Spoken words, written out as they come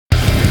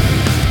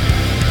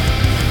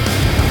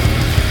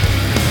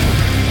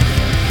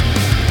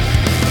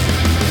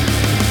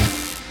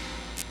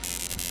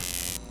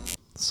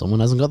someone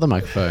hasn't got the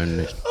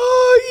microphone.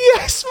 Oh,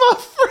 yes, my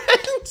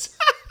friends.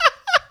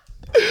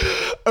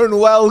 And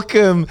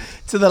welcome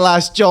to the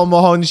last John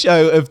Mahon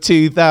show of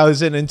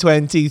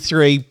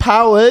 2023,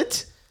 powered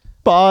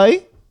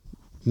by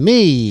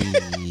Me.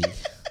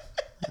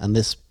 And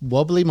this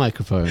wobbly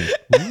microphone.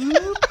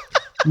 Whoop,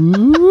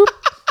 whoop.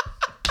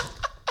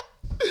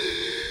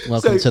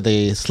 Welcome to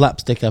the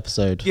slapstick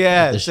episode.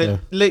 Yeah, of this so show.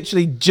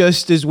 literally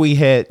just as we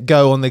hit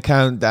go on the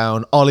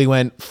countdown, Ollie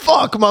went,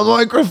 fuck my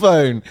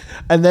microphone.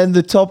 And then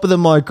the top of the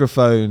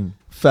microphone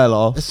fell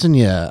off. Listen,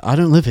 yeah, I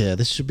don't live here.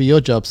 This should be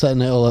your job,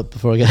 setting it all up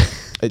before I get...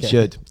 It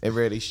should. It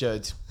really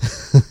should.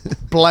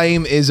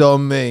 Blame is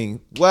on me.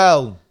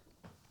 Well,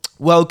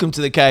 welcome to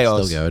the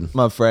chaos, Still going.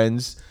 my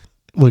friends.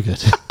 We're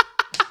good.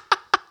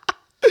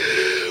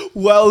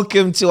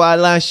 Welcome to our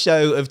last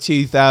show of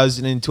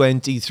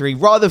 2023.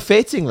 Rather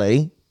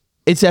fittingly,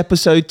 it's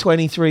episode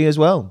 23 as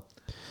well.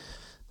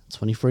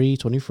 23.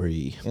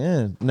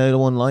 Yeah, no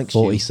one likes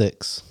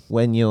 46. you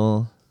when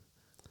you're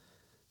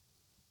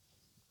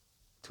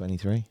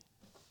 23.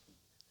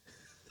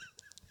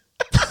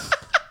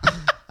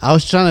 I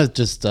was trying to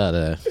just,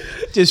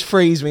 Just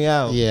freeze me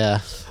out. yeah.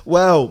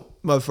 Well,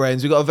 my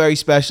friends, we've got a very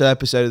special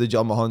episode of the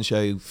John Mahon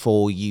Show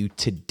for you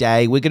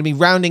today. We're going to be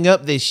rounding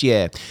up this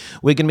year.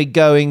 We're going to be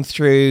going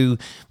through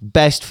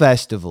best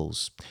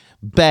festivals,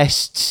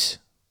 best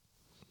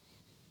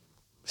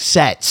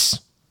sets,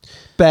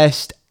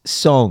 best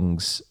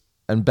songs,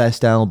 and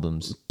best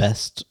albums.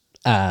 Best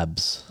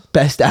abs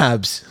Best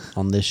abs.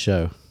 on this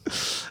show.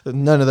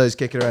 None of those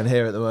kicking around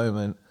here at the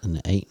moment. And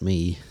it ain't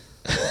me.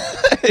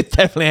 It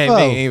definitely ain't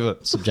Well, me either.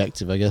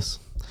 Subjective, I guess.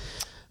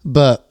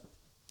 But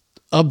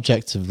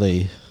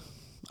objectively,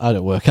 I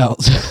don't work out.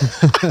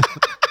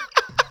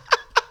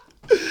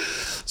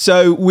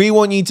 So we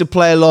want you to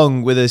play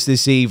along with us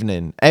this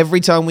evening. Every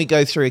time we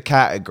go through a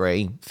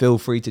category, feel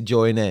free to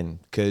join in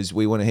because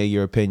we want to hear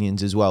your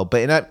opinions as well.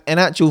 But in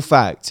actual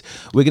fact,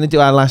 we're going to do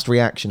our last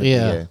reaction of the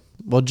year.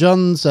 Well,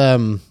 John's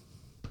done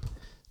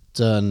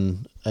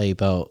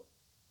about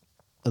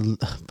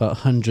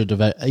 100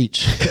 of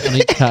each in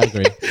each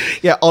category.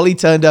 Yeah, Ollie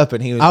turned up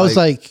and he was I was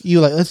like,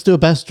 let's do a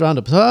best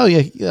roundup. So, oh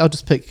yeah, I'll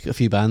just pick a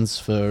few bands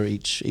for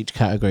each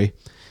category.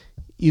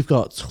 You've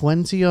got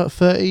 20 or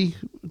 30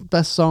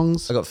 best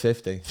songs. I got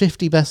 50.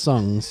 50 best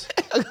songs.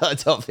 I got a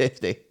top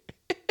 50.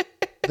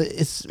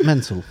 It's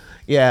mental.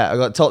 Yeah, I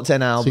got top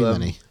 10 album,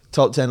 many.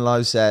 top 10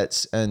 live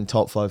sets, and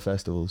top 5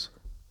 festivals.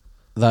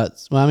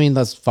 That's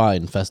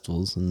fine.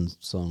 Festivals and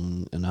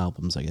song and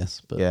albums, I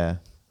guess. But Yeah.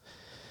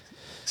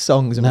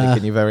 Songs are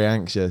making you very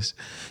anxious.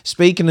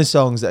 Speaking of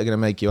songs that are going to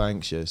make you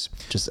anxious.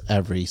 just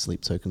every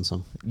Sleep Token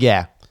song.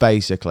 Yeah,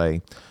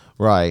 basically.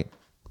 Right.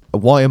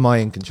 Why am I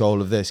in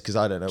control of this? Because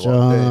I don't know what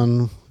I'm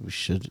doing. John, you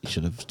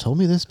should have told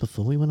me this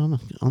before we went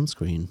on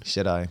screen.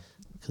 Should I?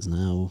 Because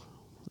now,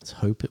 let's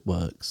hope it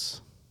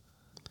works.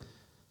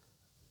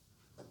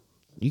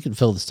 You can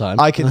fill this time.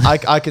 I can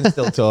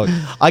still talk.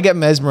 I get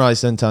mesmerized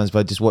sometimes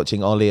by just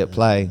watching Ollie at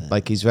play.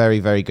 Like he's very,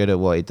 very good at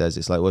what he does.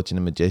 It's like watching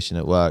a magician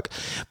at work.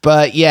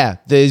 But yeah,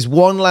 there's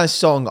one last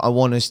song I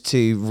want us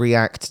to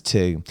react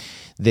to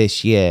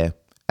this year.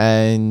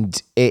 And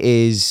it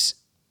is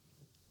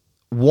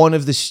one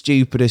of the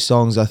stupidest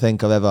songs I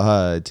think I've ever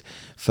heard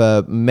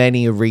for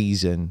many a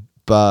reason.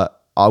 But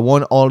I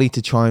want Ollie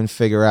to try and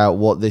figure out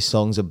what this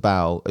song's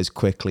about as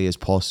quickly as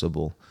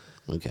possible.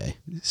 Okay.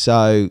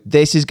 So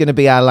this is going to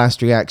be our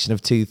last reaction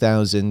of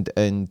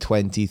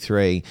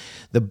 2023.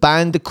 The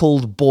band are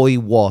called Boy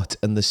What,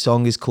 and the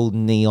song is called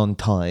Neon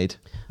Tide.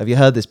 Have you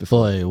heard this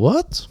before? Boy,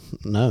 what?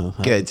 No.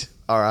 Good.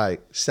 All right.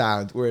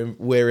 Sound.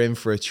 We're in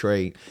for a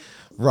treat.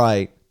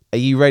 Right. Are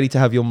you ready to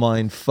have your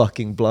mind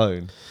fucking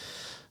blown?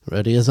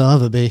 Ready as I'll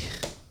ever be.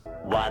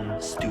 One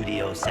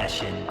studio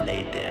session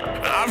later.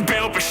 I've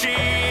built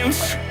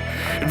machines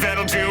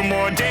that'll do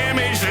more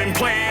damage than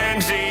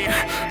Plan Z,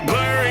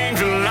 blurring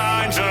the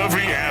lines of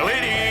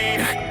reality.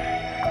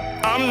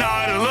 I'm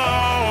not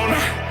alone.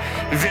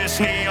 This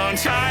neon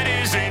tide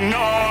is an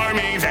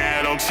army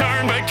that'll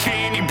turn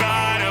Bikini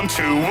Bottom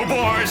to a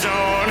war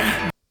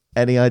zone.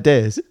 Any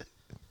ideas?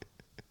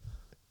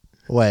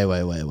 Wait.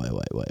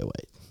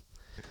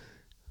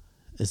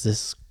 Is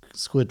this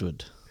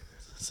Squidward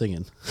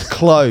singing?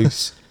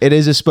 Close. It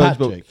is a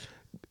SpongeBob. Patrick.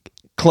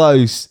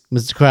 Close.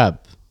 Mr. Crab.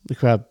 The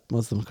crab.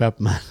 What's the crab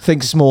man?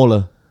 Think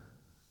smaller.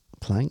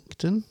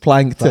 Plankton?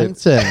 Plankton.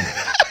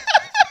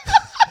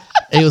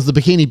 It was the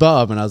Bikini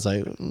Bottom, and I was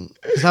like,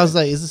 is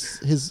this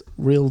his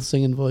real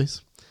singing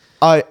voice?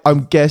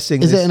 I'm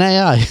guessing. Is it an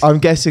AI? I'm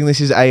guessing this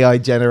is AI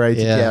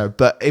generated. Yeah. Yeah.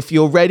 But if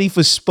you're ready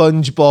for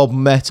SpongeBob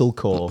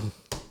metalcore.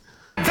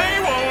 They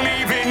won't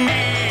even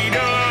need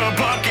a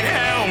bucket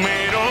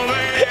helmet or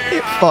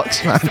their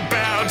Fucks, man.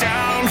 bow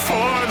down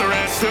for the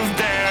rest of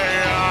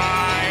their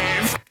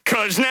lives.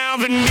 'Cause now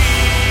the neon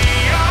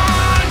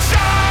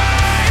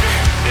tide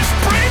is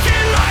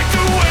breaking like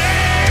the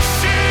waves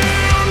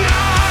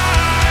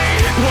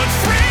tonight. What's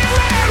real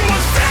and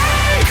what's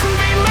fake can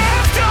be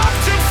left up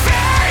to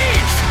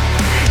fate.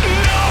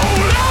 No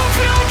love,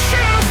 no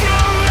truth,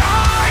 no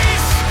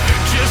lies,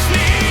 just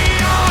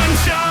neon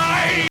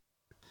tide.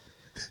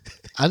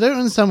 I don't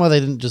understand why they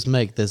didn't just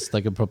make this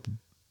like a proper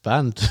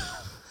band.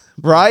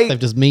 Right? They've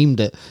just memed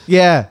it.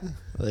 Yeah.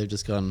 They've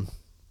just gone,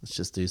 let's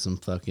just do some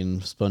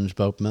fucking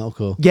SpongeBob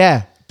metalcore.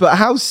 Yeah. But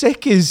how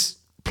sick is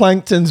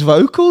Plankton's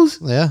vocals?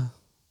 Yeah.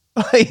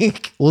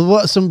 Like,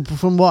 Well,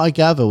 from what I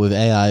gather with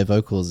AI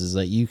vocals is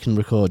that you can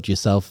record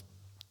yourself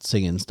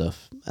singing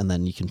stuff, and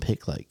then you can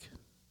pick like,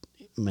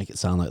 make it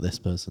sound like this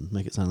person,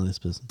 make it sound like this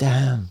person.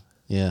 damn.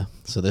 Yeah.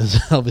 So there's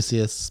obviously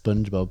a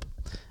SpongeBob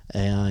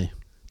AI.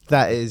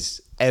 That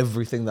is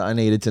everything that I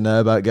needed to know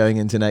about going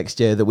into next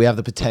year, that we have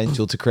the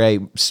potential to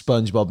create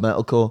SpongeBob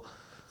metalcore.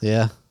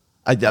 Yeah.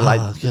 I like.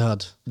 Oh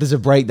God. There's a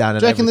breakdown.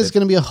 Do you reckon there's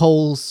going to be a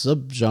whole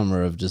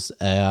subgenre of just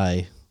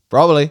AI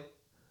Probably.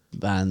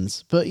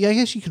 bands? But yeah, I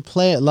guess you could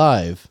play it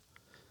live,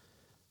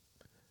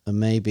 and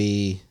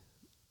maybe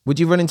Would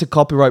you run into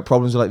copyright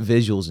problems with like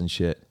visuals and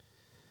shit?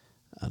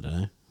 I don't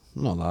know,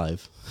 not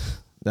live,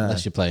 No.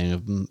 unless you're playing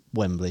at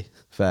Wembley.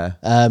 Fair.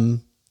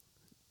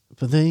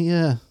 But then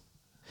yeah,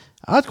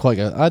 I'd go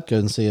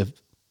and see a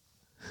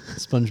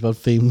SpongeBob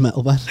themed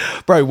metal band.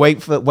 Bro,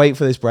 wait for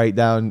this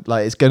breakdown.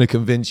 Like, it's going to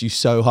convince you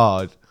so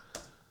hard.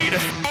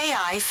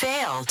 AI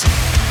failed.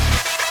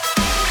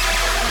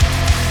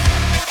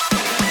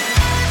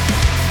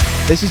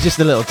 This is just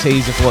a little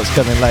teaser for what's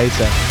coming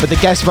later. But the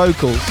guest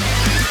vocals.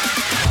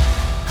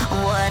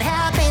 What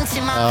happened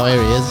to my Oh,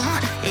 here he is.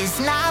 home is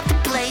not the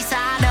place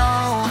I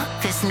know.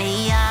 This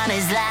neon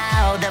is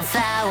loud, the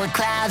flower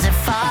clouds are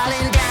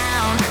falling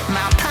down.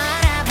 My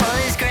pineapple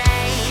is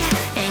gray,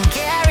 and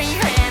Gary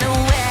ran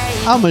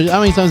away. How many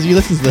times have you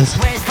listened to this?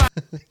 Where's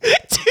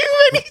Too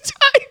many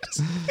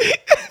times.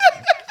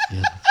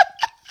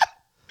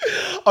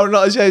 I'm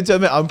not ashamed to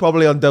admit, I'm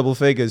probably on double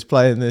figures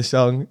playing this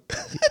song.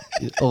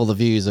 All the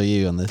views are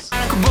you on this.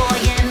 Barnacle Boy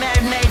and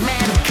Mermaid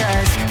Man?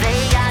 'Cause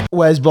they got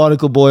Where's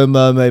Barnacle Boy and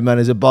Mermaid Man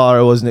is a bar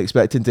I wasn't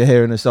expecting to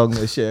hear in a song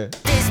this year.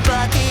 this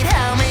bucket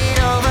helmet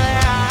over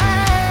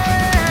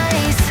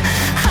eyes.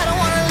 I don't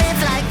wanna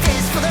live like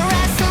this for the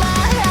rest of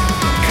my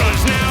life.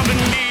 Cause now the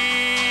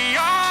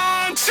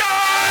neon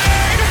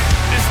tide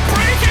is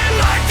breaking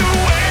like the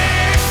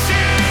waves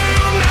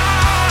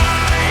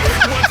tonight.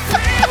 What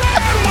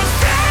feeling was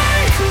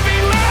fake will be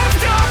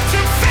left up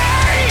to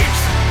fate.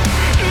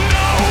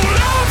 No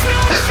love, no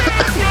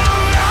truth, no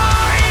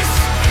lies,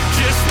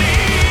 just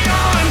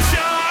neon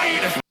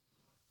tide.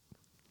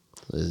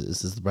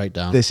 This is the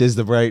breakdown. This is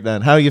the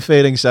breakdown. How are you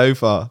feeling so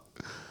far?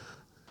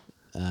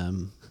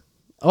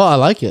 Oh, I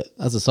like it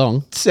as a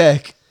song.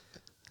 Sick.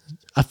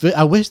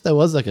 I wish there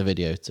was like a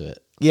video to it.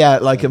 Yeah,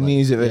 like a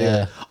music video.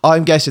 yeah.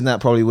 I'm guessing that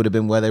probably would have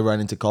been where they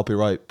ran into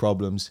copyright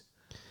problems.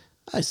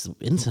 It's the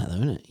internet though,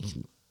 isn't it? You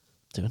can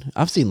do it.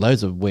 I've seen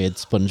loads of weird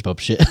SpongeBob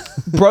shit.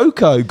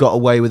 Broco got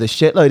away with a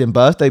shitload in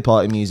birthday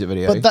party music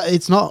video. But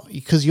it's not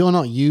because you're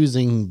not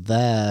using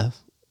their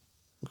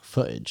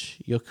footage.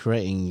 You're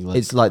creating.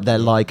 It's like their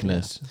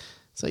likeness. Yeah.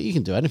 So you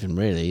can do anything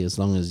really, as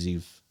long as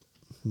you've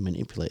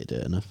manipulated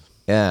it enough.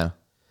 Yeah.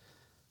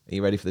 Are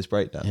you ready for this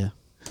breakdown? Yeah.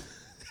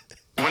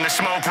 When the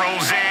smoke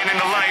rolls in and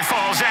the light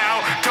falls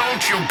out,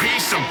 don't you be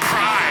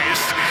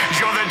surprised.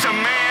 You're the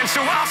demand,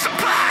 so I'll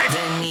supply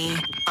The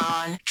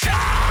neon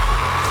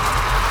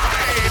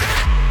tide.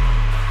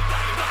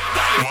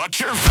 What's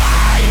your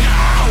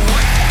final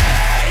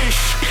wish?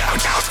 You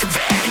just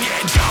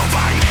convenient, don't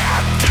buy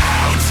nap,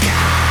 don't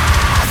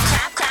stop.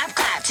 clap, clap,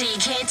 clap till you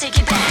can't take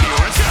it back.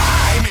 Your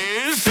time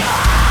is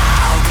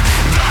up.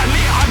 The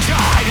neon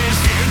tide is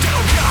here to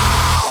go.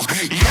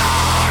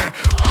 You're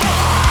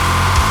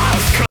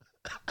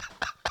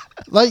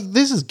Like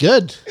this is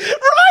good,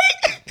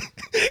 Right?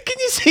 Can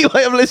you see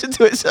why I've listened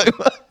to it so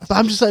much? but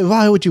I'm just like,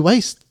 why would you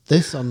waste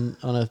this on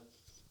a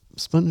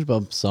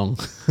SpongeBob song?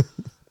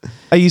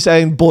 Are you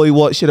saying Boy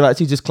What should have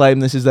actually just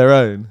claimed this as their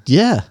own?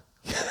 Yeah,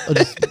 or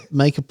just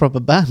make a proper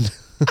band.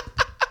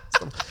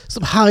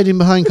 Stop hiding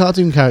behind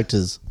cartoon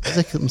characters.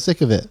 I'm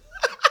sick of it.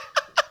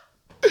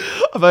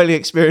 I've only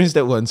experienced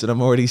it once and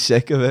I'm already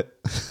sick of it.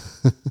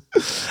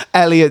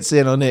 Elliot's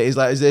in on it. He's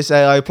like, is this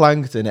AI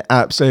Plankton? It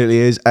absolutely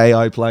is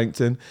AI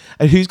Plankton.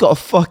 And who's got a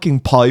fucking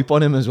pipe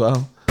on him as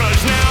well?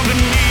 Cause now the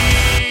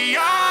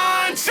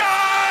neon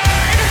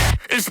tide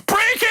is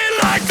breaking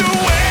like the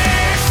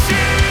waves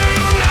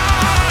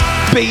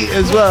tonight. Beat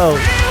as well.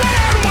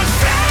 Feeling was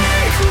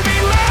fake, be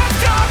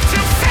left up to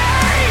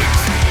fate.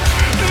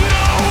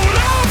 No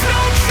love, no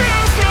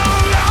truth, no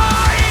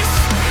lies,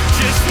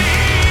 just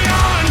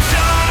neon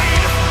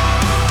tide.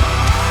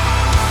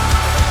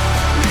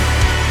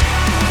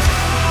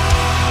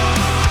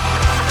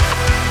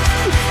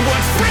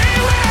 What's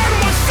real and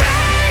what's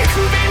fake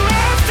will be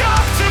left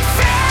up to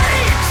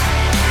fate.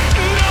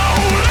 No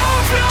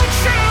love, no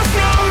truth,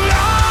 no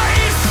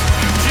lies,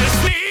 just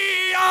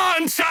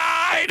neon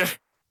tide.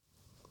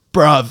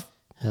 Bruv.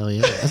 Hell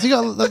yeah! Has he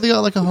got? Have they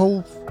got like a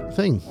whole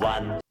thing,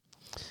 One.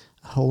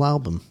 a whole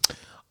album?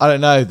 I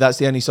don't know. That's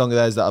the only song of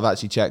theirs that I've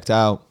actually checked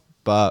out.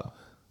 But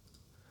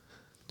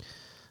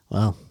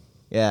Wow.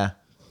 yeah.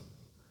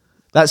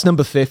 That's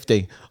number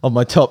 50 on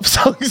my top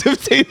songs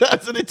of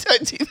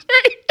 2023.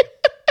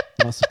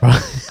 Not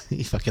surprised.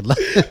 You fucking love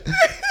it.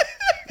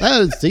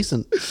 Oh, it's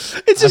decent.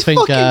 It's his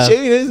fucking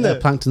tune, isn't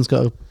it? Plankton's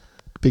got a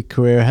big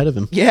career ahead of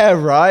him Yeah,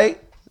 right.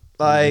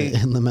 Like,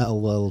 in the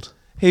metal world.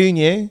 who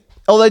knew?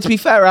 Although to be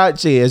fair,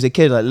 actually, as a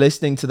kid, like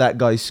listening to that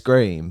guy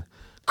scream,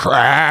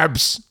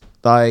 "Crabs!"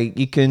 Like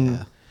you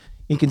can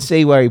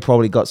see where he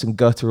probably got some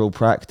guttural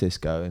practice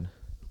going.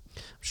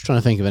 I'm just trying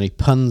to think of any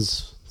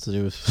puns to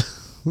do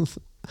with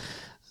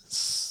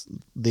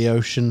the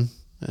ocean,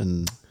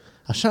 and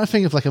I was trying to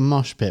think of like a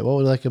mosh pit. What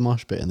would like a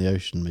mosh pit in the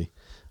ocean be?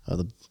 At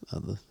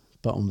the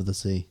bottom of the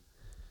sea.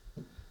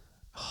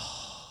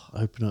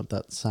 Open up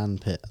that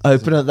sand pit.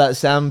 Open up that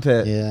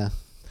sandpit. Yeah.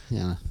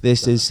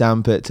 This is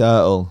Sandpit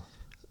Turtle.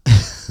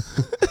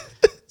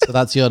 So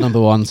that's your number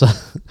one. So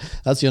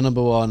that's your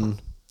number one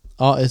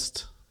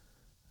artist,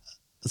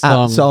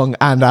 Song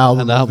and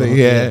album. And album, of the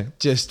year. yeah.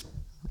 Just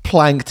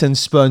Plankton,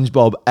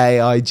 SpongeBob,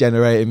 AI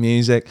generated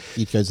music.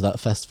 You'd go to that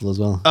festival as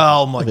well.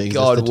 Oh my if it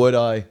God, existed. would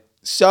I?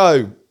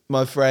 So,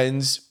 my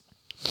friends,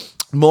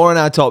 more on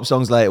our top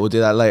songs later. We'll do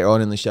that later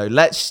on in the show.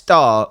 Let's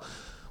start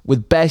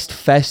with best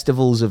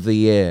festivals of the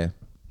year.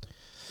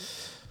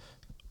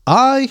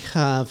 I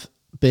have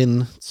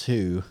been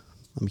to,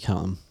 let me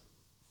count them.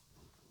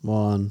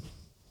 1,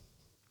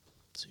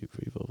 2,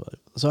 3, 4, 5.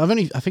 So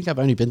I think I've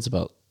only been to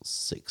about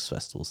 6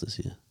 festivals this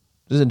year,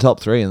 There's a top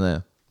 3 in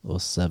there. or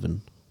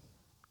 7.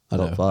 I Top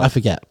don't know. 5. I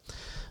forget.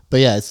 But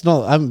yeah, it's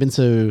not. I haven't been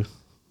to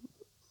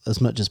as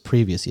much as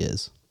previous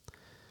years.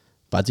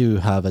 But I do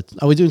have a.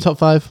 Are we doing top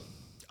 5?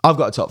 I've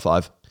got a top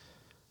 5.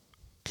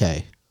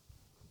 Okay.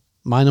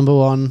 My number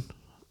one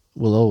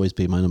will always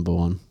be my number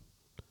one.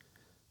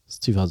 It's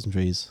 2000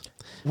 Trees.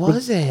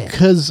 Was it?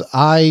 Because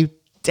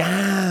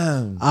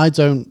Damn. I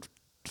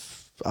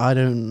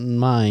don't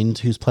mind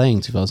who's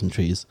playing 2000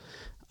 Trees.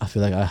 I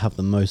feel like I have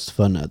the most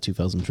fun at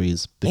 2000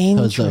 Trees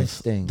because of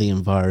Interesting. the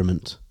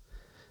environment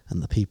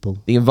and the people.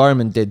 The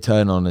environment did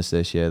turn on us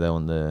this year, though.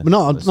 On the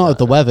But not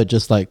the weather,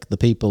 just like the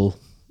people.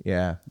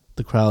 yeah,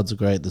 The crowds are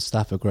great. The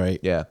staff are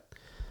great. yeah.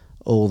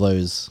 All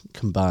those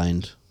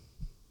combined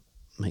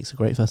makes a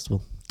great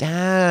festival.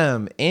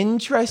 Damn,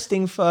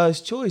 interesting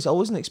first choice. I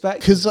wasn't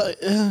expecting.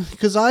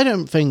 Because I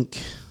don't think.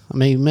 I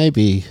mean,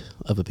 maybe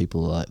other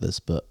people are like this,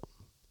 but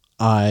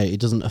it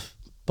doesn't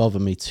bother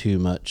me too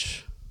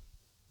much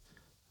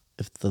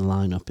if the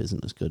lineup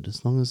isn't as good,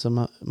 as long as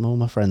all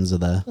my friends are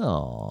there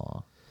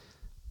Oh,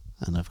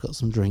 and I've got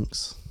some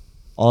drinks.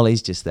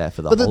 Ollie's just there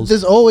for the But whole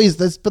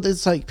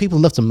there's like people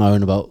love to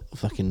moan about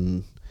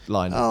fucking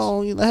lineups.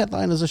 oh, the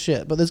headliners are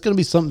shit, but there's going to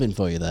be something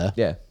for you there.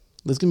 Yeah,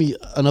 There's going to be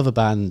another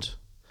band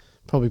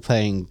probably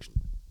playing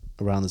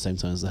around the same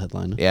time as the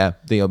headliner. yeah.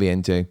 That you'll be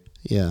into.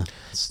 Yeah.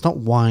 Stop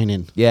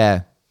whining.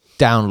 Yeah.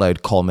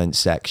 Download comment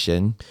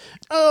section.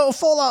 Oh,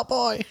 Fall Out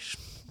Boy.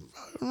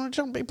 I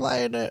shouldn't be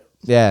playing it.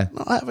 Yeah.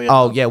 Not heavy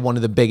Oh, enough. yeah. One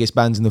of the biggest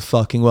bands in the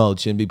fucking world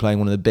shouldn't be playing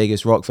one of the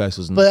biggest rock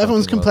festivals in the But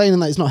everyone's fucking world. complaining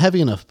that it's not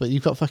heavy enough. But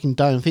you've got fucking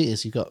Dying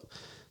Fetus. You've got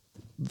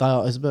Thou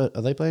Art Is a Bird.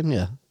 Are they playing?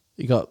 Yeah.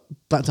 You got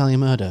Black Dahlia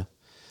Murder.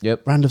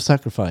 Yep. Brand of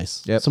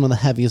Sacrifice. Yep. Some of the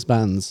heaviest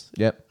bands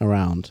Yep.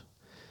 around.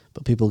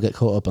 But people get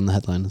caught up on the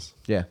headliners.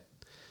 Yeah.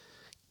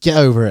 Get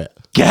over it.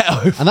 Get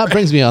over. And that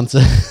brings me on to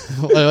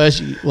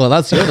well,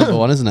 that's your number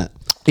one, isn't it?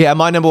 Yeah,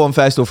 my number one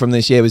festival from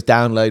this year was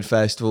Download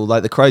Festival.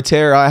 Like the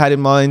criteria I had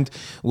in mind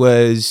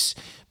was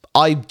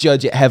I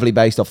judge it heavily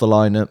based off the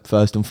lineup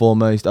first and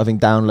foremost. I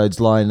think Download's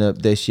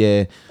lineup this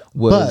year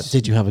was But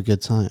did you have a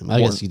good time? I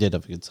guess you did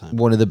have a good time.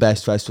 one of the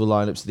best festival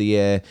lineups of the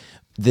year.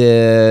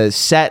 The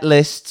set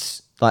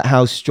lists, like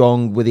how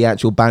strong were the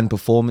actual band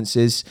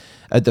performances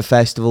at the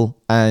festival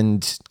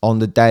and on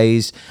the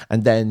days,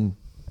 and then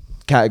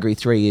category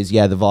 3 is the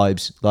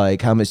vibes.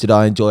 Like how much did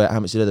I enjoy it? How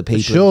much did other But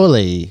people?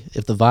 surely,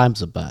 if the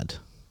vibes are bad,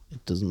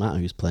 it doesn't matter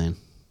who's playing.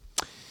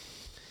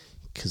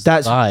 Because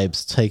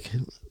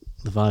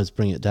the vibes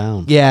bring it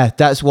down. Yeah,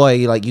 that's why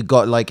like you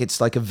got like it's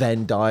like a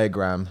Venn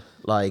diagram.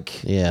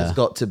 Like Yeah. there's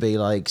got to be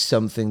like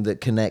something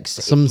that connects.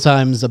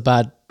 Sometimes a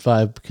bad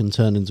vibe can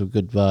turn into a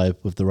good vibe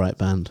with the right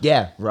band.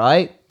 Yeah,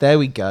 right. There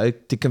we go.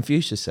 Did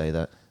Confucius say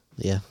that?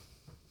 Yeah.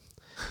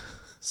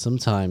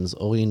 Sometimes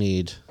all you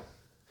need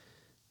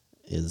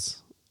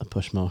is a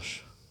push mosh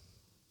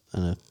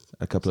and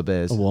A couple of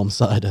beers. a warm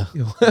cider.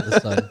 at the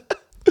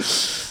side.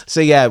 So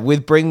yeah,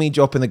 with Bring Me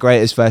dropping the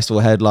greatest festival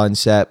headline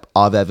set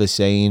I've ever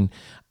seen,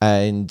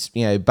 and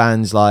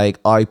bands like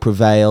I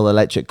Prevail,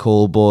 Electric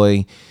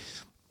Callboy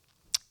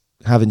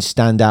having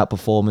standout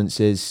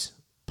performances,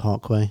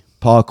 Parkway.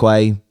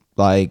 Parkway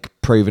like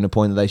proving a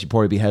point that they should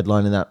probably be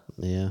headlining that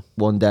Yeah.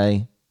 one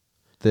day.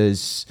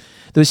 There's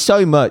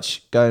so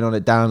much going on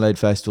at Download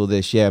Festival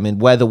this year. I mean,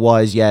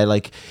 weather-wise,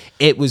 like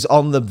it was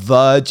on the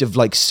verge of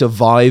like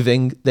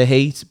surviving the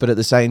heat, but at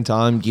the same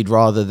time, you'd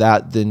rather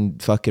that than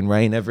fucking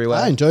rain everywhere.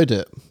 I enjoyed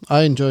it.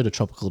 I enjoyed a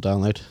tropical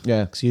download.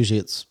 Yeah. Because usually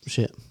it's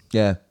shit.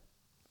 Yeah.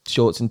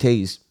 Shorts and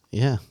tees.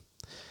 Yeah.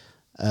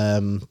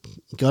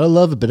 Gotta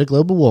love a bit of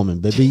global warming,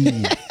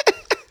 baby.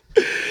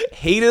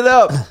 Heat it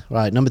up.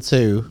 Right, number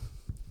 2.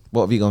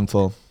 What have you gone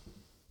for?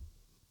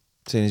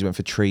 Seeing as you went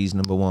for Trees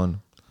number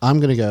 1. I'm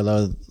gonna go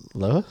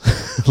lower,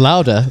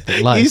 louder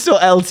than life. You saw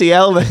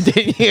LTL then,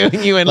 didn't you?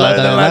 And you went lower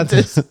than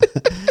Atlantis.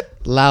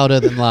 Louder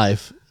than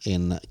life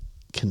in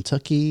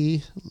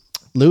Kentucky,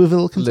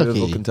 Louisville,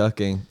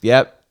 Kentucky.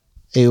 Yep.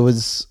 It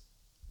was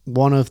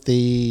one of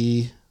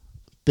the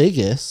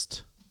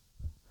biggest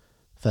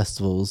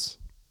festivals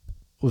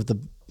with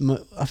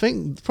I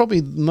think probably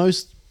the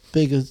most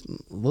bigger,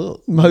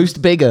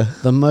 Most bigger.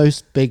 the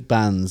most big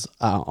bands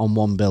on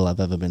one bill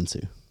I've ever been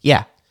to.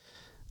 Yeah.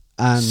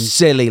 And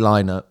Silly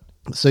lineup.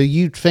 so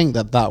you'd think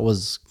that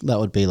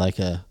would be like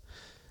a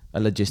A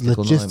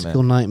logistical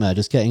logistical nightmare,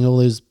 just getting all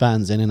those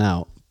bands in and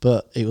out.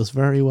 But it was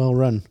very well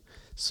run,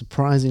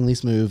 surprisingly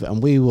smooth,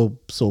 and we were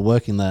sort of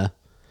working there,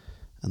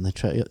 and they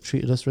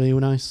treated us really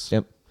nice.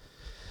 Yep.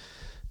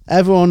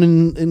 Everyone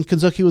in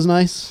Kentucky was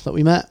nice that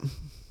we met.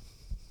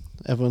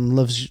 Everyone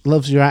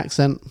loves your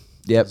accent.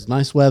 Yep. It's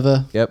nice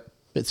weather. Yep.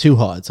 Bit too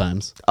hot at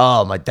times.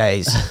 Oh, my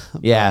days.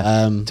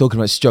 Yeah. Talking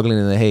about struggling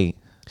in the heat.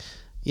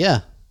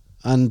 Yeah,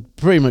 and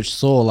pretty much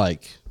saw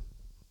like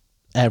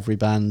every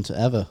band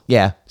ever.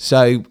 Yeah.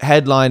 So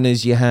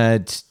headliners, you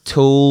had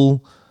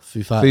Tool,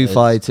 Foo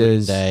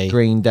Fighters,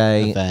 Green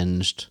Day,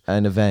 Avenged.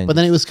 and Avenged. But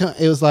then it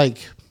was like,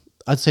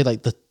 I'd say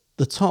like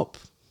the top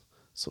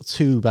sort of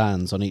two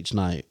bands on each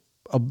night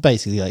are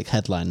basically like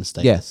headline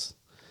status. Yes.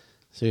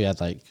 So you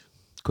had like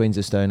Queens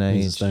of Stone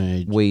Age,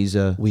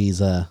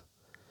 Weezer.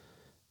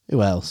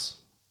 Who else?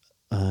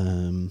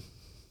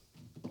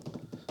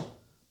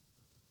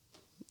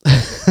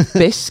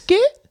 Biscuit.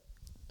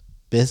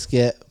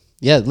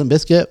 Yeah, Limp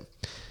Bizkit.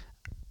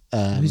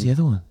 Who's the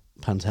other one?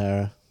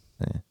 Pantera.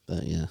 Yeah.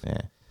 But yeah.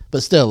 Yeah.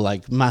 But still,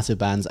 like massive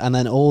bands, and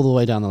then all the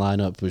way down the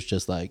lineup was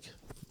just like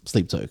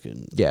Sleep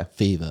Token, Yeah.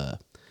 Fever.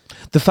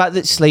 The fact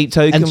that Sleep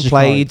Token Enter Shikari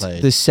played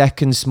played. the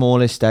second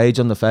smallest stage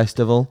on the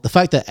festival. The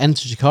fact that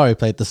Enter Shikari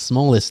played the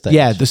smallest stage.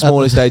 Yeah, the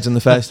smallest stage on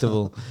the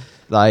festival.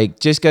 Like,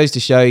 just goes to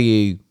show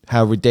you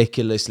how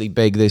ridiculously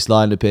big this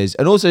lineup is.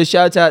 And also,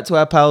 shout out to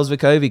our pals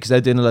Vicovi, because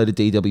they're doing a load of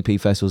DWP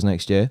festivals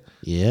next year.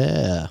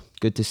 Yeah.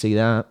 Good to see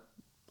that.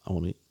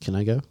 Can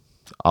I go?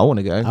 I want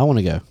to go. I want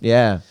to go.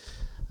 Yeah.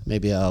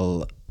 Maybe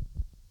I'll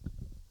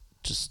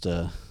just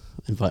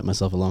invite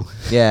myself along.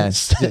 Yeah.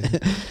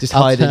 Just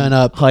I'll turn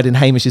up. hide in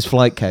Hamish's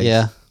flight case.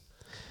 Yeah.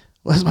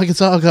 Where's my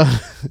guitar gone?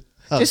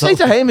 Just say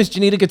to Hamish, do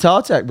you need a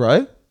guitar tech,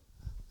 bro?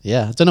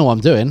 Yeah, I don't know what I'm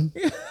doing.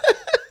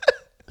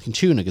 I can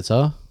tune a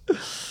guitar.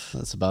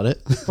 That's about it.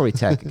 Probably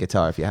tech a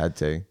guitar if you had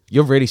to.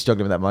 You're really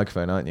struggling with that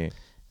microphone, aren't you?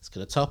 It's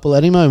going to topple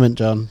any moment,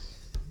 John.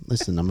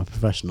 Listen, I'm a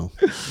professional.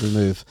 We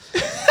move.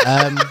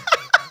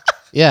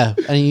 Yeah,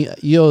 and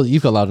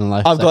you've got Louder Than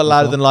Life. I've got second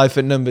Louder as Than well. Life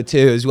at number 2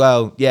 as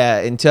well. Yeah,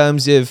 in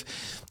terms of,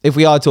 if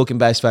we are talking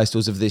best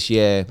festivals of this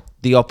year,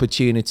 the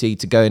opportunity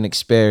to go and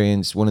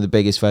experience one of the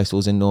biggest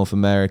festivals in North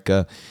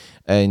America,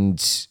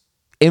 and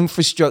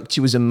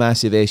infrastructure was a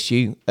massive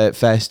issue at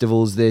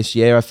festivals this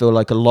year. I feel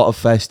like a lot of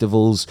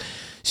festivals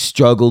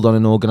struggled on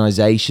an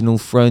organizational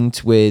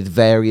front with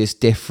various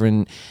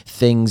different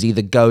things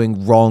either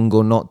going wrong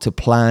or not to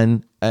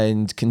plan.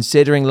 And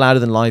considering Louder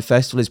Than Life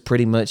Festival is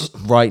pretty much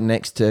right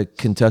next to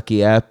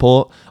Kentucky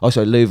Airport,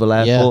 Louisville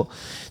Airport,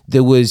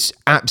 there was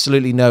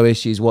absolutely no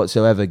issues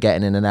whatsoever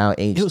getting in and out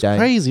each day. It was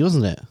crazy,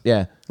 wasn't it?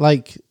 Yeah.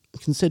 Like,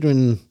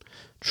 considering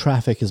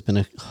traffic has been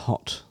a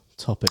hot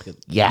topic at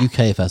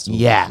UK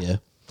festivals Yeah. this year,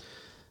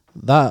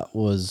 that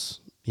was,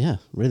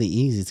 really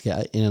easy to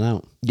get in and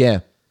out.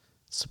 Yeah.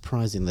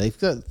 Surprising. They've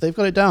got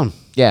it down.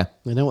 Yeah.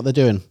 They know what they're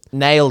doing.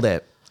 Nailed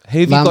it. Who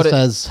have you Lamb got it?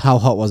 says, how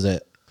hot was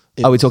it?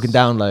 Oh, we're talking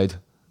download.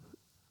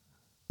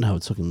 No, we're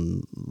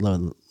talking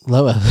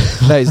lower.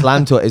 No, it's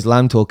Lamb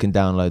talking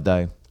download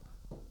though.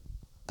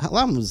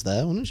 Lamb was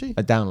there, wasn't she?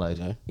 A download.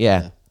 No.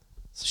 Yeah.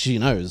 So she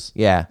knows.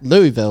 Yeah.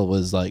 Louisville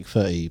was like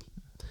 30,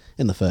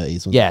 in the 30s.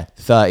 Wasn't Yeah,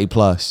 30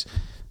 plus.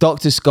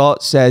 Dr.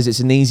 Scott says it's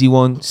an easy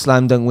one.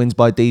 Slam Dunk wins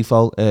by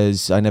default,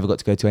 as I never got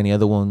to go to any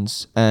other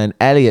ones. And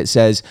Elliot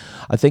says,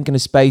 I think in a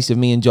space of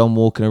me and John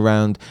walking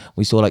around,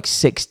 we saw like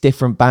 6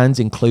 different bands,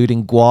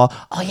 including Guar.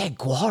 Oh yeah,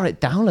 Guar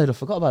at Download. I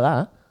forgot about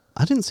that.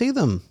 I didn't see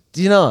them.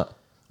 Do you not?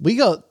 We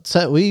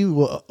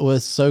were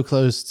so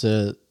close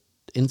to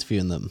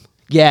interviewing them,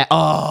 Yeah.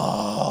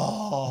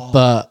 Oh,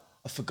 but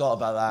I forgot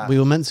about that. we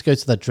were meant to go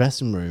to their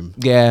dressing room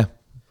Yeah.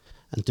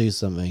 and do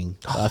something.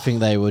 I think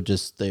they were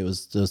just there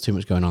was too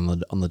much going on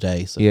the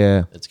day, so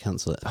Yeah. we had to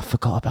cancel it. I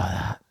forgot about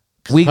that.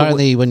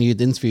 Apparently, when you'd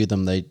interview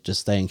them, they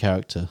just stay in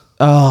character.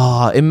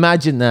 Oh,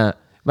 imagine that.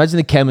 Imagine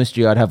the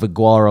chemistry I'd have with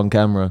Guar on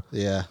camera.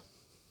 Yeah,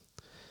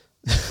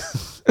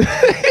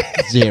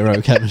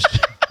 zero chemistry.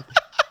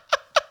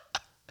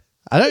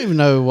 I don't even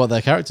know what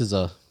their characters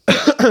are.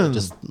 They're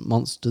just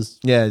monsters.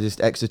 Yeah,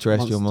 just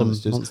extraterrestrial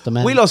monsters. Monster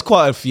men. We lost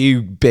quite a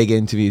few big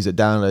interviews at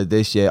Download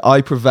this year.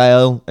 I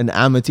Prevail and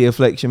Amity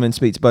Affliction, and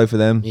speak to both of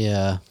them.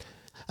 Yeah,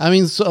 I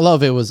mean, so a lot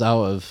of it was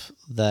out of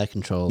their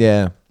control.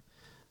 Yeah.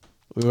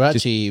 We were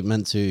actually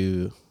meant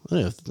to. I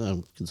don't know if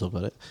I can talk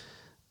about it.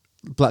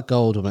 Black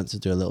Gold were meant to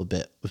do a little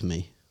bit with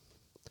me,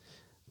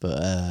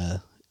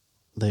 but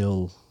they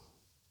all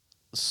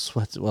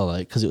sweat. Well,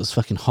 like because it was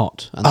fucking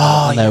hot, and,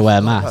 Oh, they yeah, wear I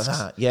forgot about masks.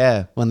 that.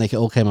 Yeah, When they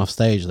all came off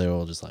stage, they were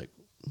all just like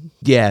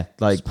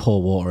like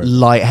pour water.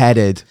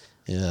 lightheaded.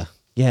 Yeah.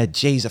 Yeah,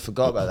 jeez, I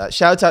forgot about that.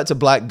 Shout out to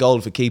Black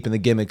Gold for keeping the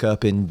gimmick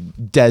up in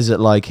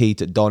desert-like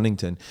heat at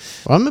Donington.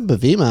 Well, I remember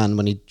V-Man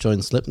when he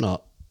joined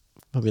Slipknot,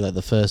 probably like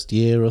the first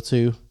year or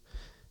two.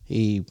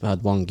 He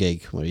had one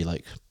gig where he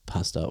like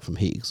passed out from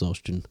heat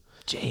exhaustion.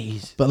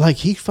 Jeez. But like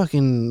he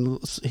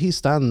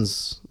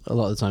stands a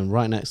lot of the time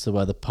right next to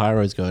where the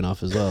pyro's going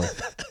off as well.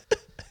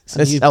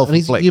 So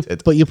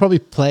self-inflicted. But you're probably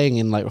playing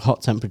in like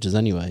hot temperatures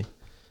anyway.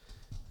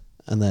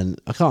 And then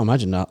I can't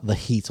imagine the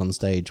heat on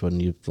stage when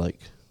you've like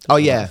Oh,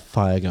 yeah.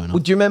 fire going on. Well,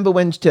 do you remember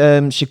when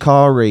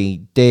Shikari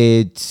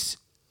did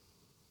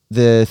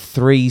the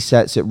 3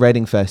 sets at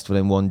Reading Festival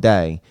in one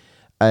day?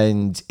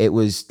 And it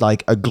was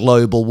like a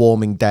global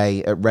warming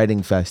day at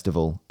Reading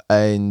Festival.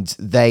 And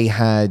they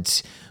had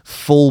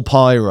full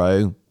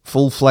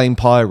flame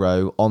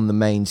pyro on the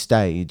main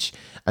stage.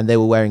 And they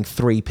were wearing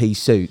 3-piece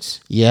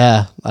suits.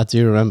 Yeah, I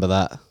do remember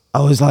that.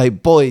 I was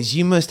like, boys,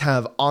 you must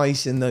have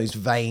ice in those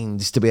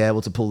veins to be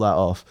able to pull that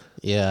off.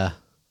 Yeah.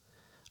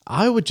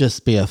 I would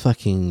just be a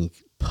fucking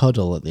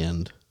puddle at the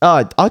end.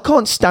 I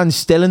can't stand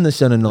still in the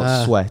sun and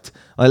not sweat.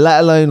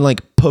 Let alone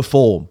like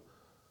perform.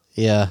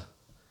 Yeah.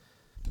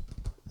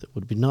 It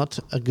would be not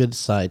a good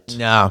sight.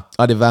 No,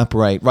 I'd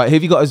evaporate. Right, who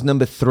have you got as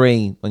number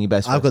 3 on your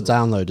best? I've got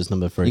festival? Download as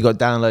number 3. You got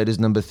Download as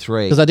number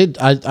 3. Because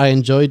I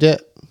enjoyed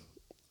it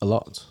a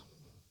lot.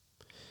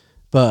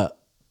 But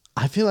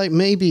I feel like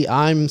maybe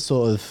I'm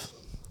sort of,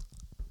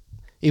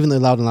 even though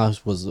Loud and Loud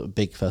was a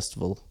big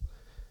festival,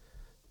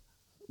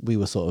 we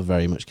were sort of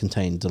very much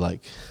contained to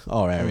like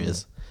our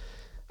areas.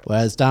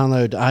 Whereas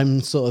Download,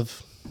 I'm sort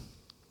of,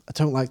 I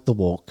don't like the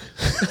walk.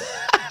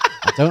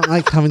 I don't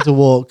like having to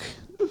walk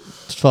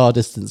far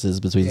distances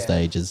between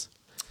stages.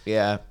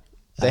 Yeah,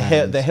 the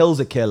hill's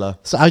a killer.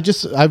 So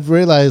I've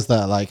realized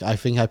that like I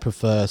think I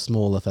prefer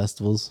smaller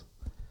festivals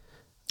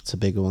to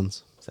bigger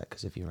ones. Is that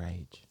because of your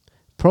age?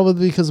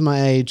 Probably because of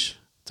my age.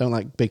 Don't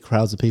like big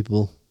crowds of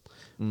people.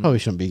 Probably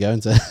shouldn't be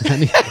going to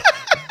any.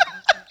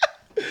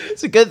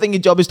 It's a good thing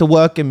your job is to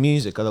work in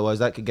music, otherwise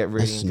that could get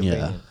really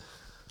inconvenient.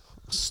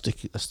 I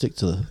stick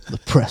to the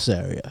press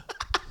area,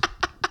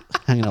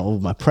 hanging out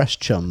with my press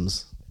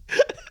chums.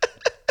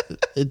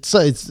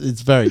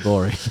 It's very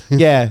boring.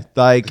 Yeah,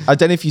 like I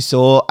don't know if you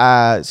saw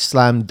our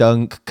slam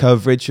dunk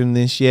coverage from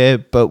this year,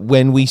 but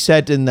when we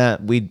said in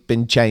that we'd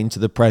been chained to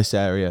the press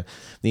area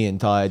the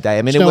entire day.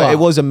 I mean, it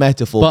was a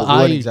metaphor, but we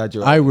weren't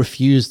exaggerating. I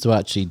refused to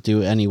actually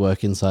do any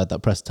work inside that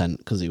press tent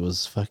because it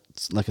was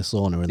like a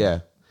sauna. Yeah.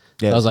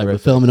 I was like, we're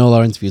filming all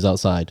our interviews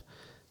outside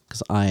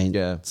because I ain't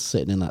Yeah.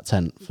 sitting in that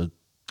tent for.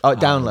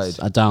 Download.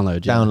 I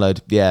download. Yeah. Download,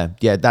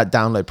 yeah, that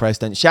Download press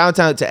tent. Shout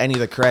out to any of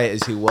the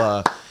creators who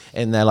were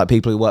in there, like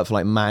people who work for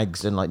like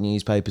mags and like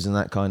newspapers and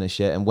that kind of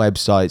shit and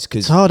websites. It's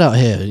Because hard out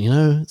here, you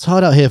know. It's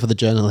hard out here for the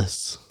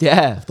journalists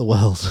yeah, of the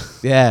world.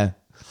 yeah.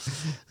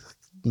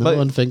 No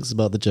one thinks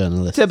about the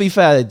journalists. To be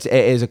fair, it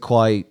is a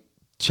quite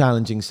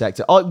challenging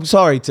sector. Oh,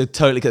 sorry to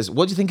totally. Because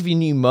what do you think of your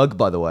new mug,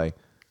 by the way?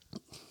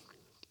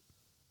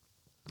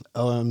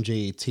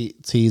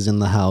 OMG, tea's in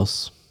the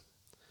house.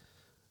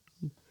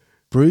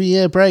 Brew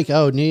Year break.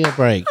 Oh, New Year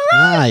break.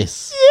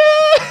 Nice.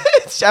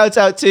 Yeah. Shout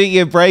out to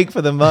your break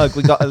for the mug.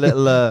 We got a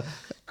little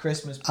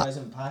Christmas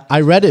present pack.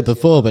 I read it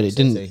before, but it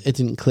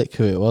didn't click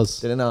who it was.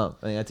 Did it not?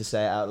 And you had to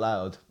say it out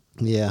loud.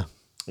 Yeah.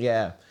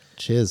 Yeah.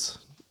 Cheers.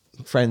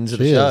 Friends of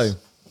the Cheers. show.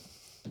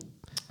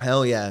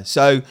 Hell yeah.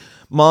 So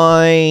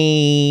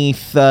my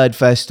third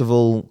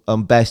festival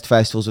best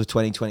festivals of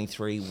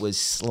 2023 was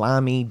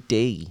Slammy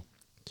D.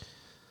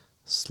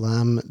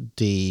 Slam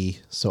D.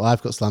 So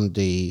I've got Slam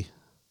D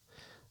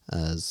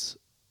as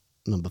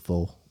number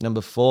 4.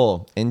 Number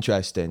 4.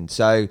 Interesting.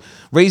 So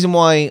reason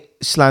why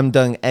Slam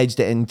Dunk edged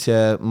it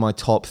into my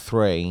top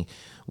 3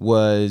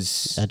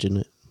 was Edging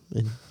it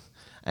in.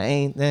 I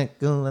ain't that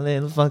cool, a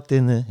little fucked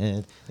in the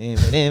head.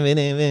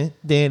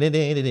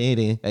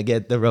 I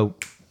get the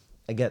rope.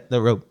 I get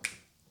the rope. Do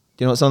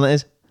you know what song that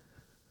is?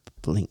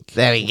 Blink.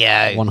 There we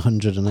go.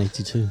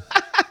 182.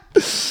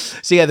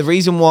 So yeah, the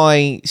reason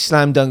why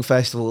Slam Dunk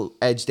Festival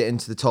edged it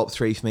into the top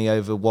 3 for me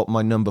over what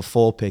my number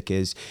 4 pick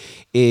is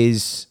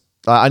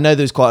I know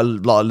there's quite a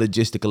lot of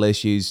logistical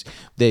issues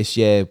this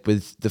year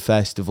with the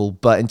festival,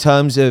 but in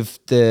terms of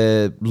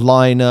the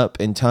lineup,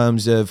 in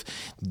terms of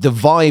the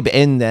vibe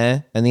in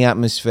there and the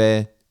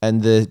atmosphere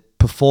and the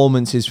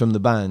performances from the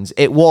bands,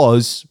 it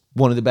was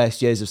one of the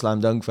best years of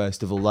Slam Dunk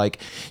Festival. Like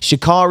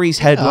Shikari's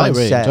headline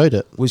really set enjoyed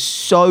it. was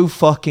so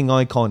fucking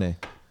iconic.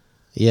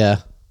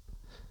 Yeah.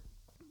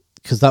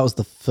 Because that was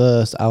the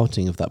first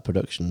outing of that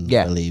production,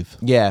 Yeah. I believe.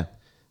 Yeah.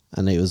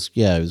 And it was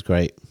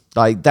great.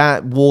 Like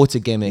that water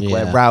gimmick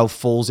where Yeah. Ralph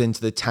falls into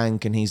the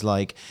tank and he's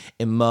like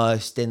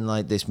immersed in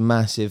like this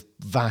massive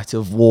vat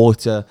of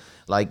water.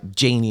 Like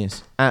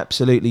genius.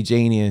 Absolutely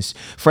genius.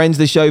 Friends of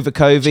the show,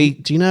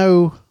 Vukovi. Do you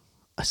know,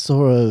 I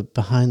saw a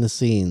behind the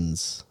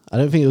scenes. I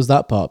don't think it was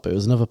that part, but it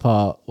was another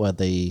part where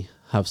they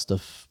have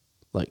stuff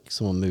like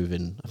someone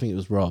moving. I think it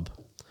was Rob.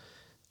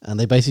 and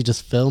they basically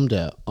just filmed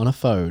it on a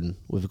phone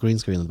with a green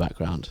screen in the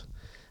background,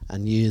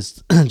 and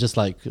used just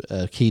like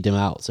keyed him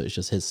out, so it's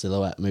just his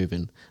silhouette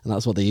moving, and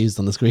that's what they used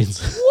on the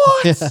screens.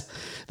 What? Yeah.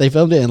 They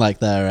filmed it in like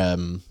their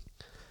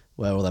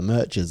where all their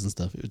merch is and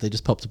stuff. They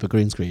just popped up a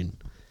green screen.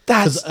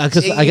 That's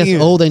Because I guess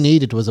genius. all they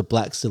needed was a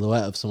black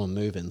silhouette of someone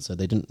moving, so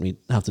they didn't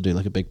have to do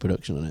like a big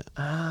production on it.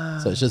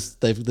 So it's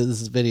just there's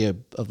this video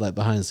of like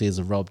behind the scenes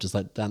of Rob just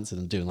like dancing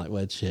and doing like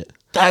weird shit.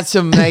 That's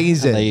And they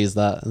amazing. use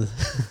that.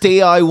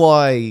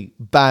 DIY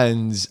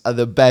bands are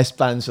the best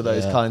bands for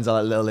those Yeah. kinds of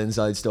like little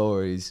inside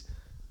stories.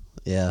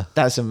 Yeah.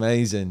 That's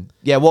amazing.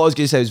 Yeah, what I was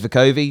going to say was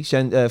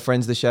Vukovi,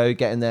 friends of the show,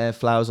 getting their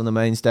flowers on the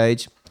main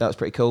stage. That was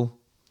pretty cool.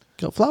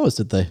 Got flowers,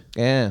 did they?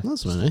 Yeah.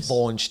 That's really nice.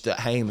 Launched at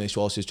Hamish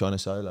whilst he was trying to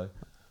solo.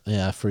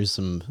 Yeah,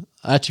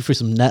 I actually threw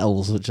some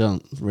nettles, which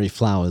aren't really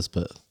flowers,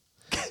 but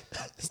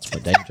it's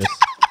quite dangerous.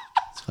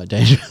 It's quite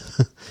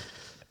dangerous.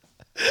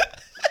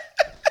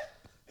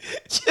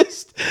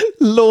 Just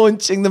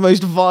launching the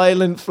most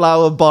violent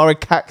flower bar a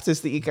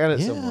cactus that you can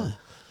at someone.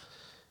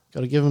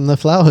 Got to give them their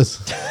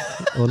flowers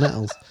or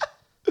nettles.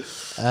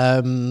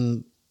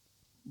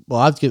 Well,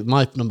 I'd give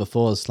my number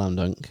 4 is Slam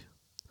Dunk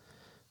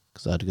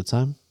because I had a good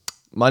time.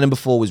 My number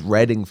 4 was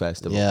Reading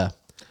Festival. Yeah,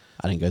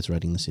 I didn't go to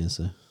Reading this year,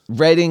 so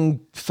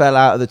Reading fell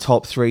out of the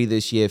top 3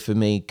 this year for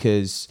me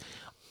because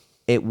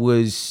it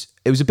was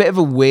a bit of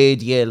a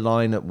weird year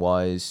lineup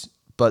wise,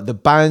 but the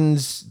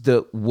bands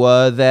that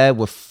were there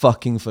were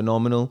fucking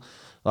phenomenal.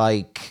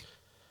 Like,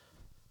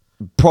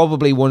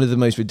 probably one of the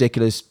most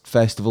ridiculous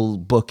festival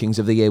bookings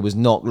of the year was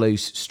Knock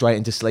Loose straight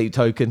into Sleep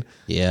Token.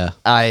 yeah.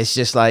 It's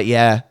just like,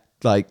 yeah,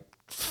 like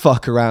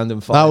fuck around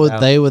and find out.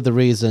 They were the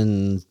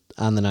reason,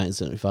 and the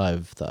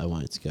 1975 that I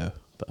wanted to go,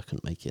 but I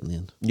couldn't make it in the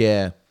end.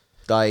 Yeah.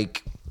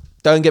 Like,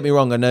 don't get me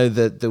wrong. I know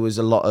that there was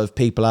a lot of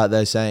people out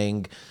there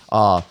saying,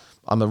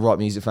 I'm a rock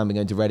music fan, been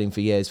going to Reading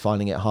for years,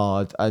 finding it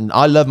hard. And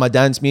I love my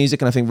dance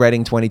music, and I think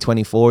Reading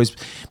 2024 is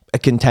a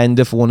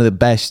contender for one of the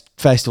best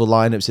festival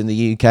lineups in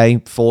the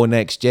UK for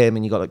next year. I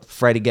mean, you got like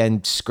Fred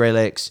again,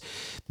 Skrillex,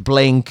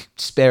 Blink,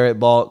 Spirit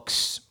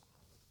Box.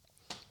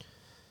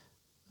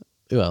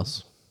 Who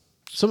else?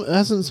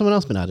 Hasn't someone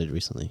else been added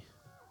recently?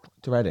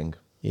 To Reading?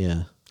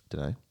 Yeah.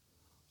 Don't know.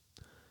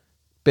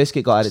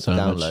 Biscuit got added to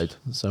much- download.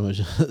 So much.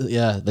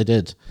 Yeah, they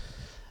did.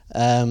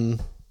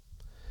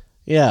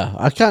 Yeah,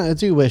 I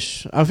do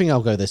wish. I think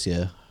I'll go this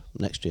year,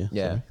 next year.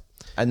 Yeah. sorry.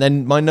 And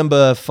then my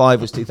number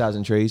 5 was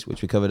 2000 Trees,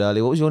 which we covered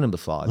earlier. What was your number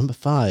 5? Number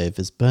 5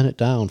 is Burn It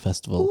Down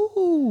Festival.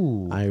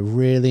 Ooh. I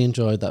really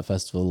enjoyed that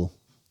festival.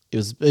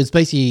 It's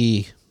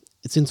basically,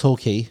 it's in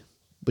Torquay,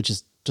 which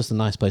is just a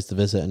nice place to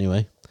visit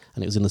anyway.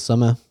 And it was in the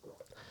summer.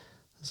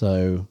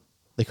 So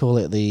they call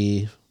it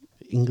the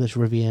English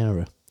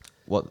Riviera,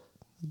 What?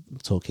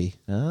 Torquay.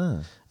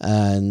 Ah.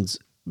 And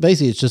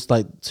basically it's just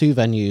like 2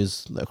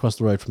 venues across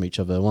the road from each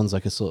other. One's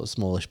like a sort of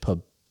smallish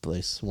pub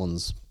place.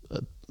 One's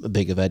a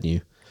bigger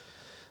venue.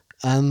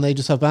 And they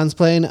just have bands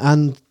playing,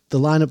 and the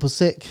lineup was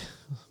sick.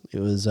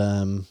 It was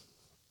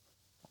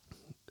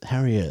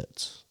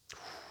Harriet,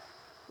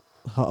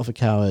 Heart of a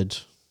Coward,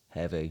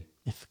 Heavy.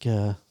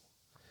 Ifka.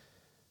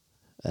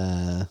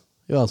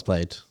 Who else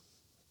played?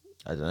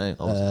 I don't know.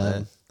 I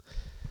wasn't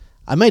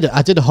there.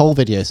 I did a whole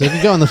video, so if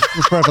you go on the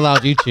Forever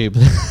Loud YouTube,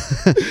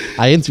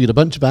 I interviewed a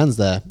bunch of bands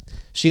there.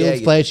 Shields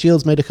you played.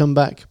 Shields made a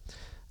comeback.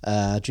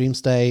 Dream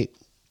State,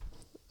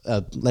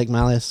 Lake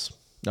Malice.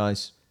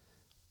 Nice.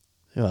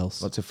 Who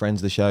else? Lots of friends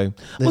of the show.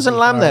 There's Wasn't the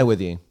Lamb there Farrell.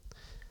 with you?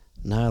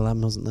 No,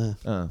 Lamb wasn't there.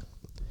 Oh.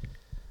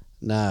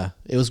 Nah,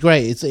 it was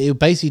great. It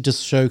basically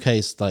just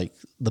showcased like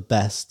the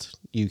best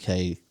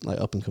UK like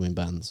up and coming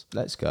bands.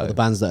 Let's Or go. the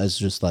bands that is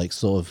just like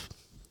sort of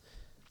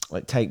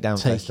Like Takedown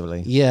Festival.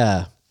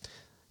 Yeah,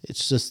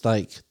 it's just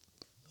like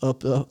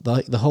up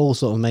like the whole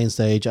sort of main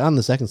stage and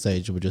the second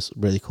stage were just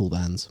really cool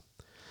bands,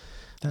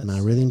 and I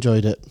really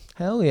enjoyed it.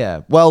 Hell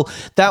yeah. Well,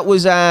 that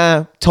was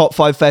our top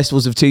 5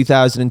 festivals of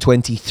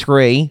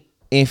 2023.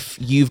 If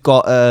you've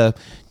got a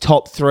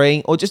top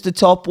 3 or just a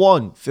top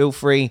 1, feel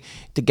free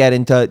to get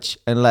in touch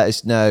and let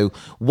us know.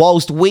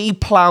 Whilst we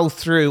plow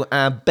through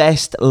our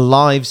best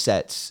live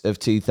sets of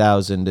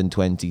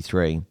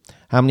 2023.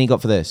 How many you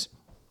got for this?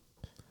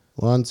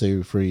 1,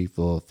 2, 3,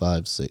 4,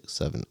 5, 6,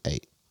 7,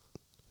 8.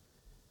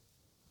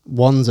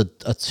 One's a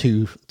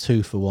two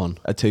for one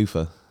A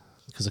twofer.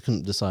 because I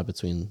couldn't decide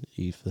between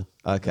either.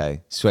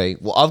 Okay,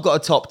 sweet. Well, I've got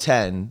a top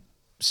 10.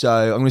 So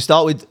I'm going to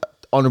start with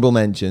honourable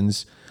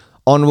mentions.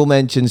 Honourable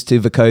mentions to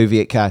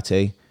Vukovi at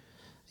Catty,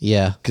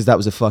 Yeah, because that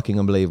was a fucking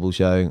unbelievable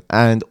show.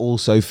 And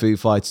also Foo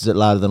Fighters at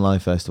Louder Than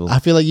Life Festival. I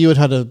feel like you would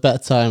have had a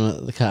better time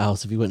at the Cat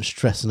House if you weren't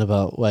stressing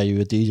about where you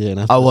were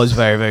DJing. After. I was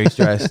very, very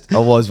stressed. I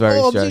was very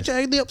I'm stressed.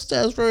 DJing the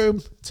upstairs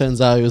room.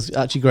 Turns out it was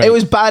actually great. It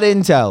was bad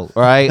intel,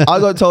 right? I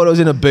got told I was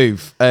in a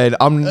booth, and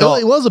I'm Well, not.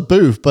 it was a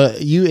booth,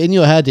 but you in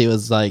your head it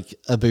was like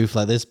a booth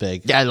like this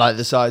big. Yeah, like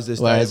the size of this.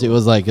 Whereas table. it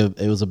was like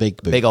it was a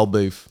big booth. Big old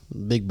booth.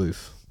 Big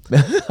booth.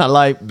 I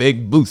like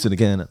big booths in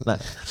again.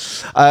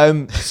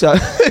 So,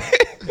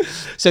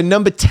 so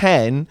number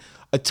 10,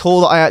 a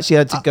tour that I actually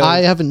had to go. I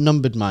haven't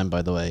numbered mine,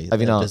 by the way.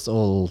 Have you They're not? Just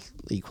all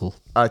equal.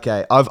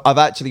 Okay, I've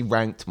actually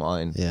ranked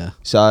mine. Yeah.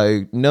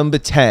 So number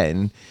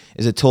 10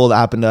 is a tour that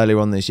happened earlier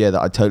on this year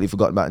that I totally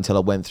forgot about until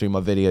I went through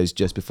my videos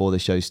just before the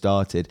show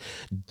started.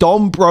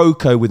 Don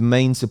Broco with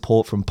main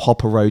support from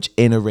Papa Roach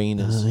in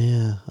arenas. Oh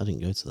yeah, I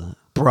didn't go to that.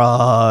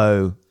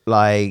 Bro,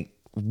 like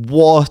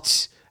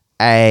what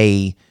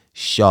a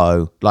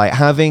show. Like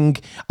having,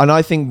 and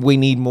I think we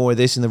need more of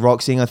this in the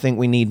rock scene. I think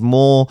we need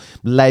more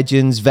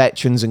legends,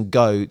 veterans and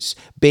goats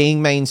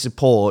being main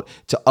support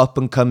to up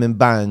and coming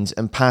bands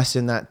and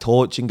passing that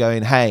torch and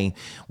going, hey,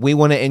 we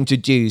want to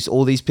introduce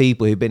all these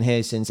people who've been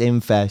here since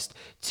Infest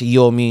to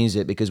your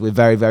music because we're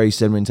very, very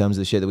similar in terms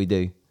of the shit that we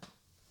do.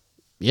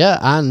 Yeah,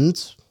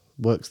 and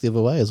works the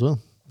other way as well.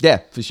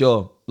 Yeah, for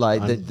sure.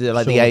 Like I'm like sure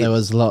the there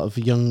was a lot of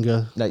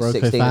younger like Broco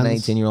 16 fans. and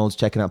 18-year-olds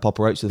checking out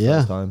Papa Roach for the Yeah.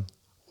 first time.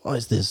 What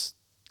is this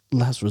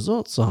Last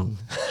Resort song?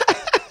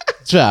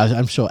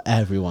 I'm sure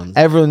everyone.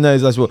 Everyone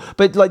knows that's what.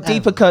 But like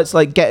deeper cuts,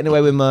 like Getting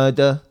Away with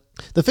Murder.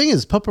 The thing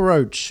is, Papa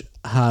Roach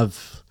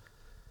have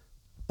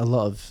a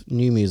lot of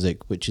new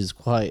music, which is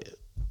quite,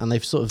 and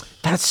they've sort of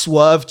That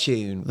Swerve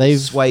tune. they've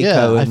Swaco.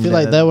 yeah. I and, feel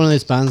like they're one of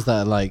those bands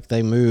that like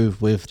they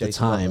move with the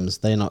Jason Robert. times.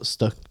 They're not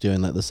stuck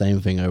doing like the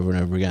same thing over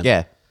and over again.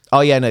 Yeah. Oh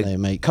yeah, no. They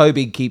make-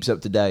 Kobe keeps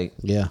up to date.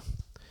 Yeah.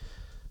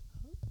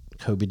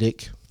 Kobe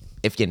Dick.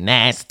 If you're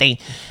nasty.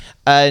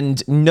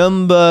 And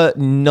number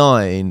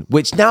 9,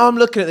 which now I'm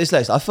looking at this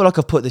list, I feel like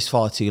I've put this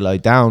far too low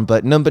down,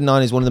 but number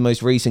 9 is one of the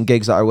most recent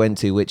gigs that I went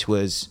to, which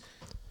was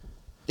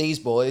these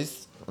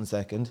boys. 1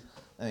 second.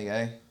 There you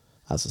go.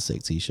 That's a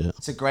sick T-shirt.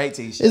 It's a great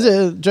t-shirt. Is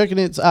it? Do you reckon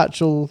it's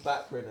actual?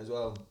 Back print as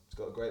well. It's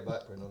got a great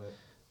back print on it.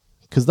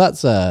 Because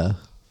that's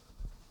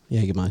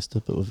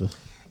Jägermeister, but with a.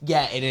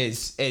 Yeah, it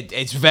is.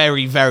 It's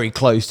very, very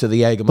close to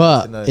the Jägermeister.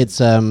 But no. it's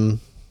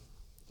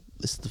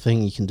the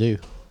thing you can do.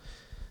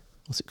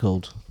 What's it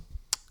called?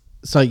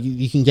 So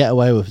you can get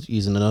away with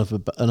using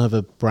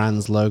another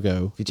brand's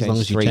logo as long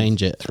as you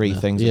change it. Three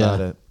things Yeah.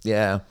 about it.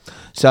 Yeah.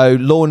 So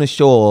Lorna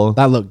Shore.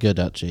 That looked good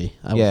actually.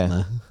 I Yeah.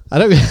 wasn't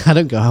there. I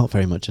don't go out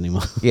very much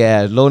anymore.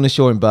 Yeah, Lorna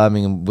Shore in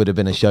Birmingham would have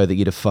been a show that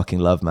you'd have fucking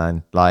loved,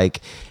 man.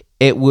 Like,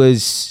 it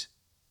was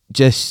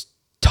just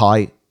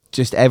tight.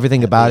 Just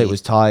everything about it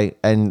was tight.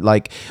 And,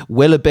 like,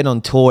 Will had been on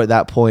tour at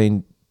that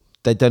point.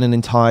 They'd done an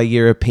entire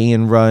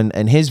European run,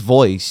 and his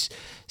voice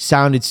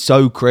sounded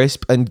so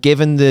crisp. And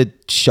given the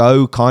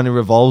show kind of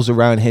revolves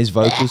around his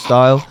vocal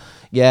style,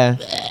 yeah.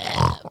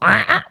 Oh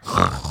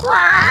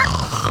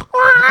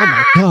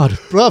my god!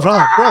 Bravo!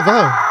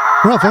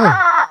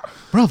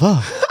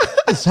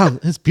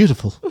 It's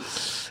beautiful.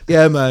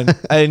 Yeah, man.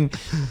 And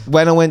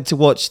when I went to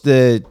watch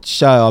the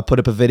show, I put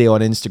up a video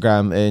on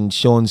Instagram, and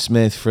Sean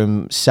Smith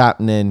from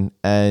Sapnin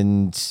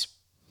and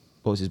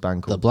what was his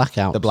band called? The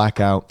Blackout. The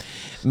Blackout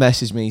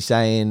messaged me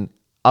saying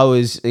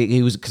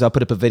because I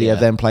put up a video of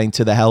them playing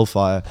To the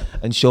Hellfire,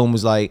 and Sean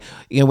was like,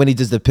 you know, when he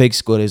does the pig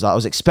squad, he's like, I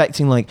was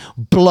expecting like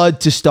blood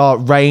to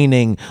start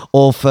raining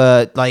or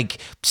for like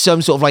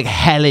some sort of like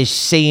hellish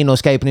scene or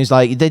escape, and he's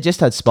like, they just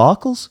had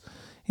sparkles.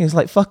 He was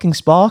like, fucking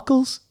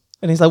sparkles.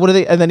 And he's like, what are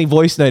they? And then he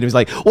voice noted. He was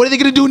like, what are they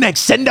going to do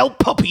next? Send out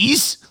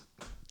puppies?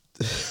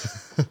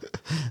 That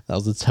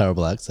was a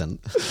terrible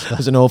accent. That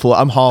was an awful,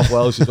 I'm half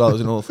Welsh as well. It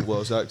was an awful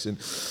Welsh accent.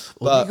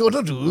 What are you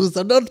gonna do?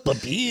 Send out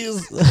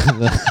puppies.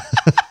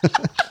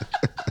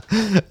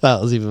 That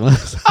was even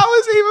worse. That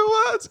was even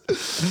worse.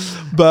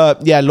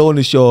 But yeah,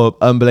 Lorna Shore,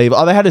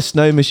 unbelievable. Oh, they had a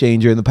snow machine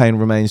during the Pain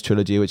Remains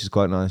trilogy, which is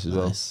quite nice as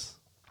well. Nice.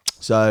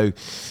 So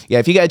yeah,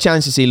 if you get a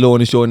chance to see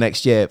Lorna Shore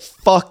next year,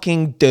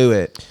 fucking do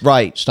it.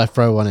 Right. Should I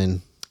throw one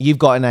in? You've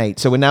got an 8.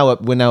 So we're now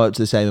up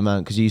to the same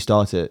amount because you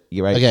start at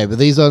your 8. Okay, but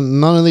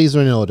none of these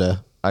are in order.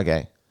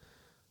 Okay.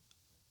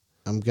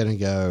 I'm gonna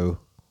go.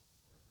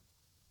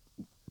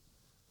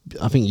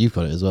 I think you've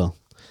got it as well.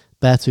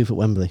 Beartooth at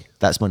Wembley.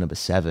 That's my number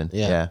 7.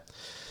 Yeah.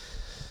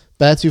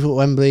 Beartooth at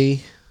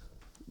Wembley,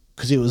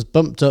 because it was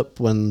bumped up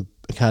when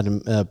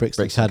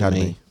Brixton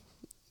Academy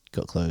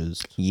got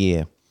closed,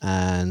 Yeah.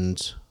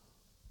 and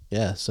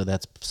yeah, so they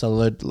had to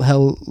sell a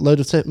load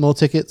of more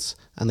tickets,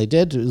 and they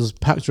did. It was a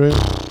packed room,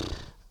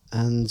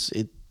 and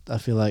I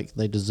feel like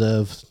they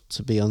deserve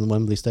to be on the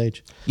Wembley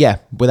stage. Yeah,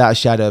 without a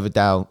shadow of a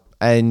doubt.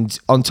 And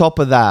on top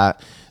of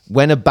that,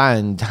 when a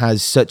band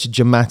has such a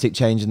dramatic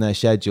change in their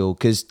schedule,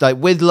 because like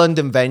with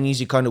London venues,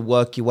 you kind of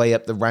work your way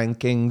up the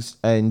rankings,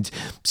 and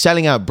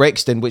selling out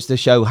Brixton, which the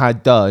show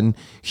had done,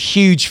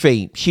 huge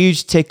feat,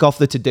 huge tick off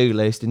the to-do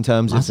list in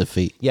terms Massive of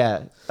feat.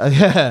 Yeah,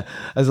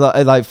 as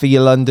like for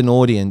your London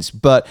audience,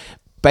 but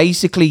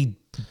basically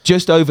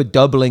just over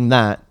doubling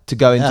that to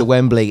go into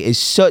Wembley is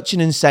such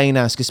an insane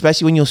ask,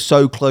 especially when you're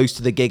so close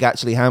to the gig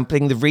actually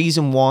happening. The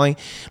reason why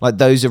like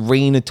those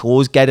arena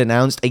tours get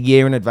announced a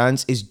year in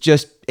advance is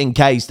just in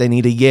case they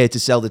need a year to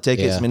sell the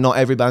tickets. Yeah. I mean, not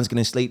every band's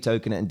going to sleep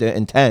token it and do it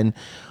in 10,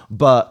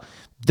 but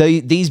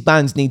these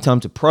bands need time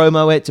to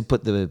promo it, to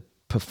put the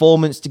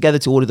performance together,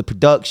 to order the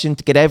production,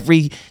 to get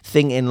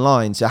everything in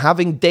line. So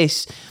having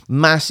this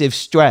massive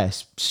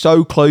stress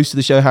so close to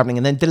the show happening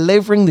and then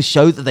delivering the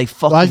show that they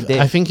fucking did.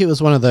 I think it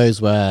was one of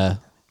those where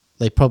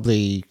they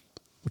probably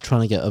were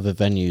trying to get other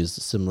venues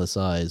similar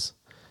size,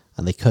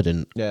 and they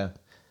couldn't. Yeah.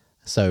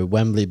 So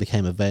Wembley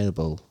became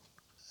available.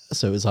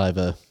 So it was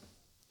either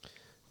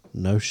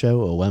no show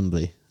or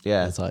Wembley.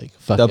 Yeah. It's like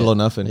fuck Double it. or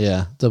nothing.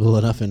 Yeah, double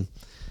or nothing.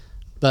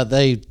 But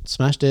they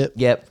smashed it.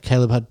 Yep.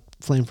 Caleb had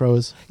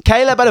flamethrowers.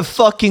 Caleb had a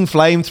fucking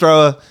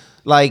flamethrower.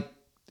 Like,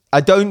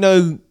 I don't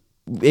know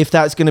if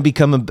that's going to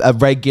become a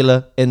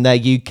regular in their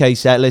UK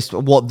set list,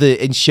 what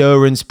the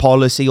insurance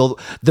policy or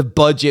the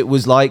budget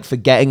was like for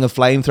getting a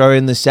flamethrower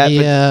in the set. But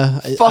Yeah,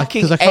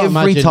 fucking 'cause I can't every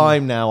imagine-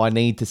 time now I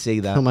need to see I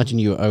can't that. imagine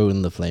you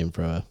own the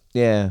flamethrower.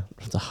 Yeah, You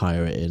have to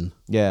hire it in.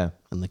 yeah,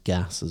 And the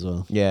gas as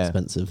well. Yeah.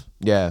 Expensive.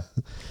 yeah.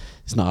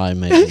 It's not Iron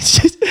Maiden.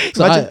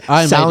 So Imagine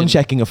Iron sound Maiden-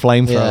 checking a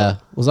flamethrower. Yeah.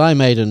 Was Iron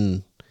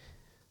Maiden,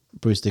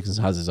 Bruce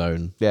Dickinson has his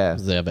own. Yeah.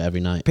 'Cause they have it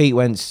every night. Pete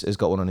Wentz has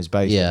got one on his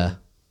base. Yeah.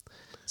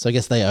 So I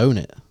guess they own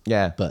it.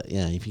 Yeah. But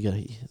yeah, if you go,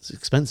 it's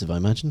expensive, I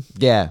imagine.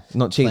 Yeah.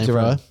 Not cheap to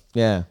run. Flamethrower.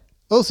 Yeah.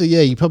 Also,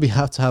 yeah, you probably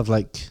have to have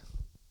like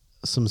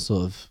some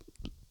sort of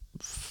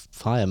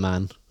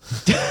fireman,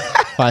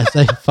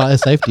 fire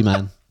safety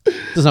man.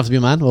 Doesn't have to be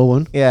a man or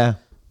one Yeah.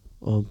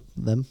 or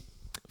them.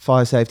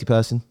 Fire safety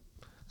person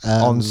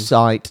on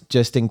site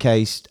just in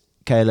case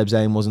Caleb's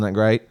aim wasn't that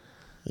great.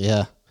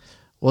 Yeah.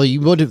 Well,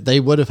 they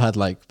would have had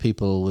like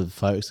people with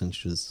fire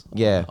extinguishers.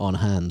 Yeah. On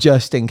hand,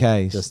 Just in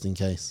case. just in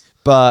case.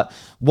 But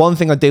one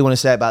thing I do want to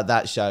say about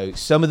that show,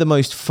 some of the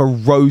most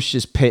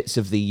ferocious pits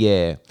of the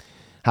year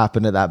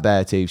happen at that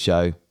Beartooth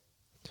show.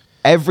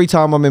 Every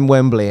time I'm in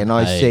Wembley and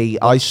I see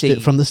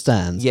it from the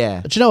stands.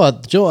 Yeah. Do you know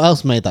what? Do you know what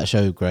else made that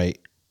show great?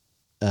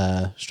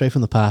 Straight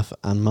from the Path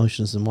and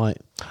Motionless in White.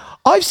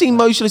 I've seen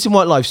Motionless in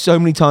White live so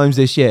many times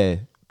this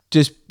year.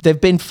 Just they've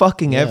been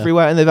fucking Yeah.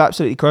 everywhere and they've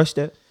absolutely crushed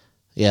it.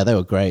 Yeah, they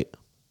were great.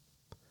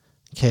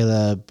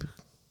 Caleb,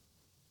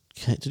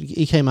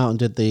 he came out and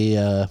did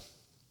the.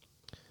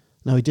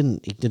 No, he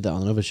didn't. He did that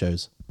on other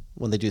shows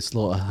when they do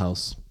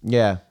Slaughterhouse,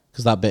 Yeah.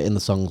 because that bit in the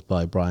song's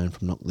by Brian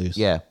from Knock Loose.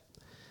 Yeah.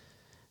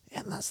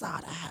 in the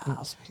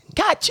Slaughterhouse.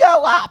 Catch you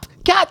up.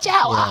 Catch you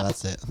Yeah, up.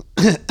 that's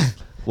it.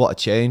 What a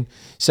tune.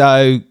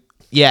 So,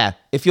 yeah,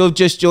 if you're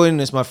just joining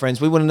us, my friends,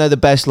 we want to know the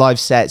best live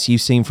sets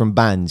you've seen from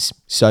bands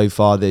so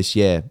far this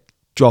year.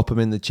 Drop them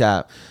in the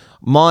chat.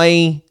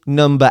 My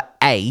number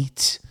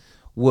 8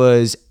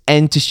 was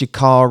Enter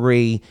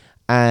Shikari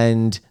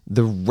and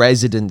the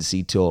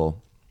Residency Tour.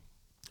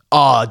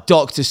 Oh,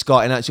 Dr.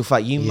 Scott, in actual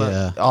fact,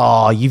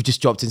 you've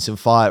just dropped in some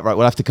fire. Right,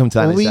 we'll have to come to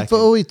that in a We've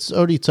second.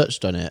 already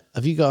touched on it.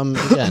 Have you got them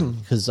again?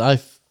 Because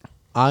I've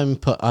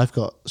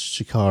got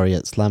Shikari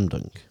at Slam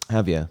Dunk.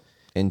 Have you?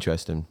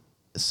 Interesting.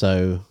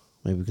 So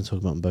maybe we can talk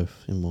about them both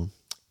in one.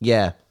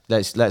 Yeah,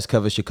 let's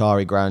cover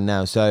Shikari ground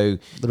now. So,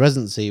 The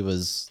Residency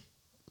was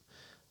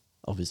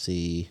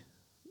obviously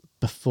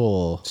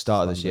before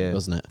start of this Slam Dunk, year.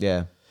 wasn't it?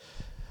 Yeah.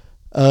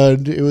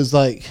 And it was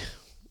like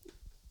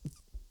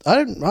I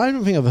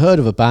don't think I've heard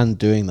of a band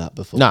doing that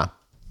before.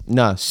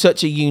 No,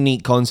 such a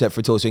unique concept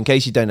for a tour. So in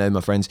case you don't know, my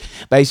friends,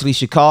 basically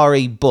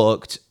Shikari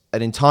booked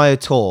an entire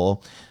tour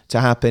to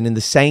happen in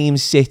the same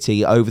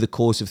city over the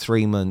course of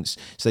 3 months.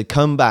 So they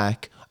come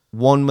back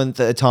 1 month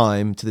at a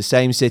time to the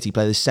same city,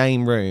 play the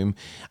same room,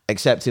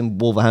 except in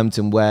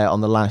Wolverhampton, where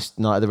on the last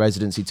night of the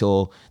residency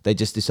tour, they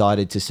just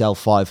decided to sell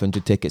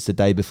 500 tickets the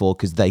day before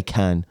because they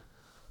can.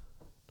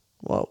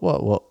 What?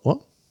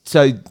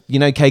 So, you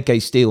know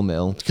KK Steel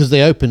Mill? Because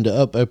they opened it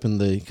up,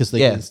 because they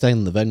Yeah. can stay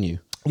in the venue.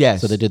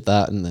 Yes. So they did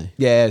that, didn't they?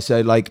 Yeah,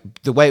 so like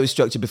the way it was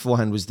structured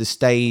beforehand was the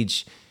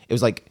stage, it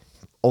was like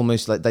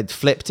almost like they'd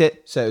flipped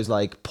it. So it was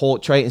like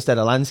portrait instead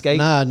of landscape.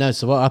 No.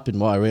 So what happened,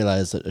 what I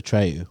realised at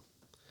Atreyu,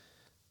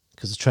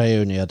 because Atreyu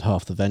only had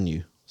half the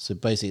venue. So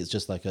basically it's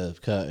just like a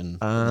curtain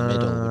in the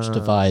middle, which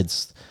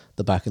divides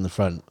the back and the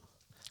front.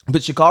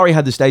 But Shikari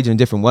had the stage in a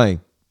different way.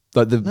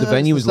 Like the No,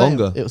 venue was it's the same.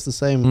 longer. It was the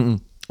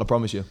same, I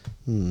promise you.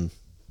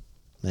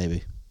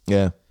 maybe.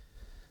 Yeah.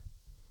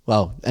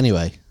 Well,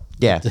 anyway.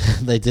 Yeah.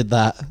 They did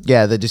that.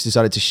 Yeah, they just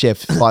decided to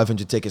shift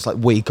 500 tickets like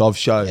week of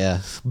show. Yeah.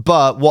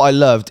 But what I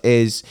loved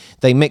is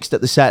they mixed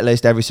up the set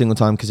list every single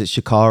time because it's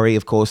Shikari.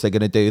 Of course, they're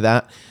going to do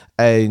that.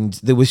 And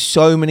there was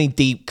so many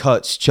deep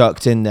cuts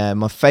chucked in there.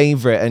 My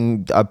favorite,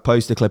 and I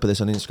posted a clip of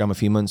this on Instagram a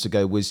few months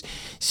ago, was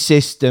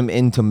System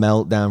into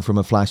Meltdown from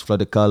A Flash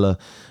Flood of Color.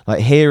 Like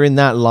hearing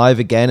that live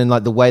again and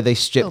like the way they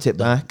stripped it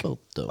back. Bro,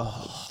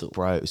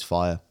 it was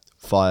fire.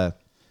 Fire.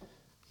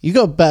 You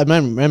got a better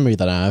memory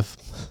than I have.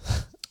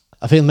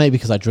 I think maybe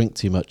because I drink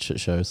too much at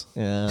shows.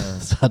 Yeah.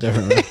 So I don't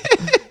remember.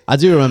 I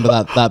do remember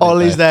that bit,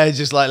 Ollie's though. there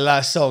just like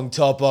last song,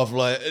 top off,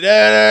 like...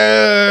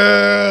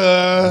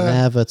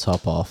 Never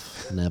top off.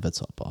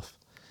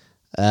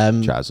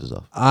 Trousers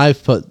off.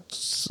 I've put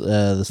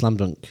the Slam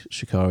Dunk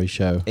Shikari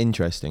show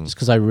Interesting. just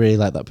because I really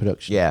like that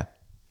production. Yeah.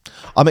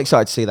 I'm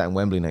excited to see that in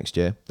Wembley next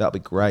year. That'll be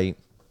great.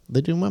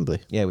 They're doing Wembley.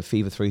 Yeah, with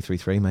Fever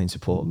 333 main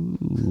support.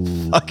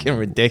 Fucking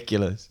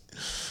ridiculous.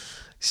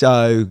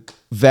 So,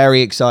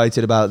 very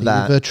excited about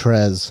that. Viva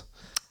Trez.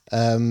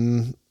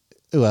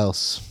 Who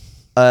else?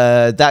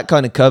 That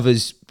kind of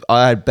covers...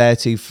 I had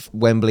Beartooth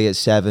Wembley at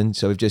 7,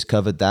 so we've just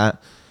covered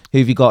that. Who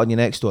have you got on your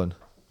next one?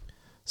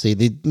 See,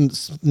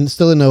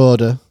 still in no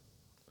order.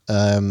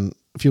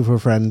 Fuel for a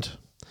Friend.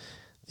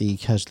 The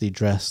Casually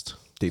Dressed.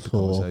 Deeper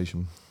Cool.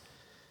 conversation.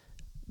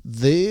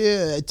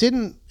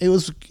 It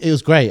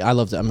was great. I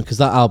loved it. I mean, because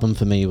that album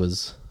for me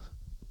was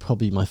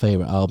probably my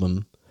favorite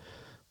album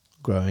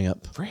growing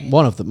up. Really?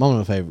 One of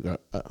my favorite.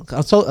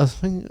 I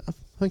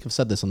think I've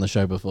said this on the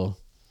show before,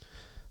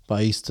 but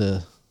I used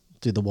to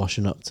do the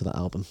washing up to that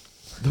album,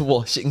 The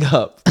washing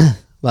up.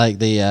 like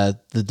the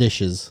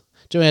dishes.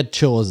 Do you know I had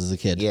chores as a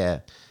kid? Yeah.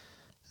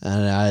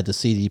 And I had a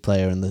CD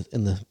player in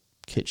the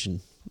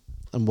kitchen,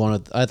 and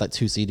I had like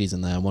 2 CDs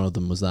in there, and one of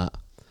them was that.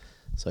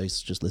 So I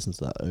used to just listen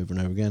to that over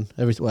and over again.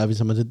 Every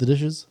time I did the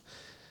dishes,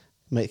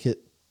 make it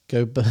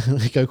go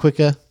go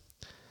quicker.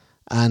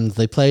 And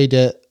they played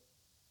it,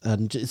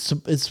 and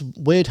it's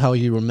weird how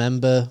you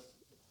remember.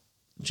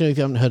 Do you know if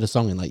you haven't heard a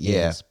song in like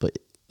years, Yeah. but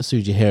as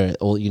soon as you hear it,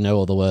 all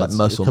all the words,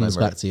 muscle it comes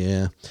memory. back to you.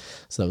 Yeah,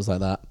 so that was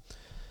like that.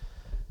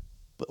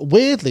 But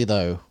weirdly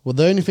though,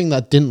 the only thing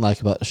that I didn't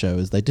like about the show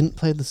is they didn't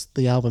play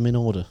the album in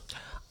order.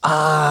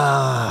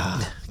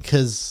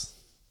 Because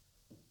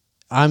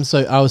I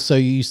was so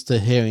used to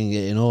hearing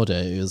it in order,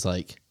 it was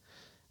like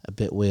a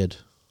bit weird.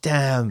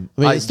 Damn.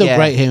 I mean, it's still yeah.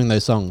 great hearing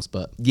those songs,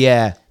 but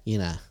Yeah. you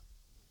know,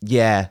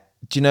 Yeah.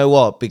 Do you know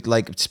what?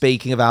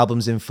 Speaking of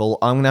albums in full,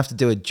 I'm going to have to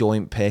do a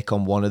joint pick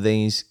on one of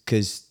these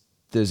because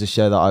there's a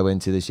show that I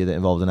went to this year that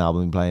involved an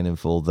album playing in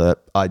full that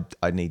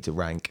I need to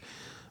rank.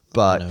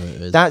 But I know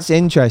it is. that's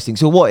interesting.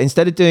 So what,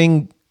 instead of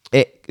doing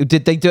it,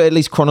 did they do it at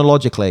least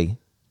chronologically?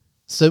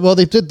 so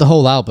they did the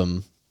whole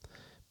album,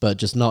 but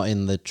just not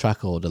in the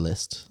track order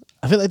list.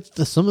 I feel like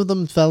some of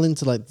them fell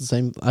into like the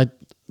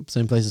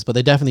same places, but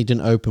they definitely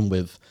didn't open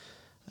with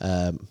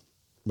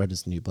Red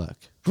Is the New Black.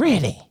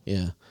 Really?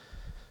 Yeah.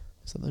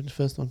 Is that the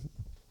first one?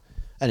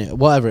 Anyway,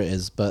 whatever it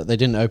is, but they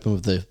didn't open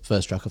with the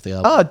first track of the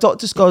album. Oh,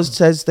 Dr. Scott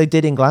says they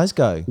did in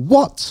Glasgow.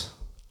 What?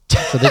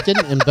 So they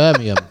didn't in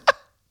Birmingham.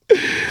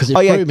 Because it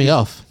Oh, yeah, threw me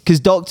off. Because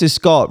Dr.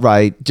 Scott,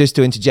 right, just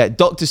to interject,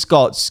 Dr.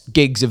 Scott's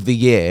gigs of the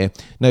year,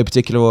 no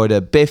particular order: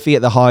 Biffy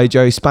at the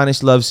Hydro,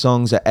 Spanish Love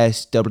Songs at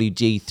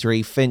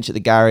SWG3, Finch at the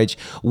Garage,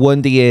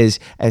 Wonder Years,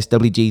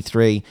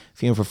 SWG3,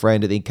 Funeral for a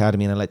Friend at the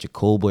Academy, and Electric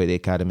Callboy at the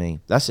Academy.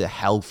 That's a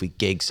healthy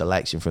gig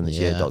selection from this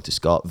year, Yeah. Dr.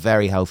 Scott.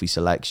 Very healthy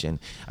selection.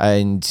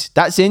 And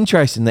that's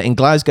interesting that in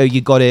Glasgow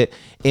you got it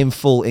in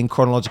full, in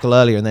chronological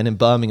earlier, and then in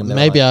Birmingham they were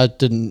Maybe like- I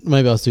didn't.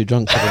 Maybe I was too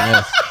drunk for the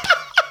noise.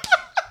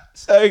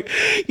 So,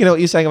 you know what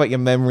you're saying about your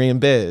memory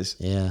and beers?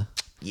 Yeah.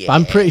 But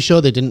I'm pretty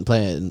sure they didn't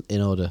play it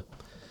in order.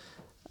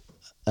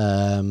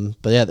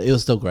 But yeah, it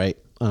was still great.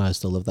 And I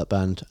still love that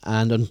band.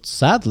 And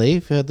sadly,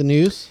 if you heard the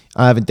news,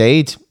 I have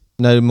indeed.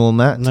 No more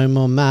Matt. no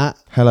more Matt.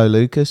 Hello,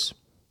 Lucas.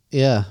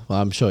 Yeah.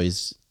 Well, I'm sure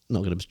he's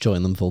not going to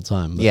join them full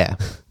time. But Yeah,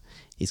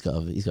 He's got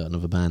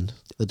another band.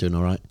 They're doing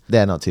all right.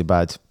 they're not too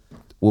bad.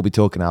 We'll be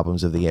talking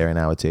albums of the year in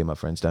hour 2, my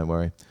friends. Don't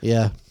worry.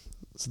 Yeah.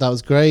 So that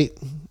was great.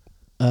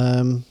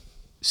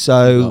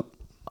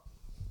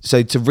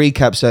 So to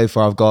recap so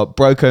far, I've got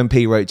Broco and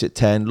P Roach at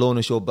 10,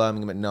 Lorna Shore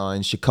Birmingham at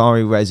 9,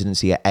 Shikari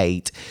Residency at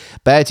 8,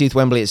 Beartooth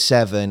Wembley at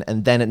 7,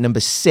 and then at number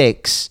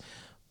 6,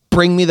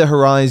 Bring Me the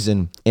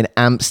Horizon in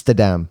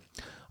Amsterdam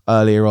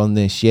earlier on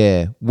this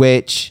year,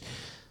 which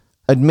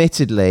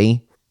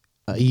admittedly,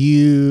 Are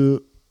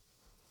you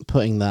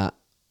putting that?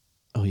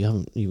 Oh, you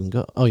haven't even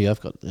got. Oh, you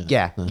have got.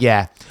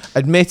 yeah.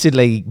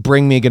 Admittedly,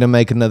 Bring Me are going to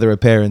make another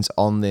appearance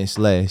on this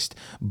list,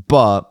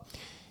 but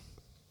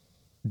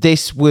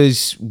this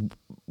was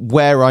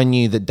where I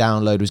knew that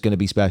Download was going to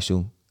be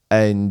special.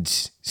 And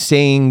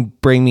seeing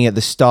Bring Me at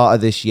the start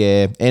of this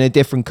year in a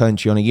different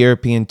country on a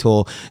European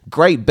tour,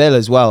 great bill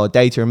as well, a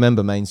Day to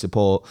Remember main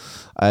support,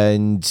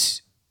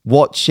 and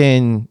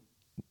watching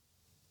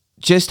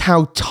just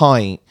how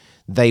tight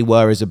they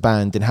were as a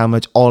band and how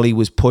much Ollie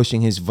was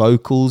pushing his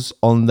vocals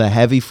on the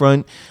heavy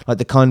front, like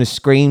the kind of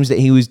screams that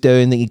he was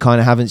doing that you kind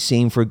of haven't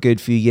seen for a good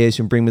few years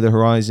from Bring Me the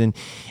Horizon.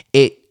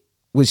 It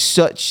was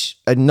such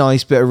a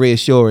nice bit of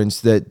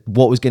reassurance that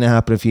what was going to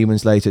happen a few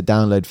months later at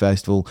Download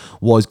Festival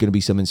was going to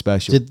be something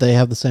special. Did they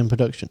have the same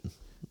production?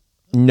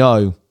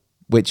 No,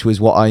 which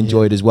was what I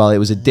enjoyed as well. It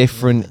was a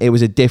different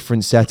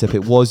setup.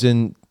 It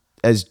wasn't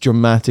as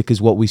dramatic as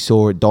what we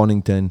saw at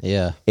Donington.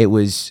 Yeah. It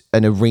was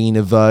an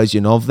arena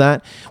version of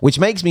that, which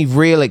makes me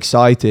real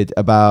excited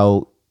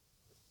about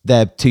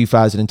their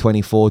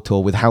 2024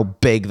 tour with how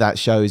big that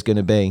show is going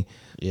to be.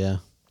 Yeah.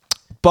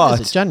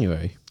 But It's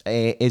January.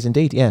 it is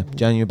indeed, yeah.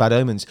 January Bad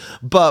Omens.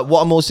 But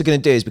what I'm also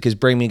going to do is, because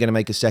Bring Me are going to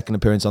make a second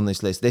appearance on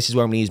this list, this is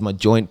where I'm going to use my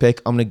joint pick.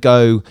 I'm going to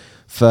go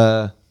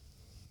for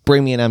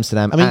Bring Me in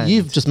Amsterdam. I mean, and-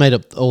 you've just made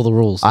up all the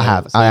rules. I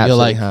have. So I you're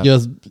absolutely like have.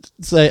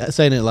 you're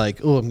saying it like,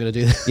 oh, I'm going to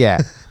do this. Yeah.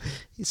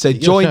 So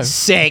Your joint show.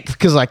 sixth,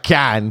 because I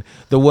can.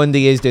 The Wonder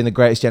Years doing The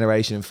Greatest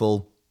Generation in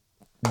full.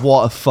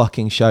 What a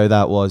fucking show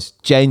that was.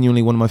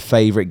 Genuinely one of my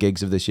favourite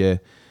gigs of this year.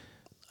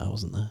 I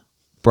wasn't there.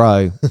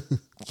 Bro.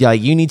 Yeah,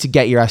 you need to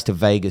get your ass to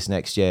Vegas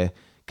next year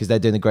because they're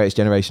doing The Greatest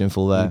Generation in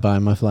full You there.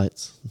 buying my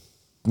flights.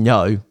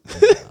 No.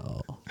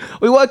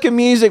 We work in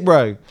music,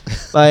 bro.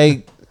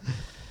 Like,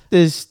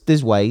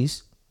 there's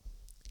ways.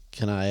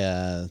 Can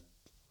I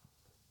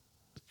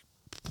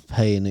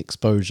pay an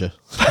exposure?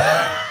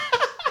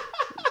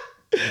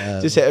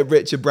 Just hit a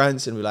Richard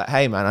Branson and be like,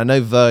 hey man, I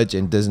know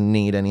Virgin doesn't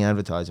need any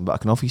advertising, but I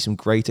can offer you some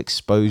great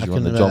exposure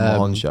on the John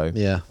Mahon show.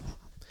 Yeah.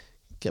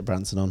 Get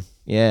Branson on.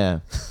 Yeah,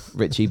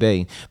 Richie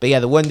B. But yeah,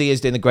 the Wonder Years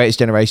doing The Greatest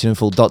Generation in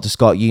full. Dr.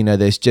 Scott, you know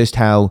this, just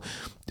how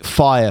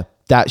fire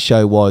that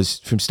show was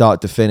from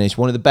start to finish.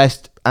 One of the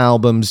best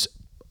albums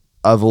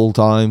of all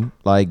time.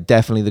 Like,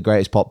 definitely the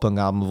greatest pop punk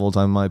album of all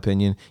time, in my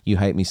opinion. You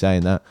hate me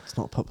saying that. It's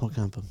not a pop punk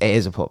album. It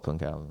is a pop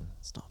punk album.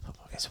 It's not a pop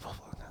punk. It's a pop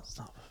punk album. It's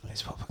not a pop punk.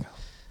 It's a pop punk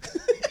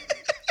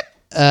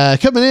album.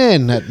 Coming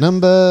in at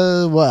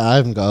number... Well, I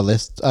haven't got a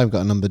list. I haven't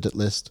got a numbered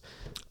list.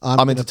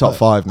 I'm into top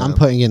 5 now. I'm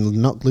putting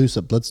in Knock Loose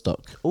at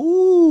Bloodstock.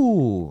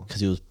 Ooh. Because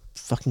he was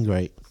fucking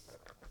great.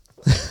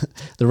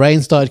 The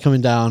rain started coming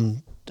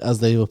down as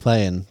they were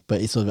playing, but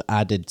it sort of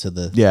added to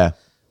the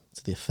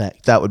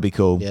effect. That would be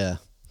cool. Yeah.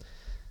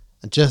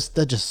 And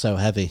they're just so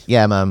heavy.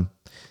 Yeah, man.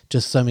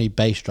 Just so many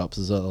bass drops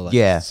as well, like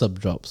Yeah. sub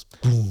drops.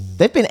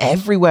 They've been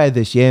everywhere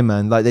this year,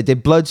 man. Like, they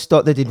did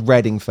Bloodstock, they did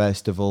Reading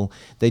Festival,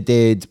 they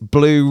did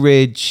Blue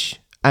Ridge,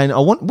 and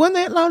weren't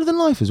they at Louder Than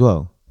Life as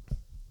well?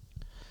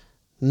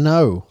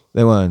 No,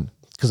 They weren't.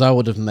 because I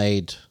would have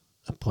made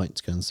a point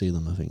to go and see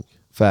them, I think.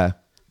 Fair.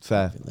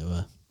 I think they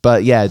were.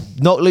 But yeah,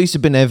 Knock Loose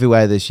have been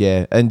everywhere this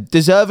year, and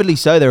deservedly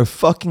so. They're a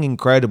fucking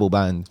incredible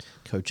band.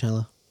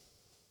 Coachella.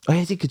 Oh,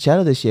 yeah, did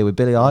Coachella this year with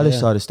Billie Eilish Yeah.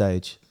 side of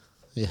stage.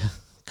 Yeah.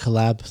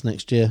 Collabs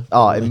next year.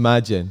 Oh, probably.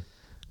 imagine.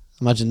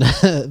 Imagine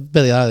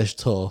Billie Eilish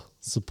tour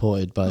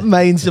supported by...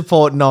 Main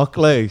support Knock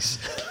Loose.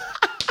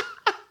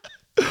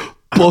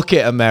 Book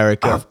it,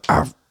 America.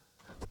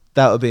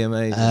 That would be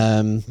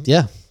amazing.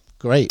 Yeah,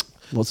 great.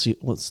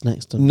 What's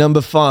next?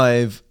 Number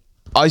 5,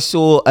 I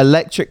saw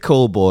Electric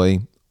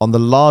Callboy on the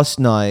last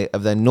night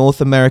of their North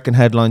American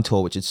headline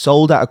tour, which had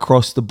sold out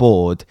across the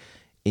board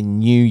in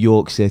New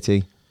York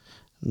City.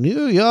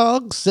 New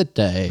York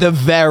City. The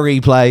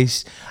very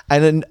place.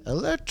 And then,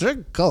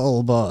 Electric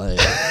Callboy.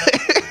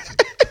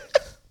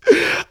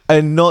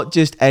 and not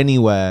just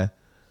anywhere,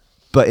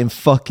 but in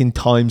fucking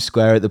Times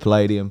Square at the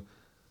Palladium.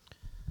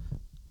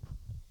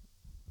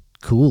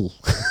 Cool.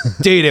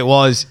 Dude, it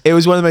was one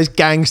of the most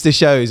gangster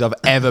shows I've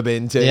ever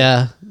been to.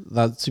 Yeah,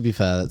 to be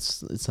fair, it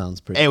sounds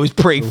pretty... It was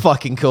pretty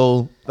fucking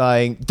cool.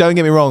 Like, don't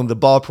get me wrong, the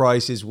bar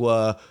prices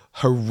were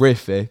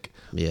horrific,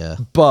 Yeah.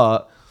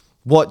 but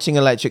watching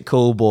Electric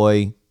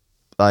Callboy,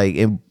 like,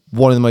 in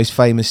one of the most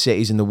famous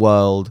cities in the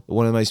world,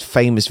 one of the most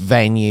famous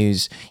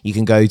venues you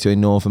can go to in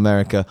North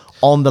America,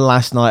 on the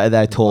last night of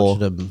their tour.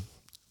 Watching them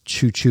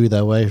choo-choo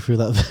their way through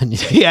that venue.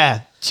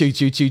 Yeah, choo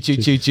choo choo choo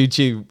choo choo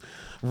choo,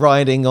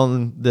 riding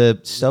on the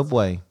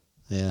subway.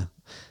 Yeah.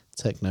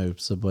 Techno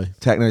subway.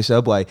 Techno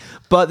subway.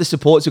 But the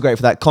supports are great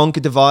for that.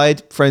 Conquer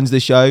Divide, friends of the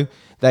show,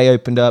 they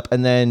opened up.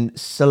 And then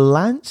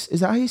Solance, is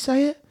that how you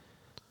say it?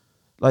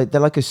 Like,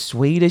 they're like a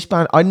Swedish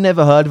band. I'd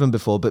never heard of them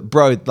before, but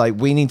bro, like,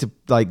 we need to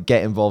like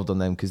get involved on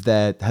them because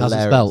they're hilarious. How's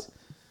it spelled?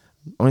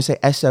 I want to say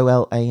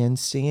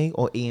Solance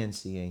or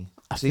ENCE.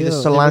 It's either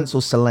feel Solance or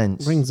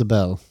Solence. Rings a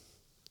bell.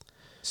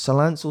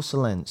 Solance or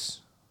Solence?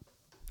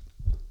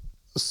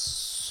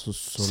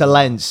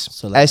 Solence.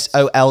 Solence.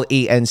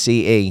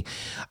 Solence.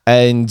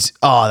 And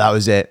that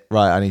was it.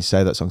 Right, I need to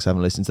say that song because I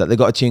haven't listened to that. They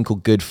got a tune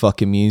called Good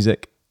Fucking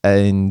Music,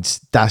 and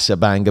that's a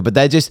banger. But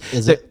they're just...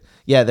 Is it?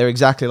 Yeah, they're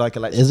exactly like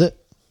Electric. Is it?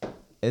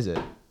 Is it?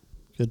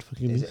 Good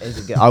fucking Is music. it, is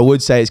it good? I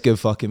would say it's good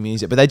fucking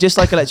music, but they're just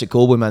like Electric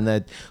Callboy, man.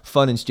 They're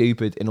fun and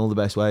stupid in all the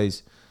best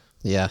ways.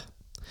 Yeah.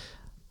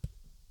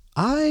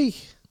 I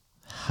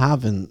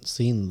haven't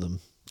seen them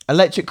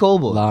Electric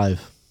Callboy.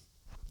 live.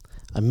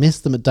 I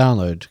missed them at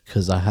Download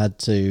because I had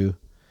to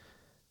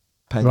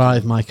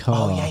drive my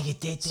car Oh, yeah, you did,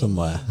 didn't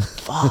somewhere.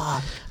 Fuck.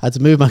 I had to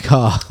move my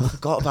car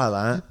Forgot about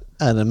that.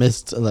 and I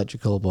missed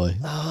Electric Callboy.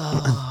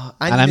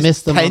 And I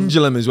missed them on-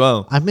 Pendulum as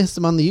well. I missed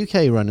them on the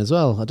UK run as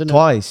well. I don't know.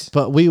 Twice.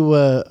 But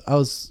I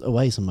was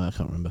away somewhere. I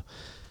can't remember.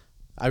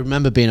 I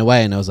remember being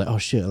away and I was like, oh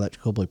shit,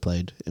 Electric Callboy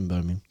played in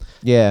Birmingham.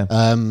 Yeah.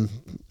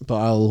 But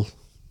I'll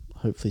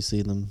hopefully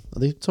see them. Are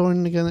they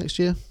touring again next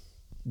year?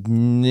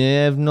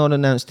 They've not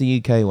announced the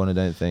UK one, I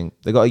don't think.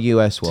 They got a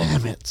US one.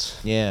 Damn it.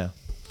 Yeah.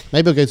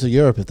 Maybe I'll go to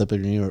Europe if they're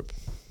big in Europe.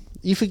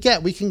 You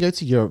forget we can go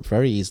to Europe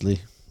very easily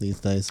these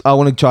days. I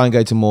want to try and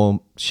go to more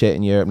shit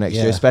in Europe next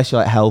Yeah. year, especially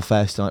like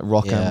Hellfest and like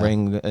Rock Yeah. and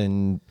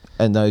Ring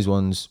and those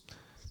ones.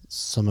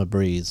 Summer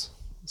Breeze.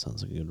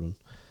 Sounds like a good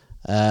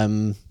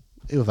one.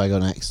 Who have I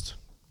got next?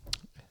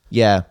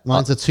 Yeah.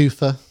 Mine's a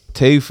twofer.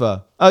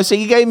 Twofer. Oh, so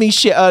you gave me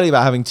shit earlier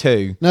about having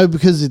two. No,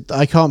 because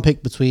I can't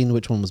pick between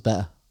which one was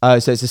better. Oh,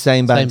 so it's the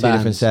same band, Same two band,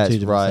 different sets. two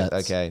different Right,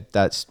 sets. okay.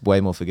 That's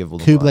way more forgivable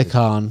than Kublai mine.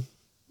 Khan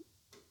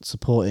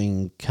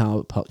supporting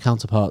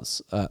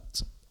counterparts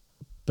at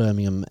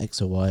Birmingham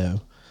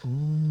XOYO.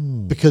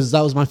 Because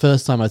that was my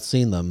first time I'd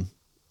seen them.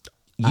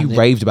 You And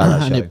raved about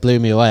that and show. it blew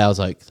me away. I was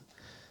like,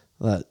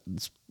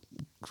 that's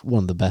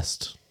one of the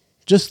best.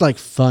 Just like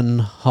fun,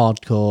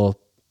 hardcore,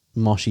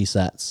 moshy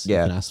sets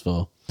Yeah. you can ask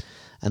for.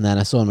 And then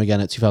I saw them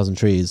again at 2000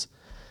 Trees,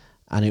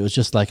 and it was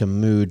just like a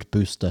mood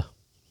booster.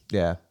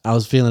 Yeah. I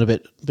was feeling a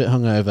bit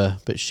hungover,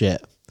 a bit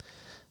shit.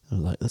 I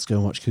was like, let's go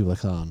and watch Kublai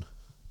Khan.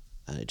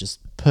 And it just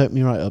perked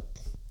me right up.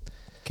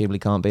 Kublai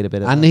can't beat a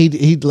bit of And that.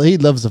 he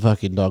loves the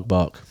fucking dog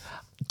bark.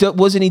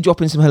 Wasn't he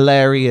dropping some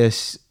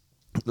hilarious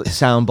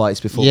sound bites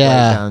before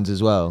Yeah. breakdowns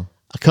as well?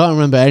 I can't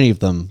remember any of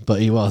them, but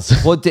he was.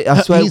 What did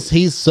I swear?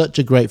 he's such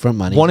a great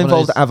frontman. He's one of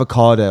involved those-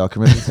 avocado. I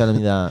can remember you telling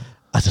me that.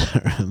 I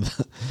don't remember.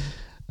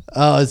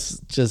 Oh, it's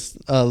just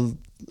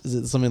is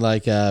it something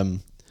like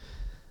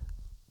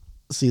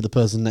see the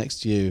person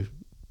next to you,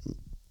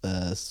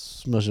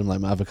 smush them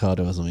like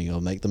avocado or something,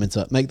 or make them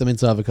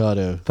into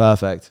avocado.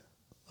 Perfect.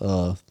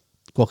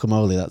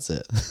 Guacamole. That's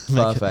it.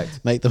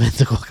 Perfect. Make them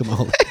into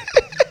guacamole.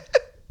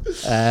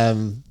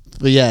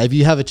 But yeah, if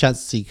you have a chance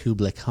to see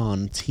Kublai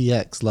Khan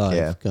TX live,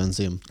 Yeah. go and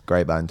see him.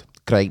 Great band.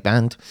 Great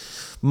band.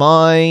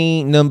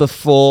 My number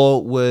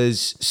 4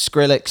 was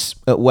Skrillex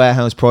at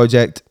Warehouse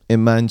Project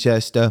in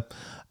Manchester.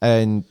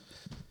 And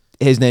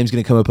his name's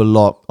going to come up a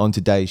lot on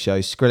today's show.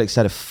 Skrillex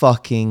had a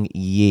fucking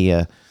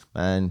year,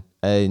 man.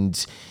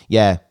 And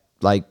yeah,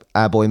 like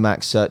our boy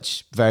Max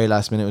Such, very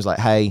last minute was like,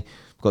 hey,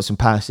 I've got some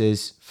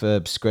passes for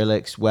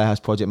Skrillex, Warehouse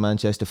Project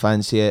Manchester,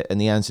 fancy it? And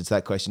the answer to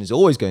that question is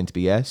always going to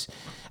be yes.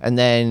 And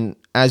then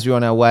as we were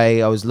on our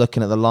way, I was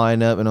looking at the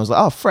lineup and I was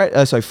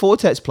like,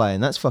 Fortet's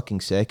playing. That's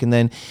fucking sick. And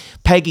then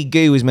Peggy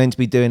Goo was meant to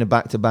be doing a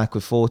back-to-back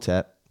with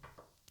Fortet.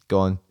 Go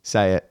on,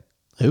 say it.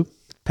 Who?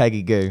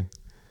 Peggy Goo.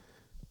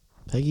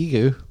 Peggy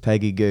Goo,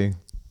 Peggy Goo.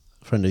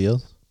 friend of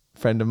yours.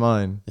 Friend of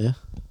mine. Yeah.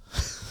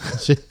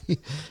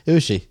 Who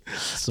is she?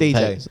 Some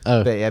DJ.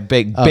 Oh, But yeah,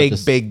 big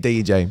just-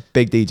 DJ.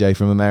 Big DJ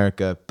from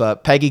America.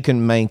 But Peggy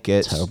couldn't make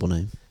it. terrible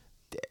name.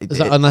 It- Is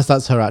that, unless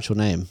that's her actual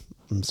name.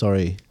 I'm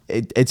sorry,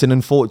 it's an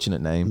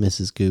unfortunate name.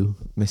 Mrs. Goo,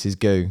 Mrs.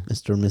 Goo.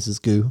 Mr. and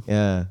Mrs. Goo.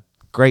 Yeah.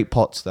 Great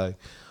pots though.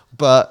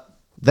 But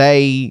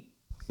they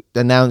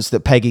announced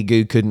that Peggy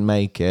Goo couldn't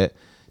make it.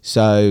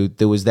 So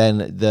there was then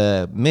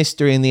the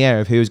mystery in the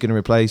air of who was going to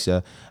replace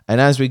her. And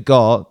as we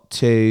got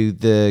to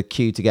the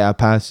queue to get our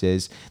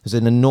passes, there's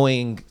an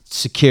annoying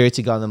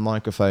security guy on the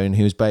microphone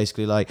who was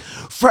basically like,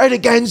 Fred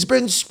again's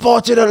been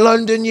spotted at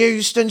London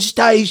Euston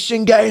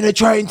Station getting a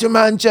train to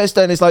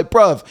Manchester. And it's like,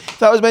 bruv,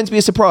 that was meant to be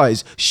a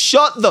surprise.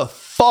 Shut the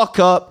fuck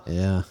up.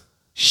 Yeah.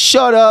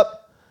 Shut up.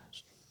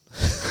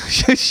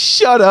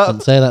 Shut up.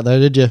 Didn't say that though,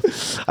 did you?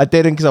 I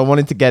didn't because I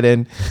wanted to get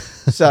in.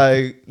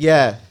 So,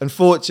 yeah,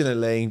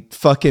 unfortunately,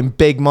 fucking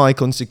Big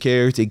Mike on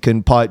security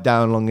couldn't pipe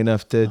down long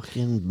enough to...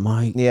 Fucking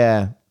Mike.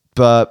 Yeah.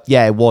 But,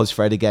 yeah, it was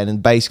Fred again.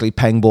 And basically,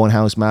 Pangbourne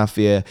House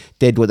Mafia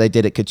did what they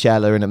did at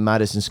Coachella and at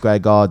Madison Square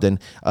Garden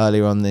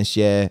earlier on this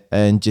year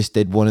and just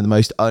did one of the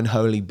most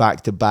unholy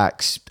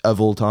back-to-backs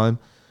of all time.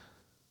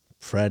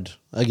 Fred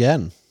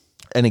again.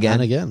 And again.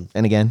 And again.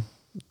 And again.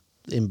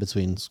 In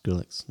between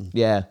Skrillex.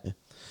 Yeah.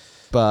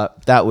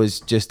 But that was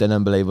just an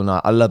unbelievable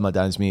night. I love my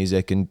dance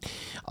music, and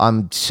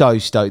I'm so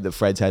stoked that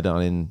Fred's heading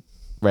on in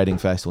Reading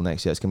Festival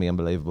next year. It's gonna be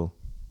unbelievable.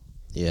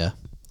 Yeah.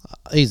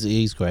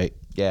 He's great.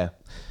 Yeah,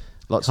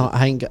 lots of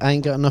I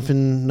ain't got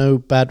nothing, no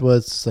bad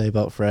words to say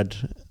about Fred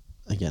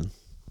again.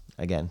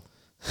 again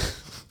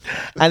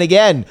and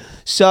again.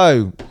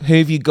 So, who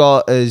have you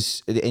got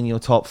as in your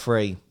top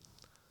 3?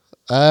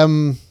 I've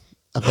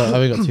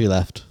only got 2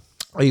 left.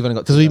 Oh, you've only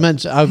got Because 2 we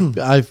left. mentioned,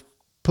 I've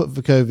put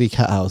Vukovi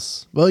Cat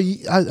House. Well,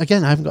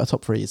 again, I haven't got a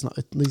top 3. It's not,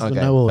 these are Okay,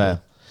 no order.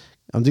 fair.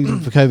 I'm doing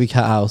Vukovi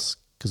Cat House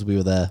because we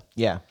were there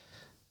Yeah.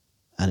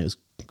 and it was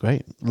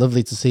great.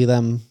 Lovely to see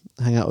them,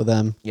 hang out with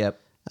them, Yep.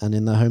 and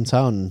in their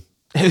hometown.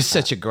 It was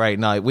such a great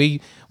night.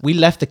 We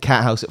left the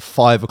cat house at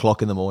 5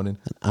 o'clock in the morning.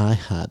 I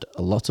had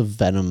a lot of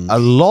Venom. A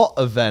lot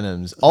of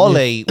Venoms.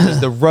 Ollie was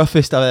the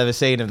roughest I've ever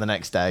seen him the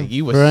next day.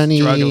 You were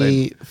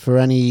struggling. For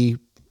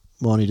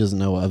anyone who doesn't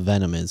know what a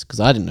Venom is, because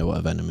I didn't know what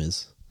a Venom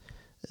is.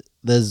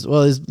 There's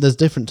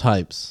different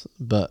types,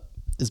 but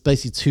it's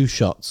basically 2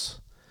 shots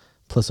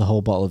plus a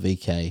whole bottle of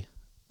VK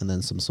and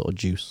then some sort of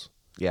juice.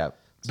 Yeah.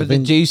 So But the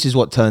juice is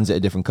what turns it a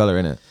different colour,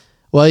 isn't it?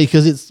 Well,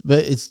 because it's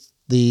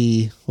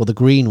the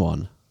green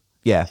one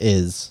Yeah.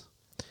 is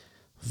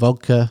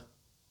vodka,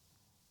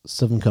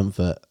 Southern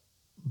Comfort,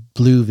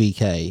 blue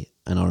VK,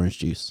 and orange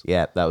juice.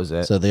 Yeah, that was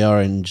it. So the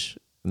orange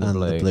And and the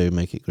the blue. blue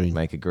make it green.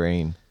 Make it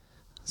green.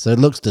 So it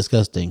looks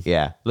disgusting.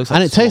 Yeah. Looks And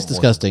like it tastes swamp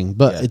water. disgusting,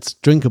 but Yeah. it's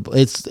drinkable.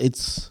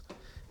 It's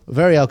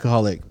very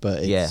alcoholic,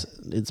 but Yeah.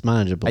 it's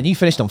manageable. And you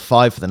finished on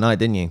 5 for the night,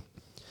 didn't you?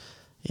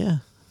 Yeah.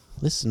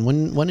 Listen,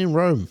 when in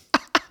Rome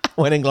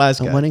When in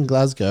Glasgow. and when in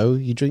Glasgow,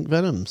 you drink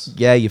Venoms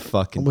Yeah, you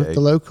fucking with do. the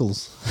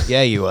locals.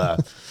 Yeah, you were.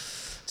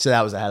 So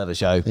that was a hell of a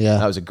show. Yeah.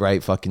 That was a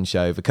great fucking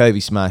show.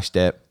 Vukovi smashed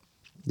it.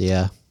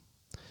 Yeah.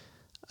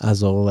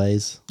 As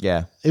always.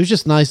 Yeah. It was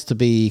just nice to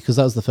be, because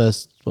that was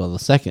the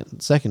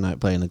second night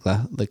playing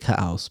the Cat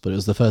House, but it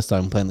was the first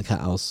time playing the Cat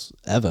House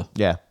ever.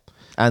 Yeah.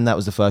 And that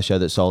was the first show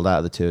that sold out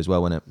of the 2 as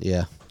well, wasn't it?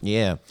 Yeah.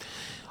 Yeah.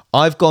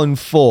 I've gone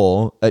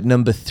 4 at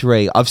number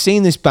 3. I've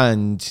seen this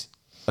band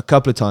a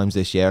couple of times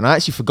this year, and I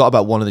actually forgot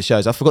about one of the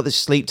shows. I forgot that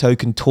Sleep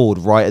Token toured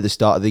right at the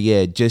start of the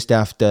year, just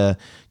after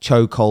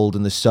Chokehold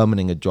and The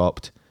Summoning had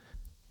dropped.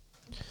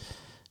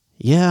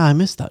 Yeah, I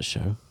missed that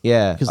show.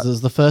 Yeah. Because it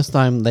was the first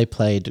time they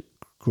played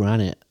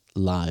Granite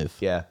live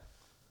Yeah.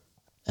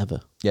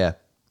 ever. Yeah.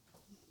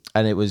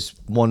 And it was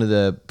one of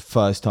the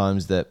first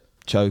times that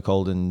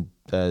Chokehold and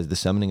the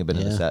Summoning have been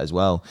in the Yeah. set as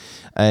well,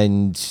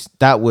 and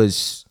that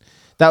was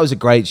a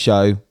great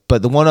show.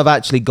 But the one I've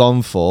actually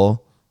gone for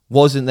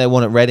wasn't their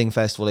one at Reading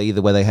Festival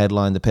either, where they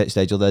headlined the pit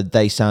stage, although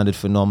they sounded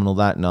phenomenal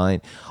that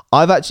night.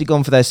 I've actually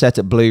gone for their set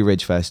at Blue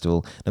Ridge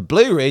Festival. Now,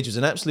 Blue Ridge was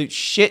an absolute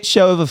shit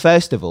show of a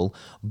festival,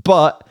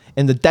 but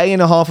in the day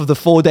and a half of the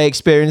 4-day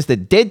experience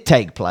that did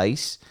take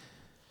place,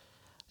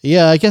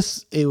 Yeah, I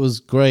guess it was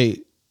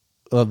great.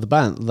 Well, the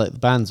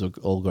bands were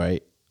all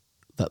great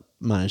that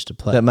managed to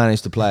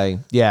play.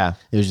 yeah,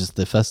 It was just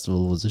the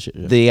festival was a shit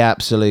show. the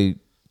absolute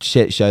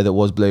shit show that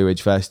was Blue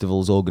Ridge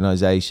Festival's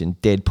organisation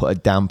did put a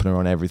dampener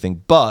on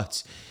everything.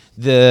 But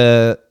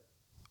the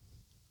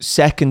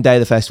second day of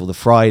the festival, the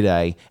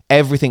Friday,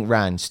 everything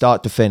ran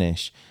start to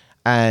finish,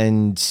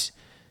 and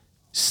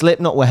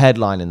Slipknot were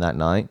headlining that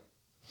night.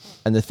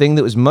 And the thing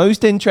that was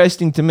most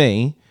interesting to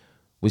me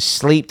was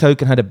Sleep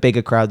Token had a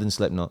bigger crowd than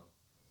Slipknot.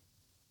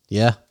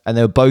 Yeah. And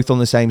they were both on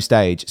the same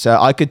stage. So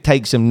I could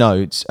take some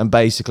notes and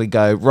basically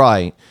go,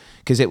 right,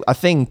 because I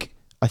think,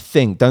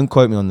 don't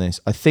quote me on this,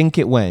 I think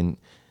it went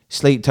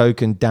Sleep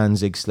Token,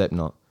 Danzig,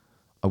 Slipknot.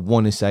 I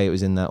want to say it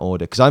was in that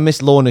order, because I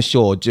missed Lorna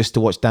Shore just to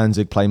watch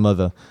Danzig play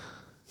Mother.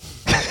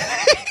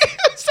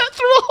 Sat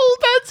through a whole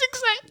Danzig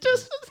set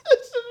just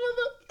to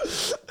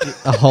Mother.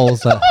 A whole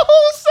set. The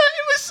whole set,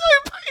 it was so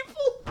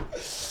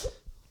painful.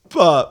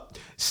 But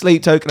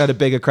Sleep Token had a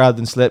bigger crowd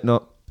than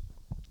Slipknot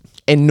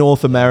in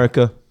North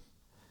America.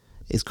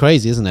 It's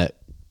crazy, isn't it?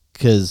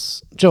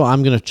 Because, Joe,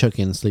 I'm going to chuck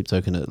in Sleep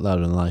Token at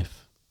Louder Than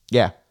Life.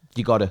 Yeah,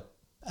 you got to.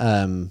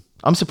 Um,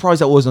 I'm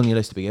surprised that was on your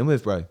list to begin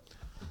with, bro.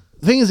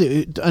 the thing is,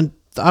 and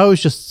I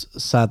was just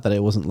sad that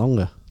it wasn't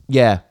longer.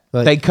 Yeah,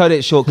 Like- they cut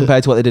it short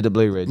compared to what they did at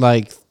Blue Ridge.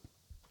 Like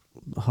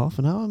half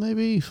an hour,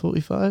 maybe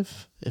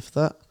 45, if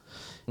that.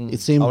 It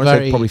seemed I want to say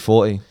very probably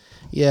 40.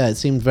 Yeah, it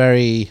seemed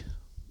very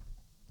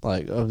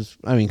like 'cause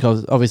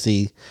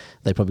obviously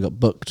they probably got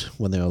booked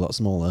when they were a lot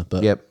smaller,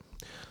 but Yep.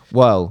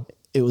 Well,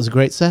 it was a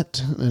great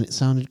set and it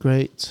sounded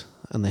great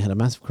and they had a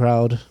massive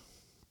crowd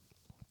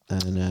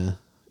and are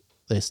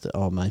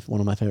one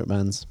of my favorite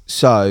bands.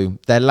 so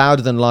their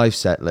Louder Than Life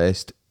set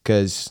list,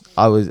 because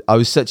I was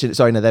such a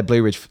their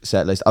Blue Ridge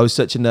set list. I was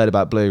such a nerd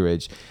about Blue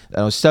Ridge, and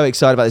I was so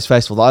excited about this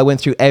festival that I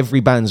went through every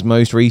band's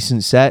most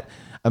recent set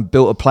and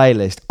built a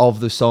playlist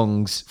of the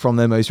songs from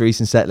their most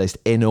recent set list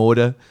in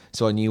order,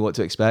 so I knew what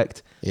to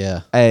expect.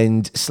 Yeah.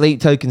 And Sleep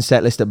Token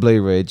set list at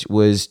Blue Ridge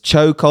was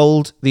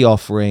Chokehold, The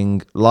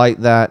Offering, Like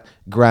That,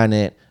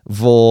 Granite,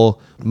 Vor,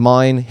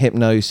 Mine,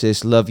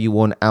 Hypnosis, Love You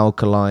One,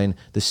 Alkaline,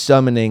 The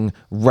Summoning,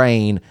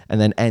 Rain, and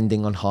then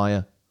ending on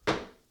Higher.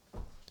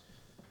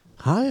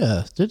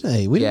 Higher, did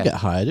they? We didn't Yeah.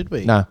 get higher, did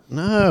we? No.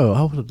 No,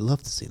 I would have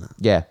loved to see that.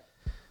 Yeah.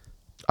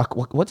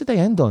 What did they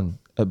end on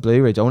at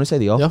Blue Ridge? I want to say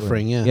The Offering. The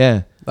Offering, yeah.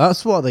 Yeah.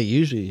 That's what they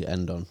usually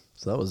end on.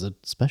 So that was a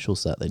special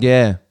set they did.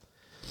 Yeah.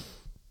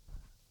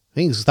 I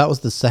think that was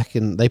the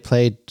second. They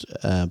played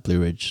Blue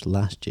Ridge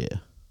last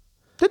year.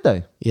 Did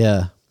they?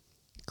 Yeah.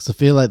 Because I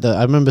feel like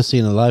I remember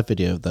seeing a live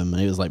video of them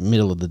and it was like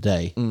middle of the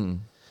day.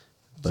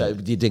 So you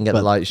didn't get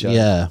the light show?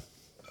 Yeah.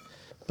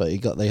 But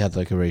they had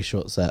like a really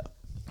short set.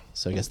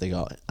 So I guess they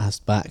got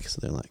asked back. So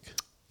they're like,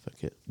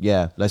 fuck it.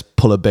 Yeah. Let's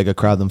pull a bigger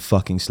crowd than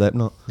fucking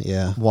Slipknot.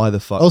 Yeah. Why the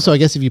fuck? Also, I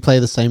guess if you play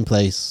the same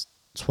place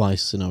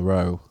twice in a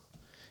row,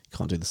 you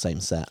can't do the same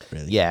set,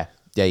 really. Yeah.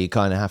 Yeah, you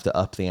kind of have to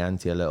up the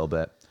ante a little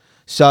bit.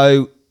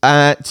 So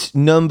at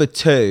number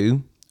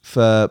 2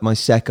 for my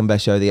second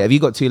best show of the year, have you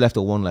got 2 left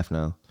or 1 left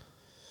now?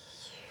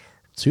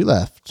 2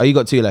 left. Oh, you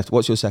got 2 left.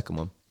 What's your second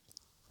one?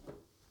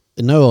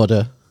 In no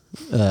order.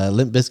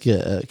 Limp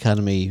Bizkit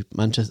Academy,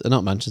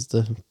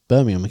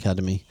 Birmingham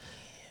Academy.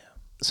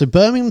 So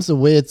Birmingham's a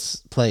weird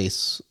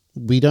place.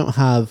 We don't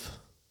have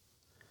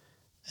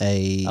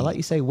a... I like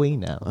you say we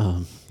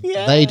now.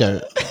 They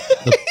don't.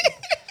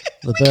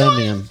 The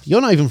Birmingham.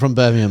 You're not even from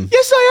Birmingham.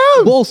 Yes, I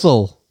am.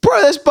 Walsall.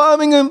 Bro, that's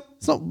Birmingham.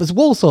 It's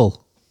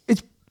Walsall.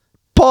 It's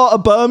part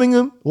of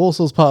Birmingham.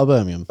 Walsall's part of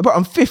Birmingham. Bro,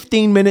 I'm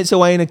 15 minutes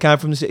away in a cab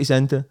from the city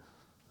centre.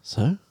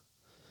 So?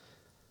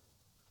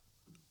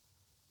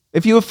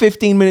 If you were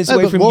 15 minutes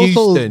away from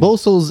Euston...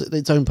 Walsall's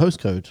its own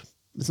postcode.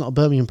 It's not a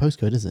Birmingham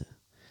postcode, is it?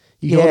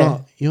 You're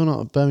not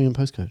a Birmingham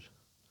postcode.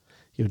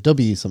 You're a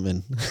W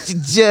something.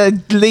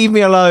 Just leave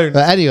me alone.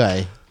 But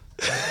anyway,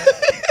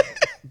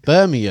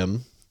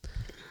 Birmingham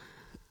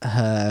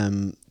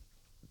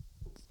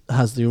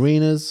has the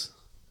arenas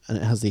and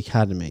it has the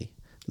academy.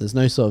 There's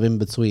no sort of in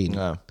between.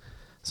 No.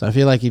 So I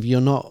feel like if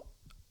you're not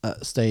at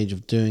a stage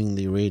of doing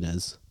the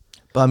arenas,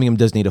 Birmingham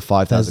does need a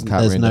 5,000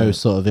 cat there's arena. no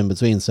sort of in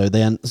between. So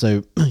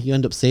you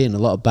end up seeing a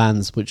lot of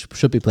bands which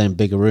should be playing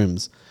bigger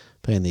rooms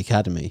playing the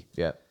academy,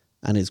 Yeah.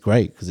 and it's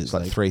great because It's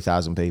like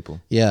 3,000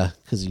 people. yeah,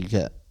 because you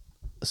get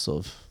a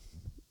sort of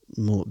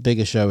more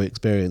bigger show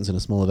experience in a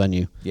smaller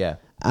venue. Yeah.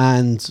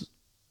 And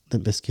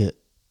Limp Bizkit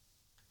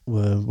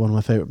were one of my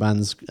favourite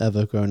bands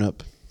ever growing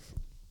up.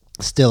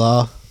 Still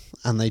are.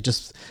 And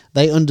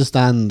they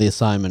understand the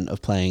assignment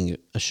of playing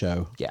a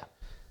show. Yeah.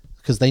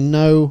 Because they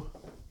know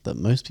that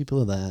most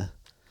people are there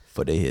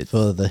For the hits.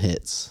 for the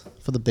hits,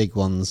 for the big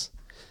ones.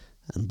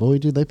 And boy,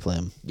 do they play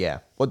them. Yeah.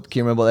 What can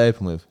you remember what they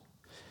opened with?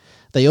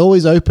 They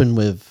always open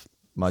with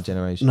My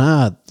Generation.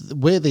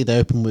 weirdly they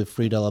open with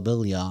 $3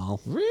 Bill, y'all.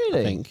 Really?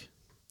 I think.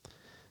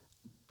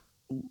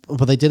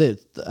 But they did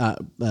it at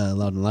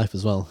Loud and Life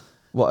as well.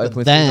 What, But open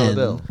with then- $3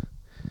 bill?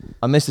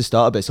 I missed the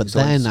start of it. But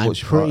then I'm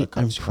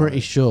pretty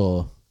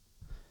sure.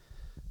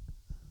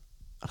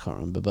 I can't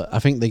remember, but I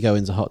think they go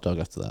into Hot Dog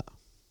after that.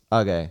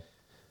 Okay.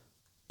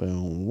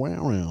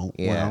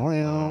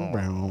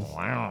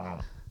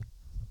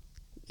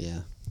 Yeah.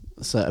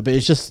 So, but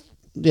it's just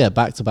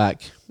back to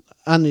back,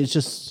 and it's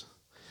just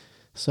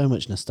so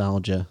much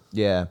nostalgia.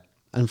 Yeah.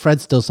 And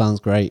Fred still sounds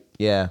great.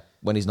 Yeah.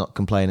 When he's not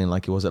complaining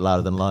like he was at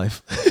Louder Than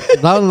Life.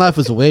 Loud and Life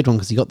was a weird one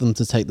because he got them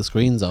to take the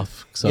screens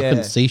off, so I Yeah.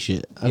 couldn't see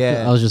shit.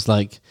 Yeah. I was just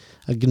like,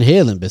 I can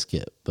hear Limp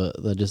Bizkit,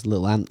 but they're just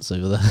little ants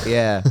over there.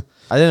 Yeah.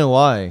 I don't know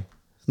why.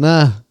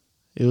 Nah,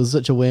 it was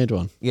such a weird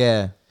one.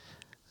 Yeah.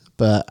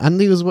 But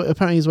Andy was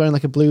apparently he's wearing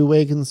like a blue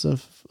wig and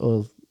stuff,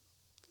 but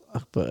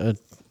I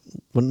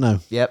wouldn't know.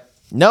 Yep.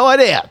 No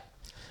idea.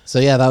 So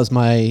yeah, that was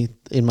my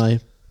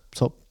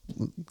top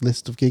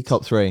list of gigs.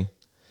 Top 3.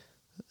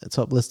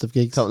 Top list of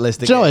gigs. Top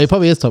list of Do you know what? gigs. It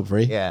probably is top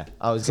 3. Yeah.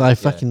 I was. So I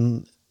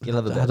fucking You'll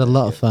have a bit had of a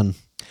lot it, of fun.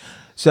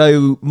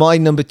 So my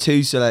number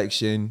 2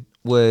 selection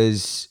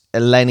was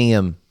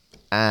Elenium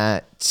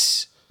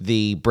at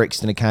the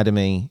Brixton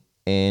Academy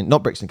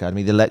not Brixton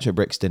Academy, the Electro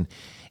Brixton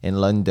in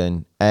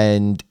London,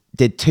 and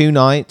did 2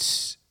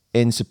 nights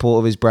in support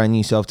of his brand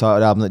new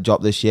self-titled album that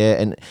dropped this year.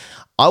 And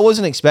I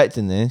wasn't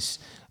expecting this.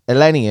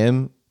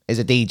 Elenium is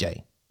a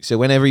DJ, so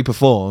whenever he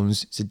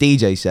performs, it's a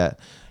DJ set.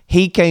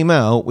 He came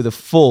out with a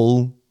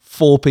full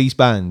 4-piece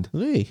band.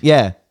 Really?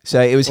 Yeah. So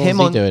it was What him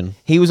was he on. doing?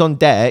 He was on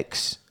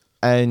decks,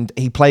 and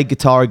he played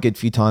guitar a good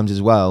few times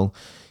as well,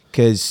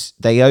 because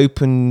they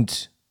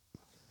opened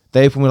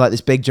with like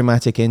this big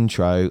dramatic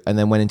intro, and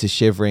then went into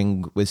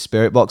Shivering with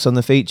Spirit Box on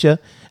the feature,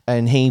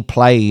 and he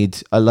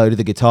played a load of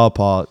the guitar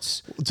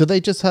parts. Do they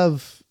just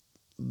have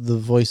the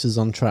voices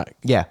on track?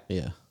 Yeah.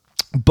 Yeah.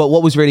 But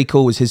what was really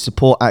cool was his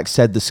support act,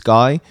 Said the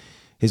Sky,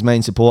 his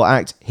main support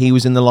act. He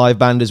was in the live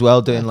band as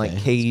well, doing like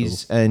that's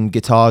keys and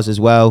guitars as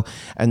well.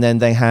 And then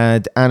they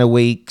had Anna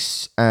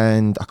Weeks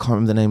and I can't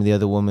remember the name of the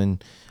other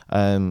woman.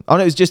 No,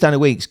 it was just Anna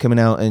Weeks coming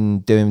out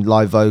and doing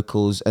live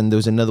vocals. And there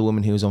was another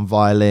woman who was on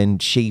violin.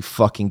 She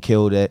fucking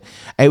killed it.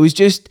 It was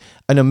just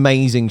an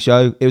amazing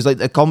show. It was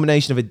like a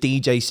combination of a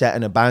DJ set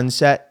and a band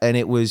set. And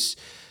it was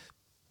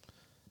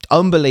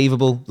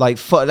unbelievable. And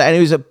it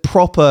was a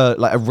proper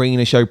like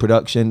arena show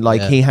production.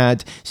 Like he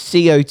had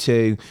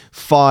CO2,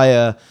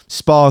 fire,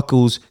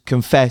 sparkles,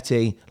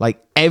 confetti, like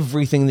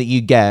everything that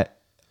you get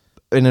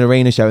in an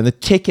arena show. And the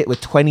ticket was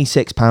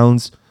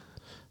 £26.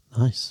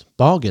 Nice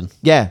bargain.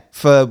 Yeah,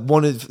 for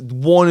one of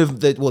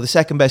the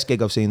second best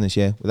gig I've seen this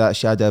year, without a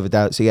shadow of a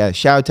doubt. So yeah,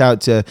 shout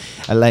out to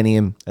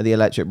Elenium at the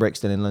Electric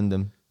Brixton in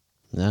London.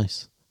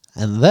 Nice.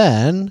 And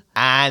then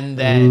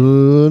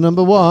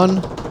number 1,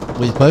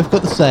 we both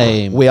got the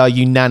same, We are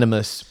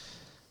unanimous.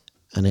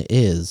 and it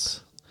is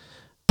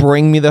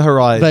Bring Me the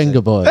Horizon.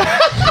 Venga Boy.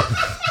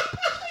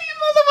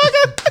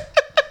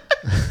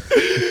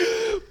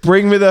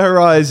 Bring Me the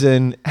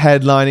Horizon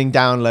headlining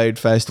Download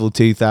Festival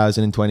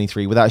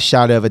 2023, without a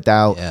shadow of a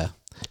doubt. Yeah.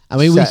 I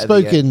mean, we've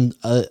Saturday,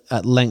 spoken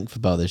at length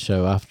about this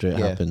show after it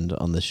Yeah. happened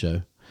on this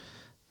show.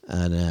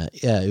 And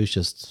it was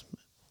just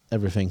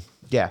everything.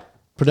 Yeah.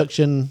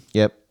 Production,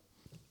 Yep.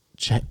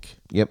 check.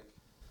 Yep.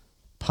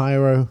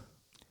 Pyro,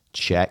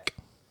 Check.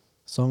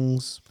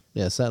 songs,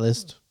 set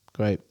list,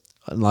 great.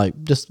 And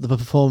like just the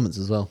performance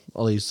as well.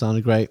 Ollie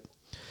sounded great.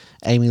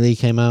 Amy Lee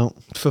came out.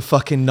 For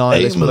fucking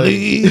Nihilist Blue.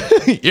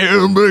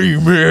 Yeah,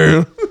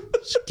 baby.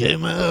 She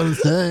came out and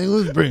sang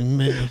with Bring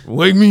Me.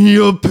 Wake me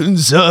up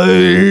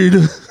inside.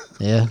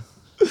 Yeah.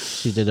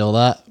 She did all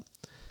that.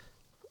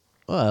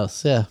 What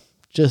else? Yeah.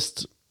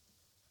 Just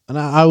and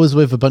I was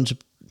with a bunch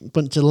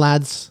of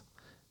lads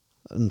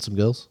and some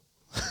girls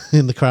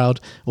in the crowd.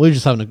 We were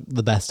just having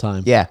the best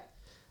time. Yeah.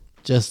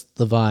 Just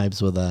the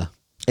vibes were there.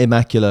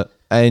 Immaculate.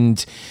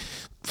 And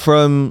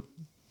from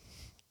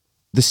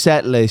the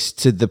set list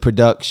to the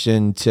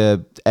production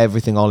to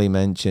everything Ollie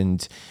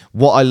mentioned,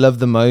 what I love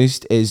the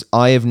most is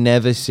I have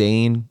never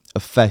seen a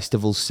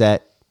festival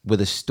set with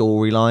a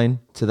storyline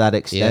to that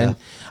extent.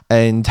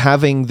 And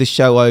having the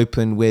show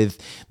open with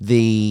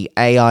the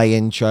AI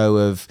intro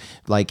of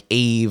like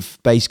Eve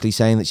basically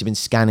saying that she's been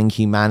scanning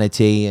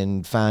humanity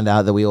and found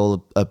out that we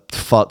all are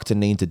fucked and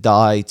need to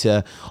die,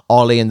 to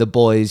Ollie and the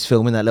boys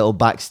filming that little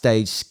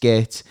backstage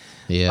skit.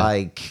 Yeah.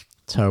 Like,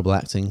 Terrible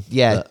acting.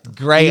 yeah, But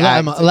great you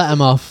acting. let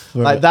him off. For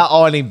Like it. that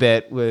Arnie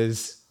bit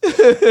was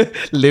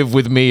live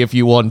with me if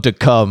you want to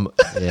come.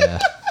 Yeah.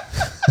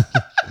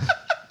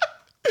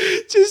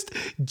 Just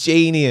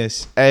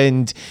genius.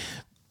 And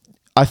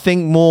I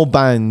think more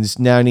bands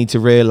now need to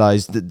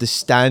realize that the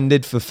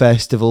standard for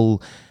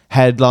festival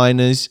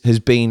headliners has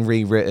been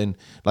rewritten.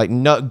 Like,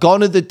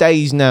 gone are the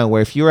days now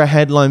where if you're a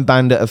headline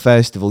band at a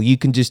festival, you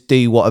can just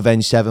do what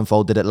Avenged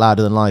Sevenfold did at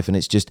Louder Than Life, and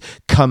it's just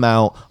come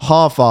out,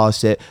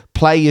 half-arse it,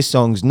 play your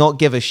songs, not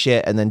give a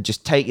shit, and then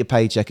just take your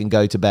paycheck and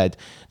go to bed.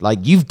 Like,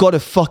 you've got to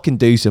fucking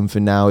do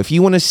something now. If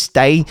you want to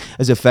stay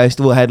as a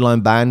festival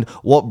headline band,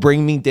 what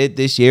Bring Me did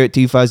this year at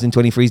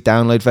 2023's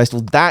Download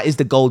Festival, that is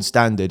the gold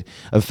standard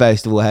of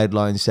festival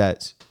headline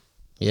sets.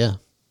 Yeah.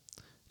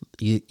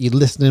 You're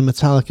listening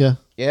Metallica.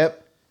 Yep.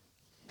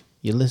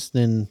 You're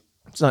listening...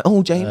 It's like,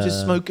 oh, James is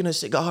smoking a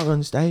cigar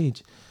on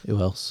stage. Who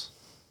else?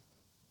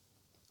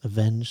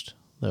 Avenged.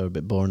 They were a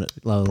bit boring at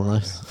Loud and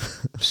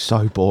Life.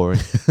 So boring.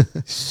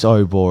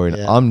 So boring.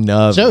 Yeah. I'm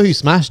nervous. Show who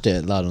smashed it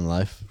at Loud and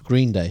Life?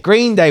 Green Day.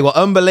 Green Day were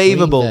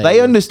unbelievable. Green Day They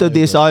were understood so the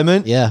good.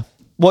 assignment. Yeah.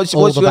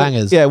 All the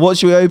bangers. Yeah, what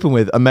should we open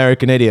with?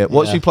 American Idiot.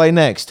 What should Yeah. we play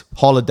next?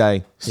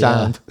 Holiday.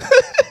 Sound. Yeah.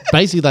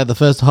 Basically, like the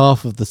first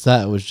half of the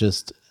set was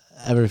just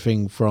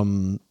everything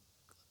from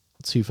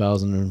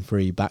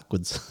 2003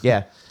 backwards.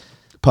 Yeah.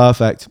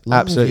 Perfect.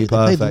 Absolutely Longview.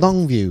 They perfect. played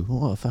Longview.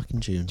 What a fucking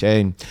tune.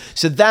 Tune.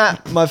 So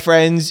that, my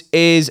friends,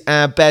 is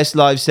our best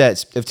live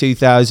sets of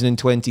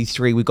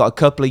 2023. We've got a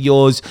couple of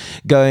yours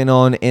going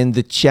on in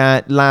the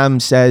chat. Lamb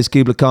says,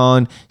 Kubla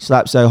Khan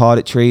slapped so hard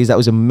at trees. That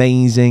was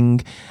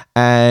amazing.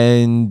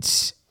 And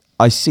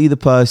I see the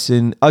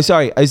person... Oh,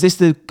 sorry. Is this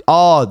the...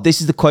 Oh,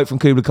 this is the quote from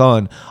Kubla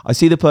Khan. I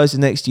see the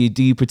person next to you.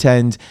 Do you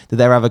pretend that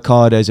they're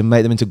avocados and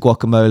make them into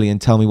guacamole and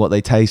tell me what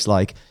they taste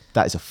like?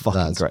 That is a fucking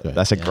That's great. great,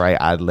 That's a yeah. great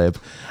ad lib.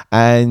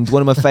 And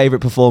one of my favorite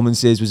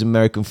performances was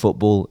American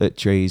Football at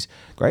Trees.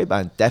 Great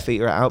band. Death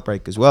Eater at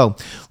Outbreak as well.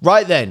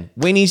 Right then,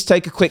 we need to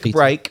take a quick Defeater.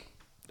 break.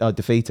 Oh,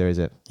 Defeater, is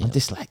it? I'm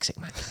dyslexic,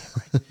 man.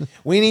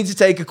 We need to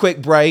take a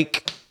quick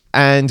break,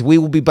 and we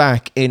will be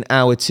back in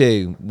hour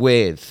 2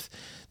 with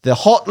the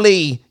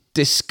hotly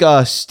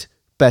discussed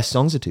best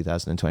songs of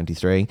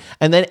 2023,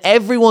 and then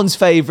everyone's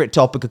favorite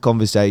topic of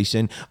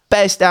conversation,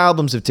 best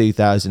albums of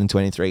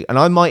 2023. And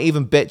I might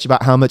even bitch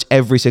about how much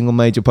every single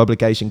major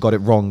publication got it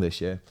wrong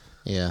this year.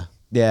 Yeah.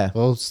 Yeah.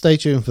 Well, stay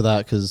tuned for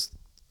that because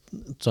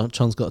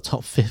John's got a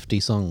top 50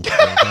 songs. So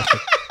I have to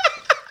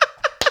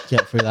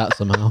get through that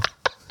somehow.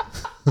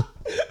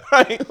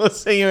 Right, we'll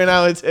see you in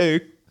hour 2.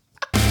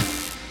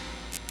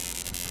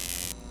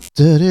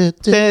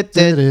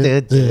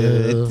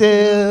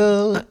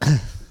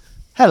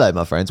 Hello,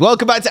 my friends.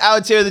 Welcome back to hour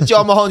 2 of the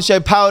John Mahon Show,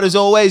 powered as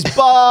always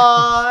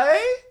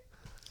by...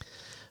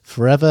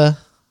 Forever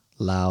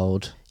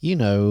Loud. You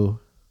know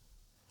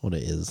what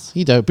it is.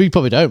 You don't, but you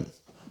probably don't.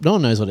 No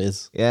one knows what it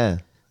is. Yeah.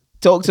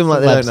 Talk to them It's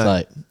like a they don't know.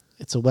 website.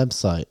 It's a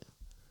website.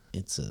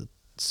 It's a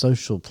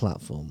social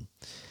platform.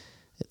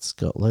 It's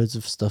got loads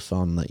of stuff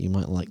on that you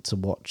might like to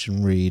watch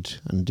and read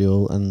and do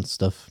all and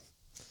stuff.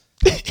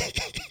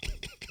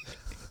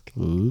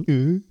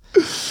 Ooh.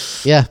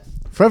 Yeah.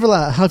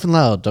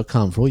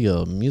 Forever-loud.com for all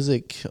your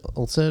music,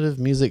 alternative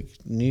music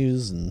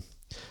news and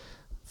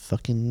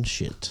fucking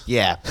shit.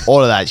 Yeah,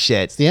 all of that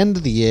shit. It's the end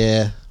of the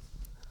year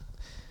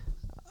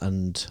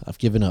and I've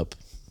given up.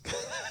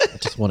 I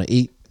just want to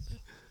eat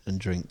and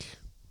drink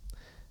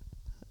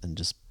and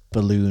just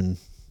balloon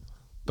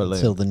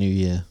until the new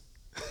year.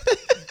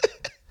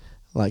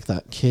 Like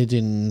that kid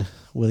in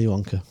Willy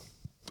Wonka.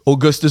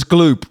 Augustus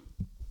Gloop.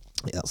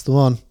 Yeah, that's the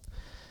one.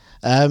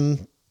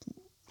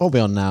 What are we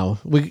on now?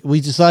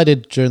 We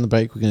decided during the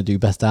break we're going to do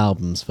best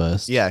albums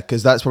first. Yeah,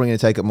 because that's probably going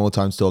to take up more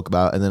time to talk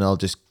about, and then I'll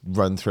just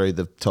run through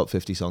the top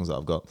 50 songs that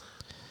I've got.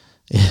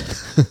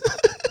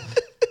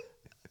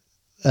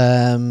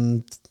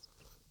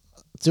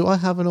 Do I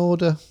have an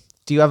order?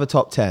 Do you have a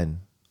top 10?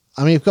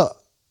 I mean, you've got...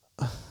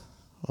 What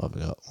have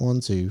we got? 1,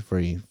 2,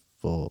 3,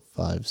 4,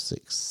 5,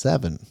 6,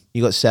 7.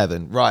 You got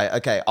 7. Right,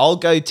 okay. I'll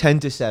go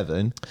 10 to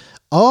 7.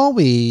 Are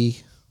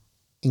we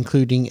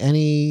including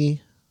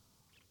any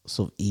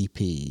sort of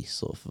EP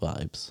sort of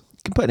vibes?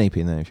 You can put an EP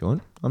in there if you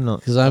want. I'm not...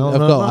 Because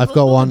I've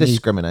got one...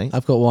 discriminate.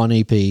 I've got one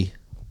EP that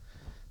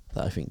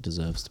I think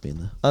deserves to be in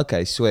there.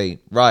 Okay, sweet.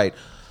 Right.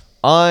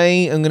 I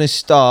am going to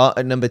start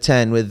at number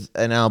 10 with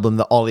an album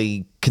that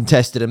Ollie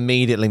contested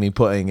immediately me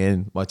putting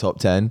in my top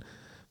 10.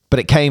 But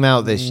it came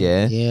out this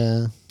year.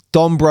 Yeah.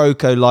 Don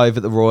Broco live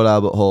at the Royal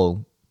Albert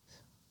Hall.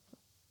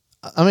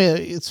 I mean,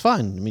 it's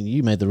fine. I mean,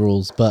 you made the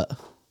rules, but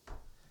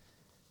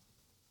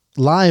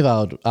live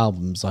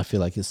albums, I feel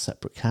like, is a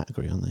separate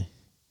category, aren't they?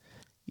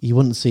 You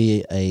wouldn't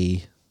see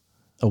a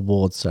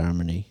award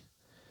ceremony.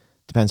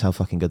 Depends how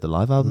fucking good the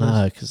live album is.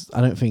 No, because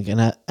I don't think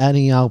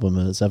any album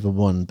has ever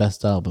won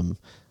Best Album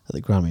at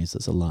the Grammys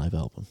that's a live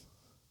album.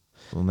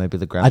 Well, maybe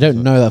the Grammys. I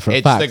don't know that for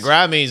a fact. It's the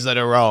Grammys that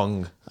are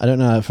wrong. I don't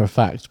know that for a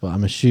fact, but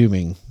I'm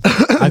assuming.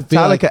 I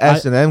feel Metallica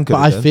S&M could But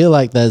have I done. feel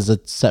like there's a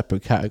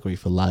separate category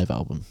for live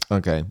album.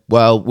 Okay.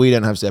 Well, we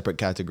don't have separate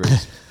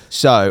categories.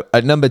 So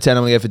at number 10,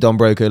 I'm going to go for Don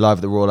Broco live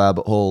at the Royal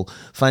Albert Hall.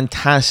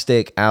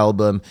 Fantastic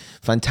album.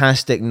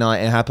 Fantastic night.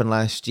 It happened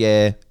last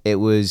year. It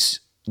was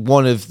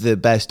one of the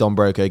best Don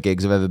Broco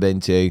gigs I've ever been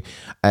to.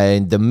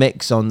 And the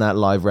mix on that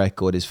live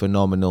record is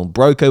phenomenal.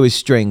 Broco with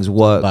strings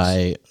works.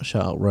 By,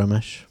 shout out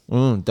Romesh,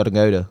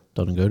 Dodangoda.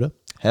 Don and Goda.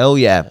 Hell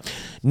yeah.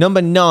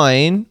 Number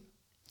 9,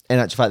 in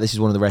actual fact, this is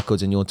one of the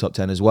records in your top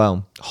 10 as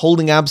well.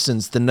 Holding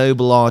Absence, The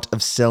Noble Art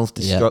of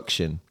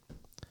Self-Destruction.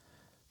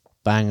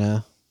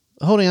 Banger.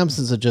 Holding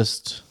Absence are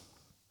just...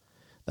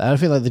 I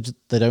feel like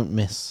they don't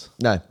miss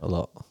No. a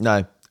lot.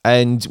 No.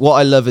 And what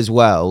I love as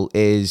well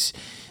is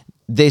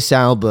this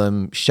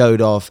album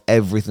showed off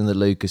everything that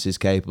Lucas is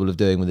capable of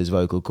doing with his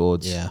vocal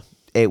cords. Yeah.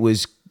 It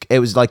was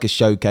like a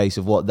showcase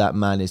of what that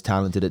man is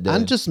talented at doing.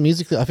 And just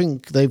musically, I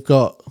think they've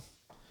got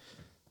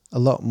a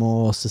lot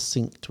more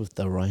succinct with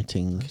their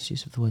writing.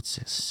 use of the word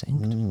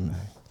succinct.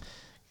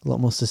 A lot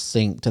more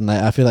succinct, and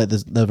I feel like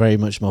they're very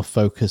much more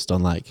focused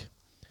on like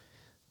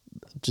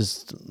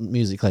just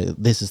music. Like,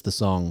 this is the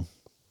song.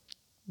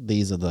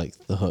 These are like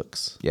the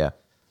hooks. Yeah.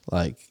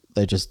 Like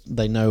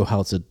they know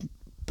how to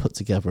put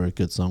together a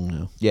good song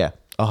now. Yeah,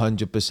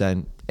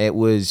 100%. It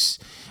was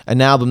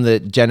an album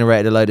that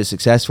generated a load of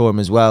success for him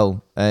as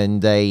well.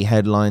 And they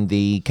headlined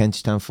the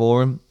Kentish Town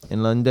Forum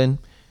in London.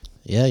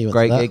 Yeah, you went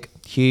Great to that. gig.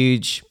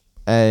 Huge.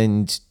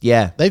 And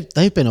yeah,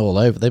 They've been all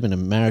over. They've been in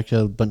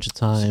America a bunch of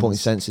times. supporting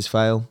Census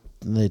Fail.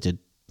 And they did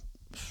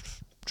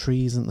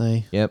Trees, didn't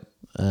they? Yep.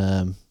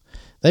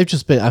 They've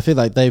just been. I feel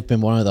like they've been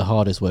one of the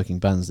hardest working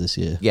bands this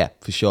year, Yeah,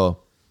 for sure.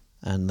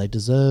 and they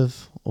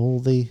deserve all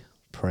the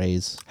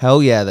praise.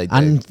 Hell yeah, they do.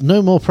 And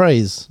no more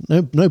praise,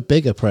 no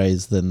bigger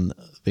praise than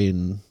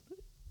being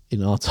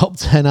in our top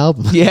 10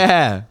 album.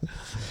 yeah,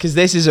 because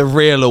this is a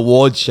real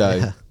award show.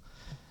 Yeah.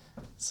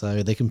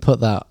 So they can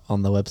put that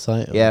on the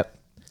website. or- Yep.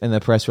 In their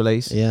press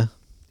release. Yeah.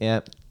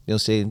 Yep. You'll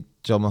see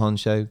John Mahon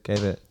show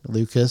gave it.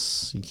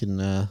 Lucas, you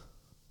can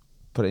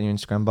Put it in your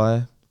Instagram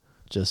bio.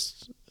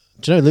 just...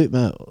 Do you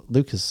know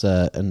Lucas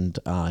and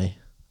I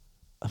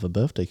have a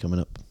birthday coming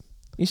up?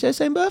 You said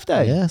same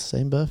birthday? Yeah,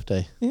 same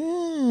birthday.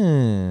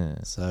 Yeah.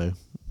 So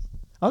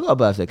I got a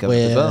birthday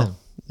coming up as well.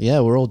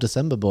 Yeah, we're all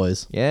December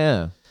boys.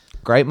 Yeah.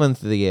 Great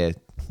month of the year.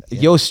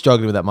 You're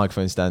struggling with that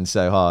microphone stand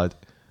so hard.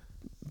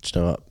 Do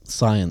you know what?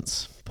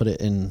 Science. Put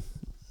it in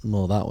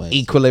more that way.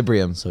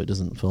 Equilibrium. So it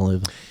doesn't fall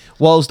over.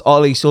 Whilst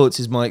Ollie sorts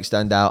his mic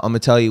stand out, I'm going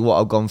to tell you what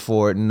I've gone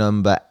for at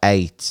number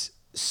 8.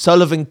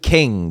 Sullivan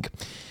King,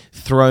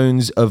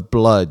 Thrones of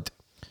Blood.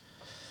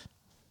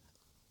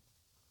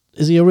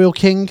 Is he a real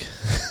king?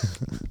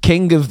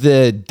 King of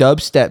the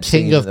dubstep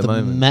scene King of at the, the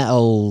moment.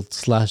 metal /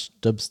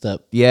 dubstep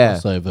Yeah.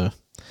 crossover.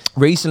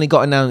 Recently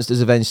got announced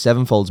as Avenged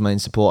Sevenfold's main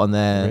support on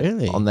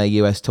their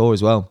US tour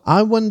as well.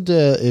 I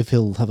wonder if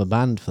he'll have a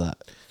band for that,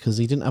 because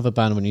he didn't have a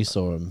band when you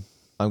saw him.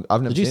 I've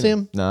never Did you see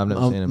him? No, I've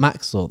never seen him.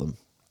 Max saw them.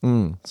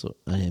 So,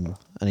 him,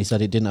 and he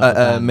said he didn't have a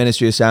band.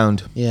 Ministry of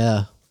Sound.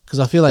 Yeah, because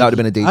I feel like That would've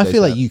been a DJ I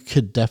feel like set. you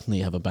could definitely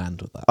have a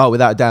band with that. Oh,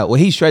 without a doubt. Well,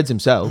 he shreds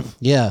himself.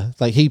 Yeah,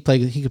 like he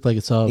could play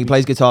guitar. He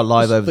plays guitar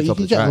live over but the you top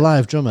can of the get track. a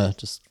live drummer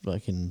just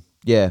fucking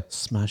Yeah.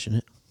 smashing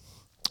it.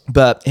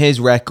 But his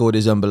record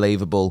is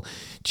unbelievable.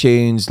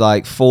 Tunes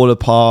like Fall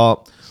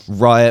Apart,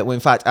 Riot. Well, in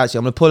fact, actually,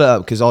 I'm going to pull it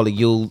up because, Ollie,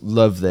 you'll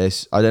love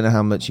this. I don't know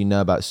how much you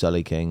know about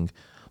Sully King,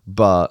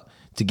 but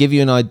to give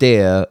you an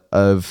idea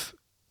of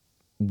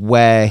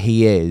where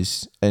he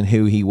is and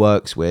who he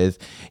works with,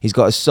 he's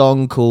got a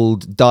song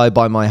called Die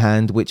By My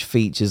Hand, which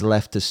features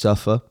Left to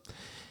Suffer.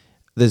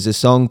 There's a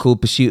song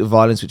called Pursuit of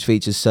Violence, which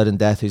features Sudden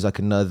Death, who's like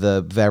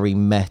another very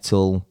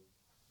metal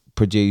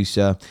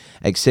producer.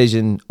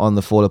 Excision on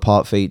the Fall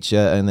Apart feature,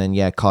 and then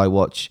Kai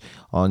Watch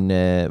on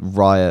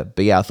Riot.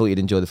 But yeah, I thought you'd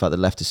enjoy the fact that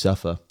Left to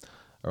Suffer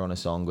are on a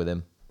song with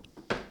him.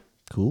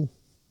 Cool.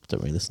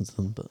 Don't really listen to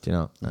them, but Do you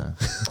know? No.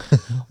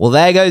 Well,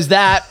 there goes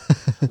that.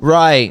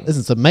 Right.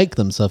 listen to Make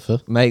Them Suffer.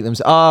 Make them.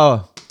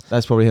 Oh,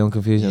 that's probably him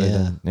confusing.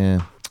 Yeah.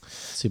 Yeah.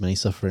 Too many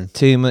suffering.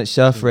 Too much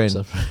suffering.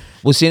 Suffering.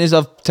 Well, seeing as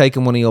I've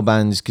taken one of your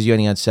bands, because you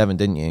only had 7,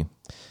 didn't you?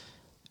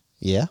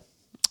 Yeah.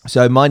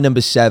 So my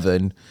number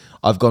 7,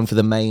 I've gone for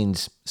the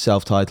Main's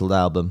self-titled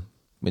album,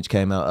 which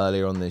came out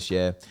earlier on this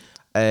year,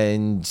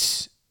 and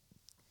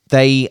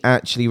they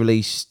actually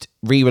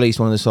re-released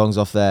one of the songs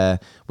off there,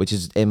 which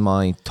is in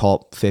my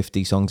top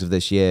 50 songs of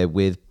this year,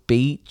 with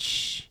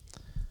Beach.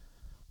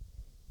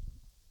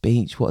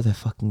 What's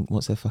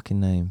their fucking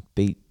name?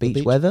 Beach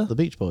Weather? The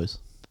Beach Boys.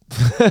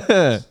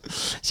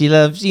 She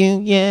loves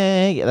you,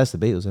 yeah, that's the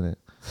Beatles, isn't it?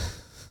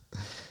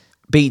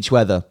 Beach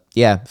Weather,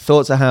 yeah.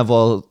 Thoughts I have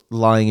while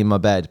lying in my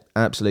bed,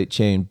 absolute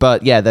tune.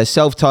 But yeah, their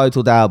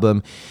self-titled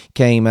album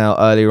came out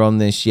earlier on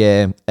this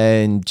year,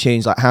 and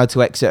tunes like How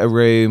to Exit a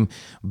Room,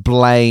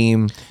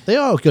 Blame. They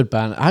are a good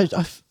band.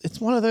 It's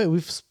one of those,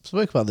 we've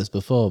spoke about this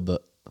before,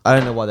 but I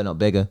don't know why they're not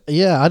bigger.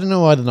 yeah, I don't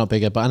know why they're not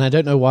bigger, and I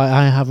don't know why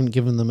I haven't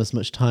given them as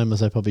much time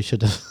as I probably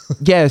should have.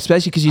 Yeah,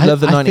 especially because you love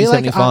the I feel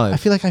 1975. I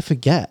feel like I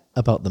forget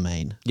about the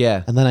Main.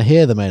 Yeah. And then I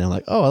hear the Main, I'm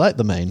like, oh, I like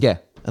the Main. Yeah.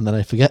 And then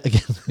I forget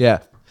again. Yeah.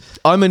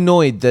 I'm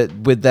annoyed that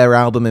with their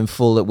album in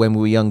full, that when we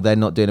were young, they're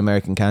not doing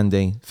American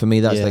Candy. For me,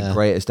 that's their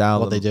greatest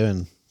album. What they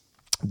doing?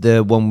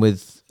 The one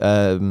with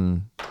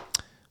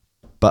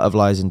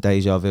Butterflies and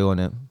Deja Vu on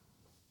it.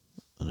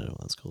 I don't know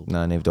what that's called.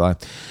 No, neither do I.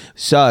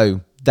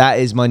 So that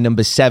is my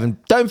number 7.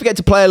 Don't forget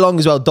to play along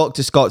as well.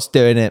 Dr. Scott's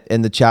doing it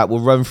in the chat.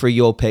 We'll run through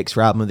your picks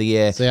for album of the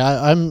year. See,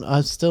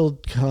 I still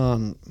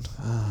can't.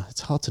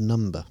 It's hard to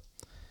number.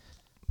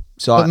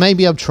 So But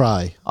maybe I'll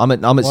try. I'm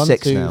at 1,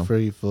 6 2, now.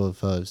 3, 4,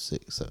 5,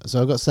 6, 7.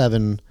 So I've got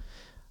 7,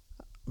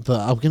 but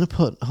I'm gonna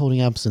put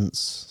Holding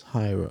Absence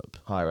higher up.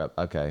 Higher up.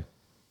 Okay.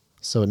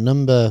 So at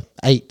number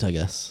 8, I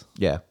guess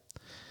Yeah.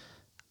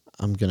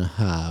 I'm gonna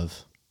have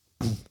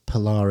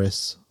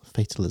Polaris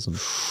Fatalism.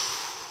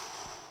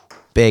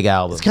 Big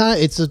album.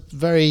 It's a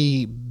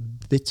very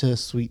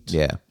bittersweet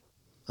Yeah.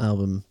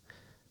 album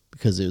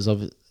because it's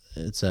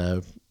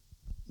the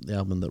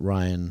album that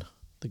Ryan,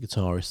 the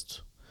guitarist,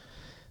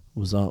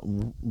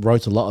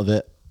 wrote a lot of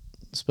it,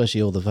 especially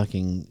all the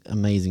fucking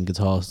amazing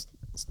guitars,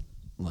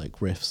 like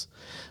riffs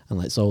and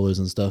like solos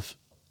and stuff.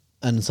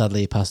 And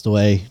sadly, he passed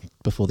away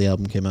before the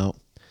album came out.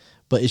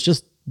 But it's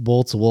just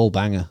wall to wall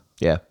banger.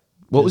 Yeah.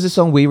 What was the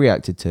song we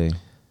reacted to?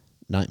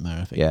 Nightmare,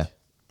 I think. Yeah.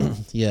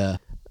 Yeah.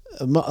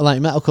 Like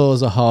metalcore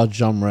is a hard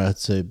genre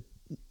to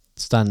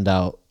stand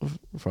out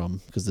from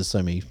because there's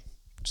so many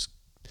just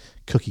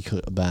cookie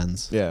cutter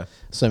bands. Yeah.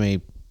 So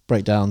many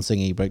breakdown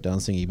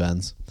singy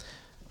bands.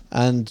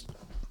 And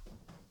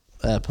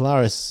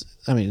Polaris,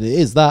 I mean, it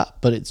is that,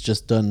 but it's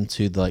just done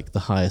to like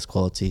the highest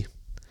quality.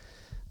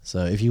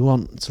 So if you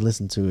want to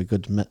listen to a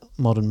good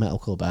modern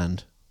metalcore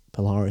band,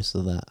 Polaris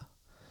are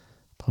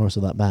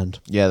that band.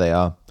 Yeah, they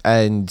are.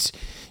 And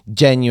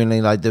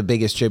genuinely, like, the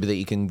biggest tribute that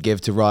you can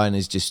give to Ryan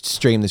is just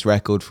stream this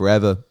record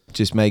forever.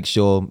 Just make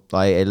sure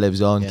like it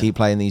lives on. Yeah. Keep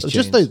playing these tunes.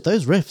 Just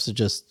those riffs are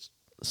just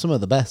some of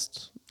the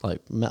best,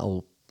 like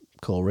metalcore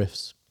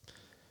riffs.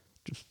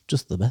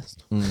 Just the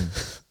best.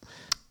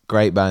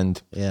 Great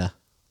band. Yeah,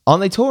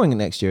 Aren't they touring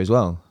next year as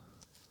well?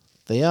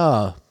 they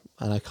are,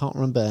 and I can't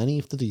remember any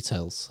of the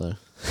details. So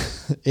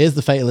here's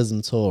the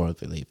Fatalism tour, I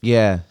believe.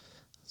 Yeah.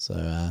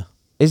 So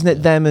Isn't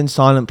it them and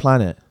Silent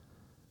Planet?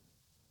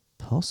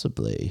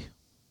 possibly.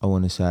 I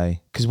want to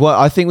say because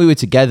I think we were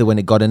together when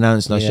it got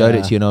announced, and I showed it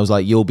Yeah. to you, and I was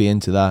like, "You'll be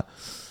into that."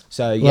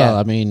 So yeah, Well,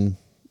 I mean,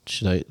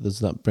 does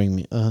that bring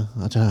me? I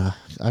don't know.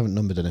 I haven't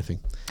numbered anything.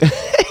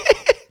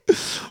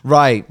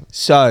 right.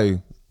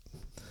 So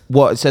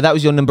what? So that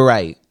was your number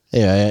 8.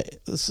 Yeah.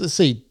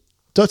 See,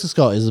 Dr.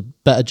 Scott is a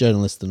better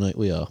journalist than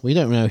we are. We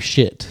don't know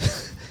shit,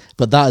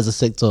 but that is a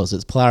sick tour. So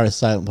it's Polaris,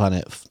 Silent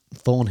Planet,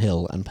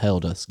 Thornhill, and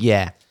Pale Dusk,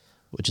 Yeah,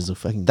 which is a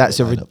fucking. that's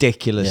a great lineup.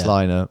 ridiculous Yeah.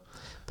 lineup.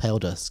 Pale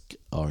Dusk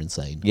are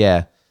insane.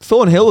 Yeah,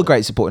 Thornhill were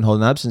great supporting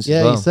Holding Absence Yeah,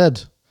 as well. he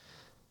said.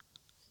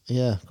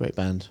 Yeah, great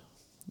band.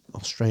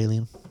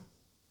 Australian.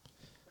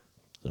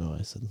 Don't know what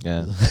I said.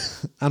 Yeah.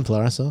 And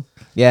Polaris are.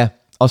 Yeah,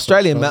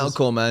 Australian Brothers.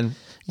 metalcore, man.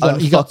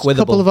 You got a couple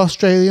Unfuckwithable. of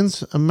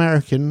Australians,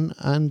 American,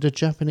 and a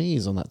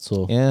Japanese on that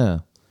tour. Yeah,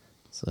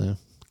 So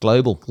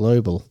global.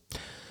 global.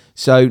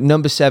 So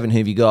number 7, who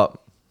have you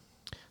got?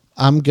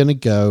 I'm gonna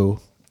go.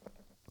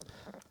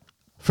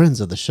 Friends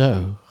of the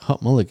show,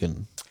 Hot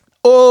Mulligan.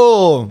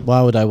 Oh,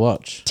 Why would I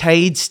watch?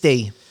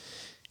 tasty.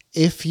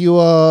 If you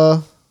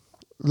are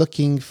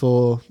looking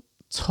for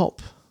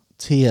top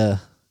tier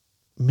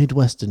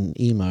Midwestern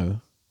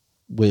emo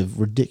with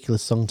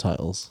ridiculous song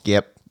titles,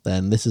 Yep.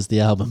 then this is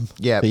the album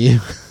Yep. for you.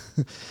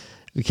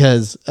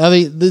 Because, I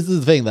mean, this is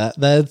the thing that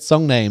their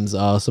song names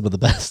are some of the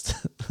best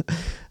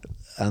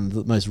and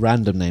the most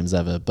random names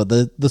ever. But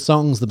the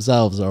songs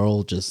themselves are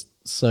all just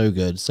so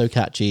good, so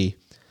catchy,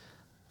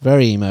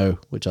 very emo,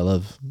 which I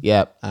love.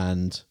 Yep.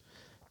 And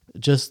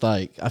just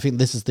like, I think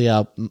this is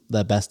their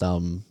best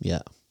album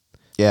yet.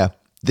 Yeah.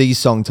 These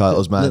song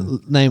titles,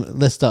 man.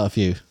 Let's start a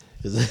few.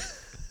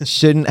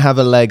 Shouldn't have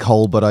a leg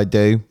hole, but I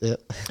do.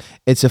 Yep.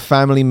 It's a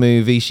family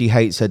movie. She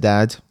hates her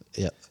dad.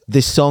 Yep.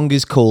 This song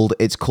is called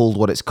It's Called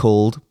What It's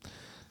Called.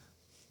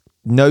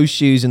 No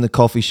shoes in the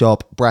coffee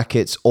shop,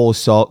 brackets or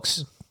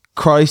socks.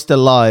 Christ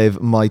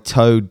alive, my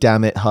toe,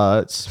 damn it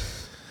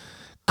hurts.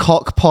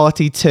 Cock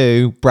Party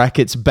 2,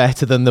 brackets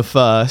better than the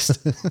first.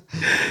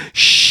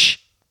 Shh,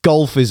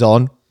 golf is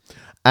on.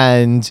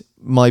 And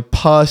my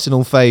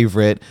personal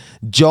favorite,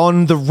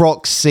 John the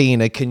Rock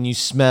Cena, can you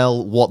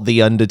smell what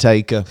the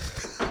Undertaker?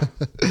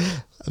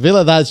 I feel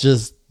like that's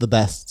just the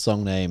best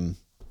song name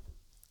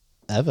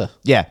ever.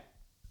 Yeah.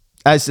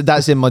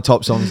 That's in my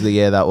top songs of the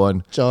year, that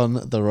one. John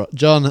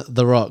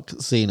the Rock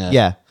Cena.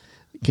 Yeah.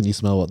 Can you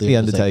smell what The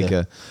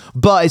Undertaker.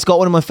 But it's got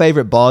one of my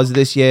favorite bars of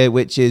this year,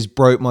 which is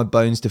broke my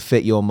bones to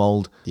fit your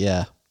mold.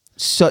 Yeah.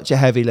 Such a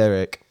heavy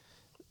lyric.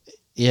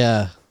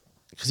 Yeah.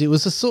 Because it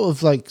was a sort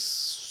of like,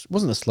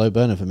 wasn't a slow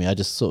burner for me. I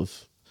just sort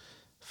of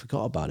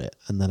forgot about it.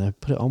 And then I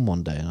put it on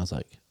one day and I was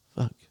like,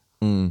 fuck.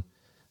 And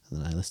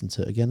then I listened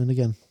to it again and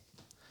again.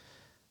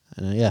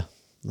 And yeah,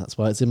 that's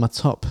why it's in my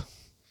top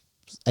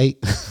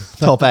 8.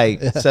 Top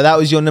 8. So that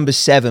was your number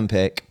 7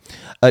 pick.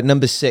 At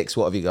number 6,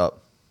 what have you got?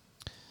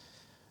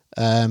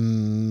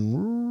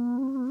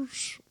 I'm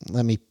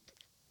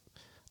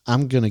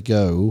gonna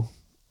go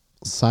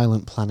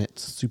Silent Planet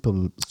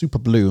Super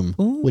Bloom,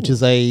 which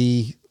is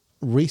a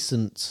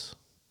recent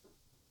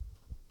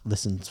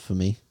listen for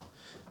me,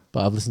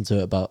 but I've listened to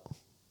it about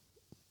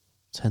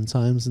 10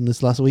 times in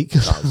this last week.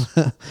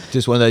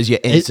 Just one of those you're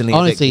instantly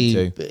honestly,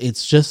 addicted to.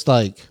 it's just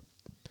like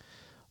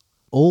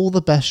all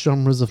the best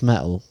genres of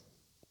metal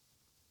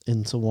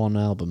into one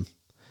album.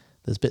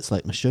 There's bits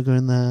like Meshuggah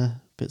in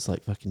there, bits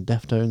like fucking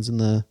Deftones in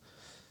there,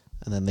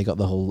 And then they got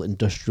the whole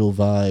industrial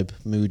vibe,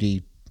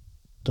 moody,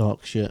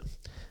 dark shit.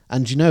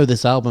 And do you know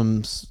this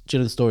album's... Do you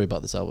know the story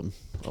about this album?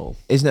 Oh,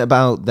 Isn't it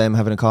about them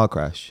having a car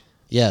crash?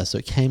 yeah. So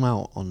it came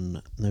out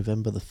on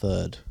November the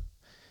 3rd,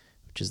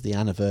 which is the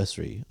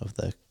anniversary of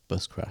their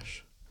bus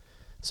crash.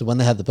 So when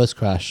they had the bus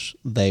crash,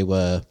 they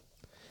were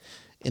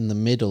in the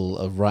middle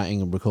of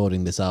writing and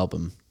recording this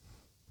album.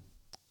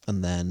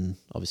 And then,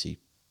 obviously,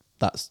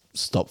 that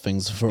stopped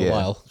things for a Yeah.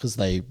 while because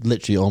they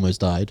literally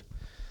almost died.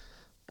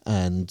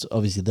 And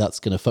obviously that's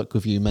going to fuck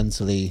with you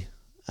mentally.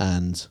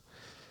 And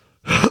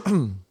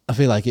I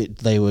feel like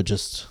they were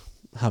just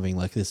having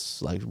like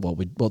this, like, what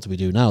do we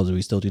do now? Do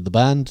we still do the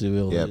band? Do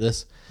we all Yep. do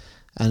this?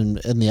 And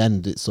in the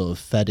end, it sort of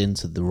fed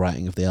into the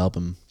writing of the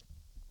album.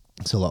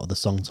 So a lot of the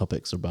song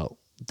topics are about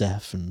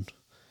death and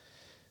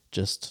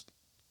just,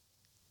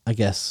 I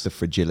guess, The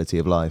fragility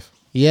of life.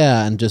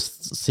 yeah, and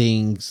just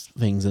seeing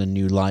things in a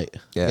new light.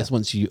 Yeah. I guess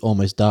once you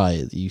almost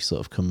die, you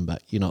sort of come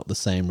back. You're not the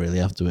same really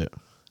after it.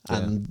 Yeah.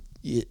 And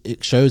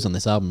it shows on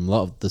this album. A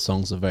lot of the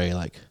songs are very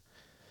like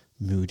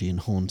moody and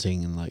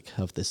haunting and like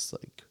have this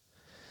like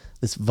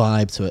this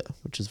vibe to it,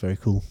 which is very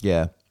cool.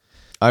 Yeah.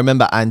 I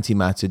remember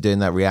Antimatter doing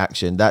that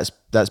reaction. That's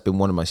been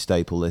one of my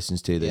staple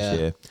listens to this Yeah.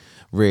 year.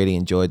 Really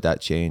enjoyed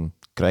that tune.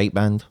 Great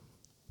band.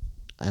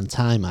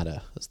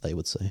 Antimatter, as they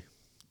would say.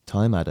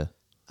 Time Adder.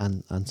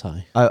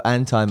 Anti. Oh,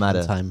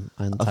 Antimatter.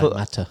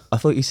 Antimatter. I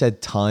thought you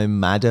said Time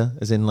Madder,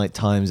 as in like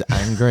time's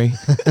angry.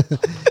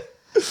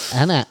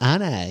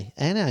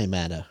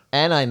 Antimatter.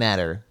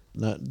 Antimatter.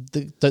 No,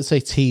 don't say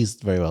T's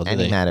very well, do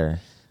they? Antimatter.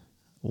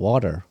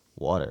 Water.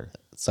 Water.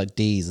 It's like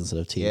D's instead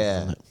of T's. Yeah.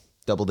 Isn't it?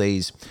 Double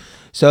D's.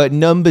 So at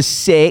number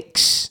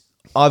 6,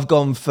 I've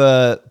gone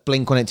for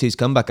Blink-182's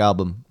comeback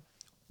album,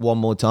 One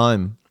More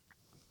Time.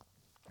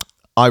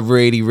 I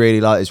really,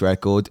 really like this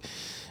record.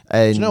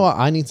 And Do you know what?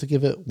 I need to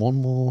give it one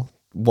more.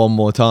 One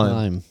More Time.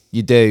 Time.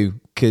 You do.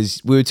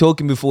 Because we were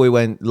talking before we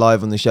went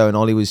live on the show, and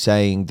Ollie was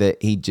saying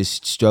that he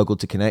just struggled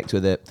to connect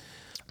with it.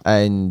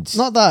 And It's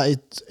not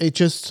that. It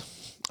just.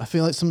 I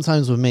feel like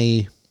sometimes with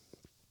me,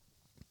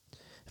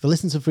 if I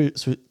listen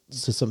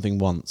to something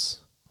once,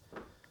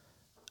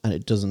 and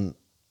it doesn't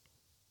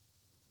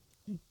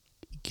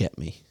get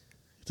me,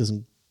 it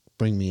doesn't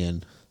bring me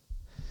in,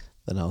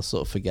 then I'll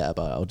sort of forget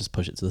about it. I'll just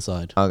push it to the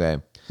side. okay.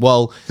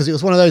 Well, Because it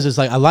was one of those. It's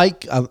like I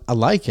like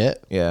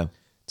it. yeah.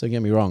 Don't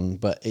get me wrong,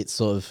 but it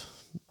sort of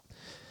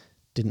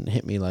didn't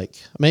hit me like.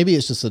 Maybe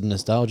it's just a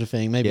nostalgia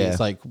thing. Maybe Yeah. it's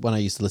like when I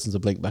used to listen to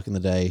Blink back in the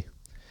day.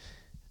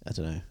 I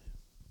don't know.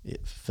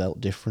 It felt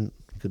different.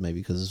 Maybe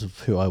because of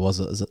who I was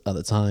at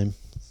the time.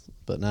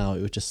 But now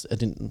it was just. I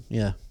didn't.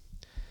 Yeah.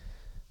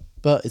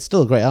 But it's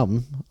still a great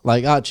album.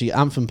 Like actually,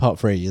 Anthem Part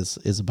 3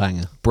 is a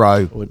banger.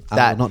 Bro,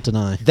 I will not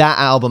deny. That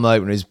album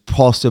opener is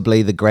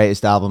possibly the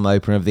greatest album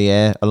opener of the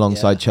year,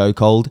 alongside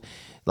Chokehold.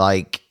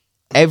 Like,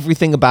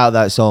 everything about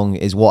that song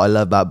is what I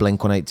love about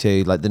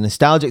Blink-182. Like, the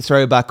nostalgic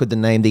throwback with the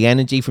name, the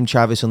energy from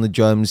Travis on the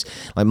drums,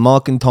 like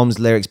Mark and Tom's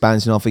lyrics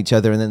bouncing off each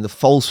other, and then the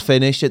false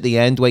finish at the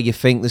end where you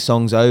think the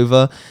song's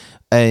over.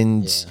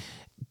 And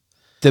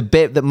the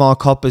bit that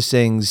Mark Hopper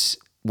sings,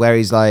 where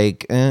he's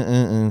like,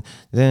 no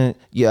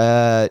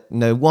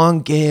one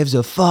gives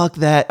a fuck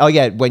that. Oh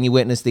yeah, when you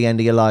witness the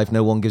end of your life,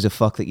 no one gives a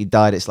fuck that you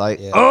died. It's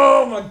like,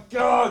 oh my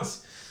god.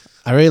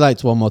 I really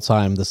liked One More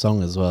Time, the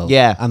song as well.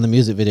 Yeah. And the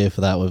music video for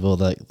that with all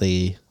like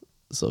the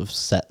sort of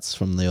sets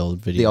from the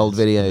old videos. The old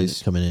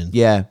videos coming in.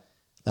 Yeah,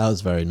 That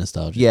was very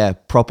nostalgic. yeah,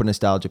 proper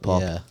nostalgia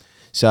pop. Yeah.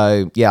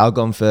 So yeah, I've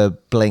gone for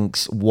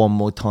Blink's One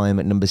More Time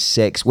at number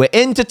 6. We're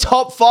into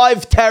top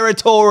 5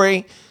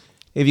 territory.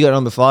 Who have you got at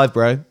number 5,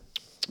 bro?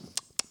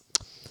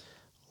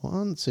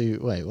 1,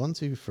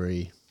 2,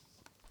 3.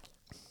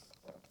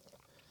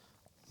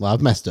 Well,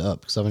 I've messed it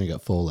up because I've only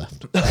got 4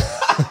 left.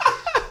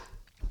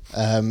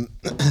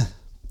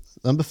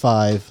 Number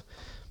 5,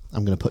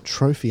 I'm going to put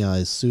Trophy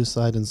Eyes,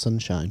 Suicide and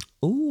Sunshine.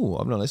 Ooh,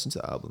 I've not listened to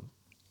that album.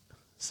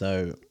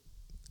 So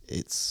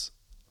it's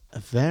a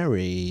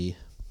very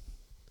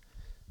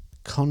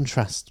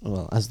contrast,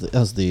 well, as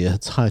the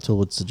title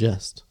would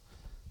suggest,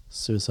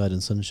 Suicide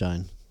and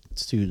Sunshine.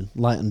 It's too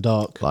light and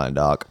dark. Light and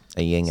dark,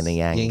 a yin and a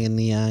yang. Yin and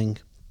the yang.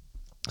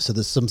 So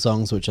there's some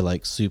songs which are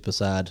like super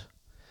sad,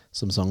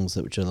 some songs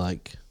which are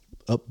like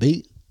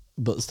upbeat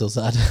but still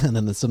sad, and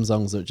then there's some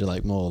songs which are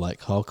like more like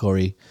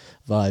hardcore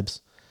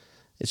vibes.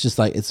 It's just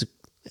like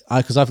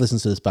because I've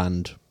listened to this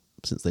band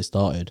since they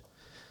started,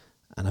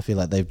 and I feel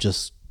like they've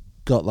just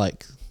got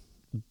like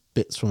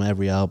bits from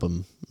every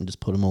album and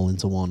just put them all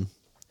into one,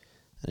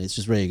 and it's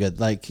just really good.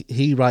 Like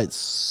he writes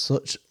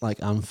such like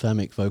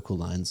anthemic vocal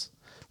lines,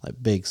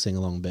 like big sing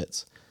along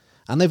bits,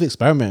 and they've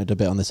experimented a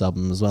bit on this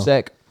album as well.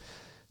 Sick.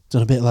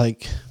 Done a bit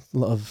like a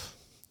lot of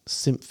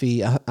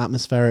synthy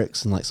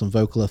atmospherics and like some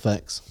vocal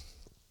effects.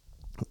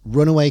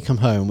 Runaway Come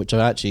Home, which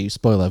I actually,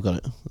 spoiler, I've got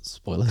it.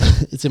 Spoiler.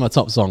 It's in my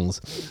top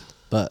songs.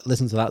 But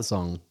listen to that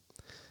song.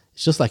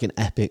 It's just like an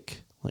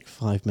epic, like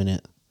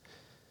 5-minute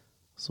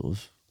sort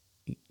of,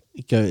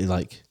 you go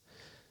like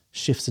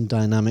shifts in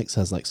dynamics,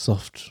 has like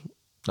soft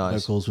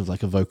Nice. vocals with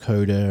like a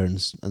vocoder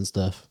and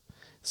stuff.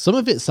 Some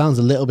of it sounds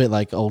a little bit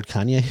like old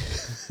Kanye.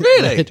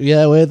 Really?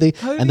 Yeah, weirdly.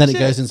 Holy and then shit. it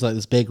goes into like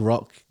this big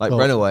rock, Like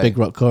Runaway? big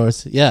rock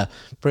chorus. Yeah,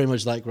 pretty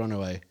much like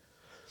Runaway.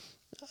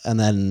 And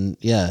then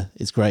yeah,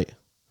 it's great.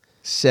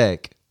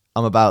 Sick.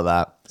 I'm about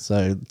that.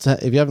 So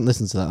if you haven't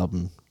listened to that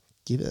album,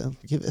 give it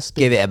a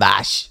spin. Give it a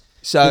bash.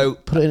 So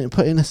Put it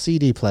in a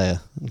CD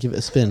player and give it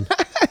a spin.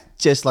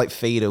 just like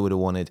Feeder would have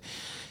wanted.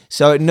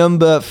 So at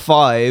number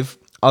 5,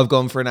 I've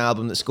gone for an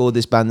album that scored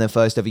this band their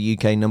first ever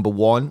UK number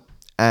 1.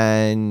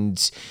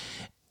 And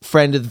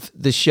friend of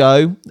the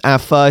show, our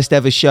first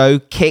ever show,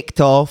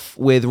 kicked off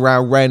with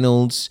Rao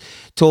Reynolds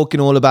talking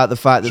all about the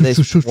fact that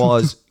this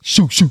was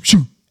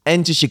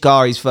Enter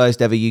Shikari's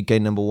first ever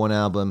UK number 1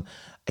 album,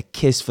 A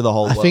Kiss for the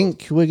Whole I World.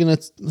 think we're gonna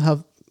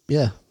have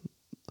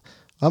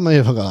I may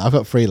have got. I've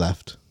got 3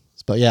 left,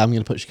 but yeah, I'm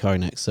gonna put Shikari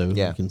next. So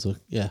Yeah. we can talk.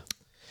 Yeah,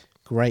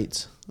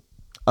 great.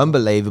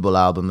 Unbelievable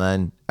album,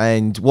 man.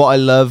 And what I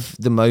love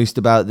the most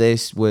about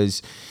this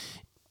was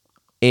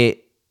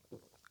it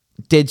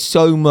did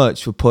so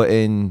much for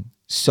putting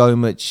so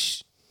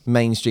much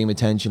mainstream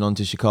attention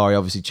onto Shikari,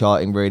 obviously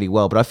charting really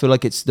well. But I feel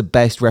like it's the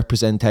best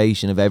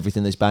representation of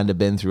everything this band have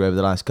been through over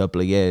the last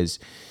couple of years.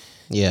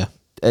 Yeah,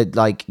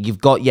 Like, you've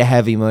got your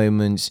heavy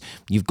moments,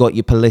 you've got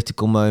your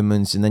political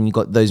moments, and then you've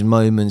got those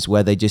moments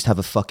where they just have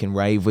a fucking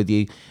rave with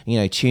you. You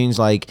know, tunes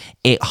like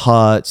It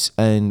Hurts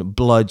and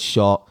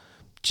Bloodshot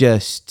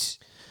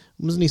just...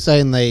 wasn't he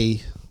saying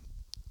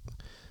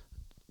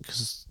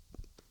because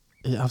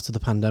after the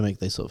pandemic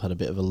they sort of had a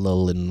bit of a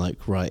lull in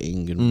like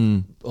writing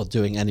and or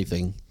doing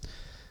anything,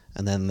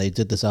 and then they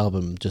did this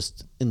album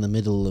just in the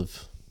middle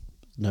of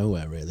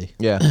nowhere, really.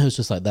 Yeah. It was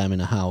just like them in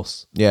a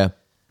house, Yeah.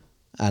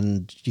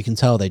 and you can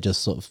tell they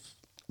just sort of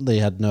they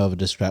had no other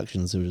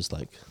distractions. They were just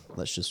like,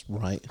 let's just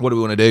write. What do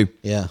we want to do?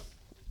 Yeah.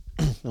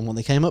 And what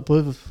they came up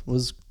with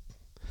was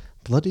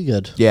bloody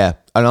good. Yeah,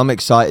 and I'm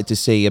excited to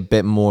see a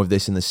bit more of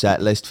this in the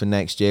set list for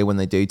next year when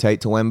they do take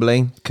to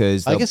Wembley.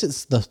 Because I guess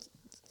it's the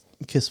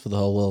Kiss for the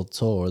Whole World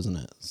tour, isn't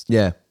it? It's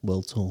yeah,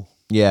 world tour.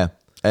 yeah,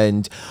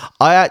 and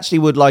I actually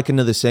would like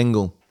another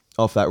single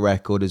off that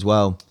record as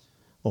well.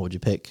 What would you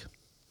pick?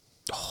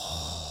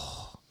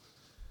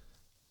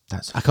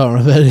 That's I can't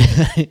remember.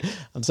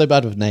 I'm so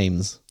bad with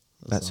names.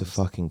 that's a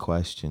fucking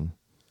question.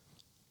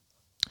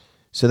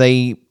 So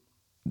they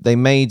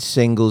made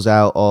singles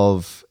out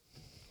of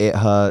It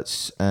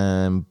Hurts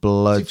and To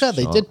Bloodshot.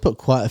 be fair, they did put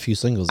quite a few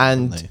singles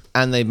in, didn't they?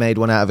 And they made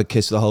one out of A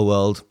Kiss of the Whole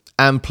World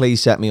and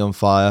Please Set Me on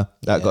Fire.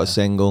 That got Yeah. a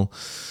single.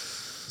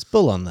 It's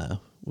Bull on there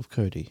with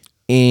Cody.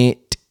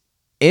 It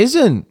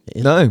isn't.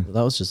 It- No.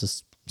 That was just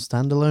a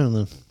standalone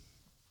then.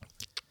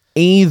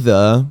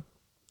 Either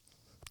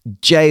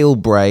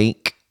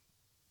Jailbreak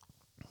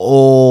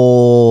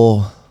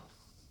or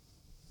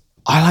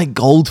I like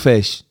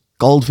Goldfish.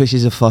 Goldfish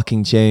is a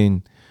fucking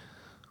tune.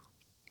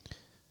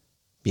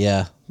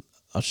 Yeah.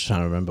 I was just trying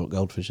to remember what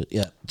Goldfish is.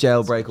 Yeah.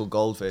 Jailbreak or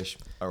Goldfish,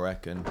 I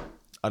reckon.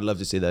 I'd love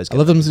to see those. I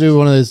love them to do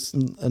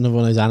another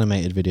one of those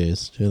animated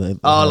videos. Do they-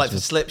 Oh, like for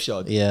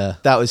Slipshod. Yeah.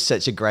 That was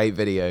such a great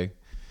video.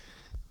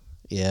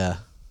 Yeah.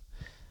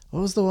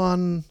 What was the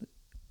one?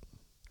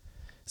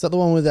 Is that the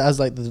one with it has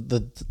like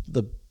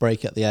the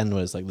break at the end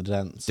where it's like the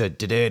dance?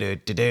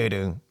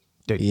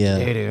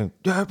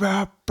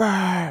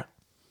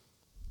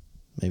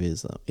 Maybe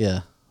it's that.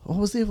 Yeah. What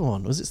was the other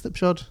one? Was it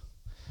Slipshod?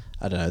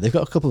 I don't know. They've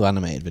got a couple of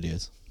animated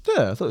videos.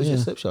 Yeah, I thought it was just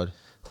Yeah. Slipshod.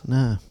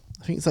 No.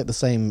 I think it's like the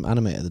same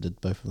animator that did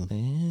both of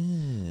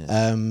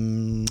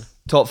them.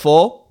 Top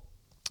 4?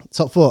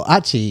 Top 4.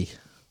 Actually,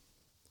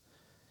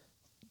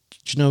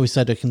 do you know we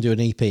said I can do an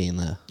EP in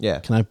there? Yeah.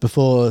 Can I,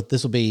 before,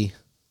 this will be,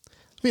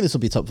 I think this will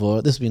be top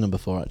 4. This will be number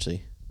 4,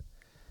 actually.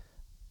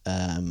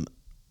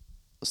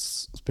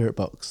 Spirit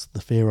Box,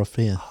 The Fear of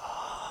Fear.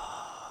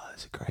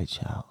 That's a great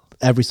shout.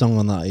 Every song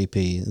on that EP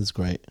is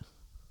great.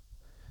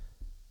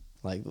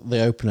 Like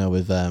the opener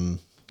with,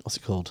 what's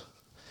it called?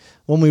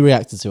 One we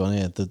reacted to on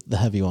here, the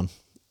heavy one.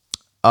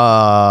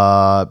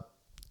 Now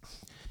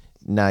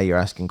you're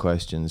asking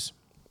questions.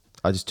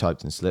 I just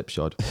typed in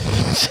Slipshod.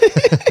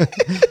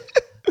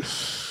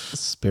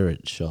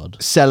 Spirit Shod.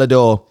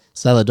 Celador.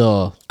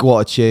 Celador. What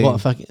a tune.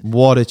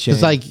 What a tune.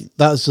 It's like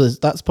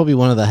that's probably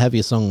one of the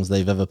heaviest songs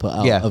they've ever put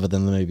out, Yeah. other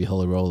than maybe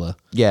Holy Roller.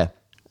 yeah.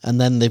 And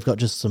then they've got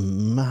just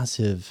some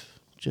massive,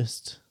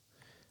 just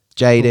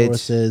Jaded.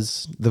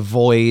 choruses. The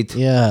Void.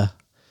 Yeah,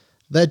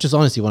 they're just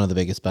honestly one of the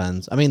biggest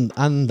bands. I mean,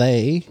 and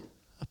they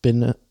have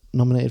been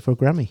nominated for a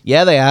Grammy.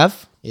 Yeah, they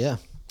have. Yeah,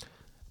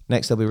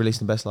 Next, they'll be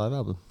releasing the best live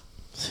album.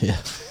 yeah,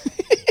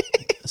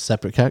 a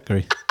separate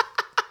category.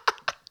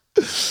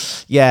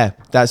 Yeah,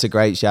 that's a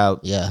great shout.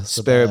 Yeah,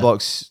 so Spirit they're-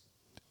 Box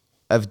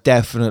have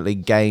definitely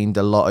gained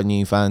a lot of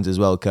new fans as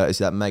well,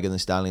 courtesy of that Megan Thee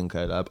Stallion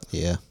collab.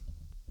 Yeah,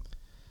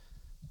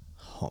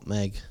 Hot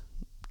Meg,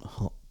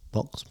 Hot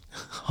Box.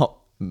 Hot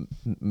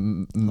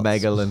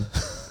Megalon.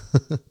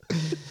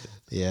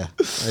 Yeah,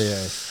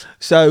 yeah.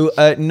 So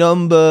at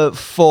number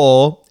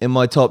 4 in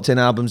my top 10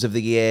 albums of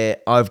the year,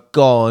 I've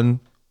gone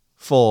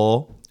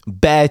for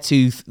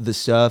Beartooth The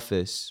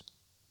Surface.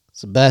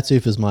 So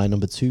Beartooth is my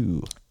number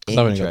 2. I've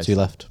only got 2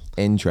 left.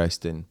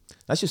 Interesting.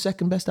 That's your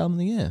second best album of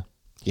the year.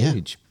 Yeah.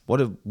 Huge.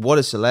 What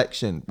a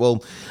selection.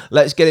 Well,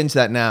 let's get into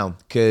that now,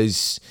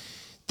 because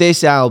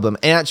this album,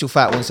 in actual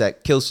fact, one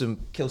sec, kill some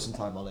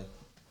time, Ollie.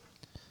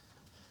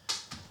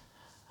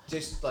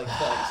 Just like 30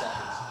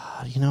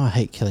 seconds. You know I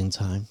hate killing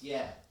time.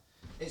 Yeah.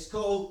 It's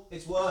cool.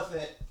 It's worth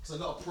it, because I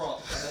got a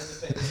prop. I meant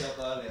to pick this up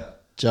earlier.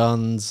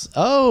 John's.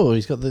 Oh,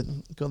 he's got the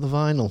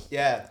vinyl.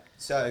 Yeah.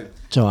 So,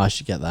 Joe, I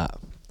should get that.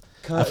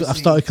 I've courtesy,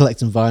 started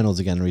collecting vinyls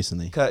again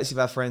recently. courtesy of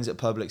our friends at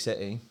Public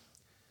City,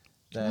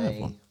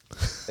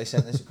 they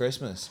sent this at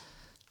Christmas.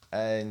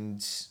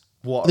 And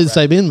what? Didn't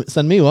say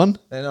send me one.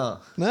 They're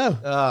not. No.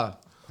 Ah,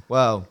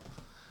 well,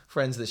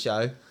 friends of the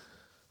show.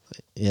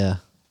 Yeah.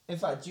 In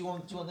fact, do you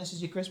want this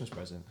as your Christmas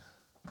present?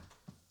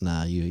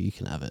 Nah, you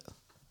can have it.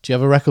 Do you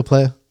have a record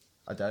player?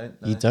 I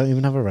don't. No. You don't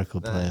even have a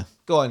record No. player.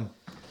 Go on.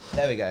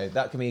 There we go.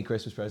 That can be a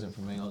Christmas present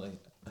from me, Ollie.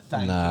 A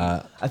thank Nah.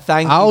 you. A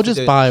thank you. I'll for just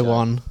doing buy the show.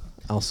 one.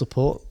 I'll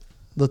support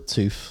the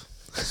tooth.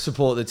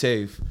 Support the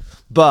tooth.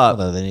 But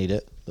Although they need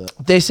it. But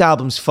this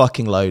album's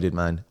fucking loaded,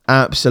 man.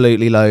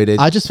 Absolutely loaded.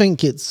 I just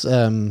think it's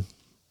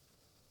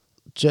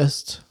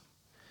just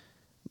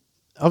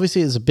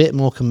obviously it's a bit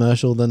more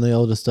commercial than the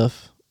older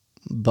stuff,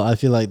 but I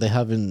feel like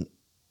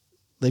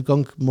they've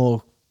gone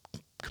more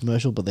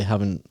commercial, but they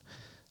haven't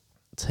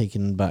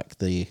taken back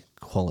the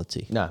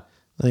quality. No.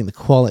 I think the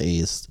quality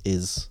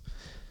is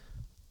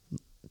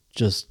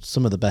just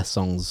some of the best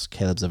songs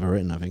Caleb's ever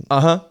written, I think.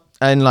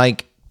 And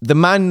like, the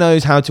man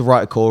knows how to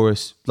write a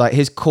chorus. Like,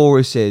 his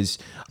choruses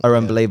are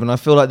unbelievable. And I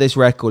feel like this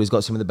record has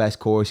got some of the best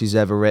choruses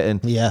ever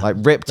written. Yeah, Like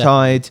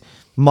Riptide,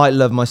 Might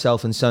Love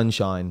Myself and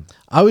Sunshine.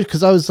 I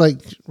was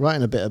like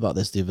writing a bit about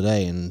this the other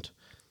day, and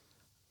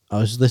I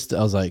was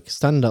like,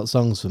 standout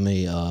songs for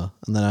me are,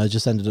 and then I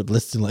just ended up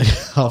listing like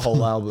The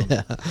whole album.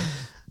 Yeah.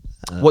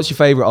 What's your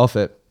favourite off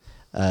it?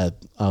 I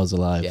Was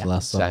Alive, the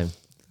last song. Same.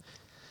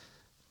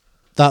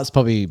 That's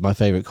probably my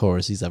favorite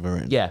chorus he's ever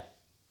written. Yeah.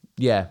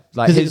 Yeah.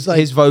 Like 'Cause his, it's like-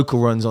 his vocal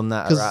runs on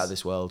that 'cause are out of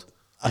this world.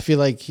 I feel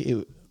like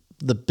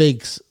the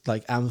big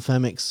like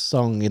anthemic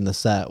song in the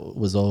set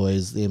was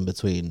always the In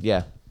Between.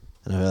 Yeah.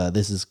 And I feel like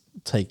this is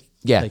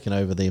Yeah. taking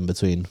over the In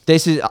Between.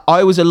 This is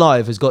I Was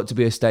Alive has got to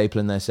be a staple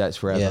in their sets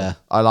forever. Yeah.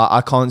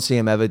 I can't see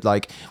him ever,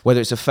 like,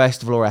 whether it's a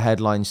festival or a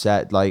headline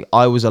set, like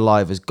I Was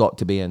Alive has got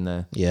to be in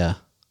there. Yeah.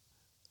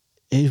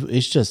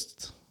 It's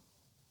just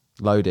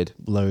Loaded.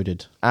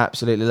 loaded.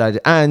 Absolutely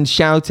loaded. And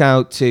shout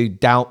out to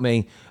Doubt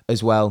Me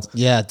as well.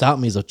 Yeah, Doubt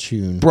Me's a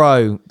tune.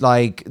 Bro,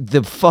 like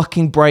the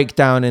fucking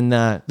breakdown in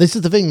that. This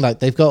is the thing, like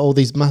they've got all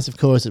these massive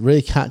choruses,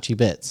 really catchy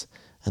bits,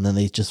 and then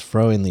they just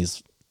throw in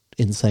these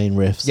insane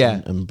riffs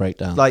and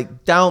breakdowns.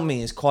 Like Doubt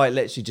Me is quite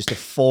literally just a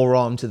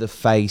forearm to the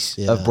face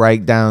Yeah. of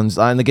breakdowns.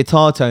 And the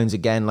guitar tones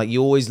again, like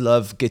you always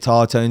love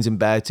guitar tones in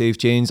Beartooth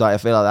tunes. Like I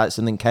feel like that's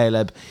something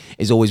Caleb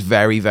is always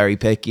very, very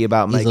picky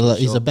about he's making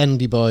he's sure. a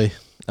bendy boy.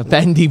 A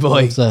bendy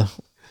boy. It's a,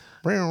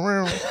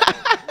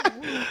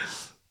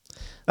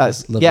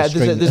 That's Love yeah. a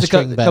string- There's a a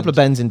string couple of bend.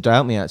 bends in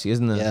Doubt Me actually,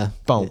 isn't there? Yeah.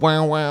 Boom,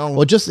 wow, wow.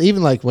 or just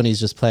even like when he's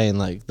just playing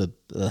like the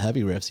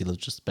heavy riffs, he loves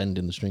just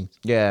bending the strings.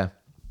 Yeah.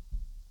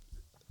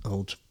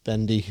 Old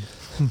bendy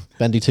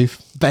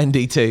tooth.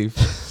 Bendy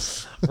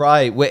tooth.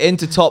 Right, we're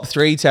into top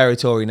 3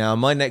 territory now.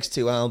 My next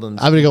 2 albums.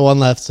 I've only got one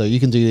left, so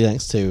you can do the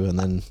next 2, and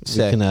then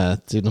Sick. we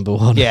can do number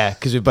 1. Yeah,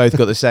 because we've both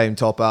got the same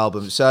top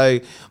album. So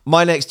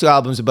my next 2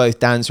 albums are both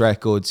dance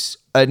records.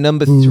 At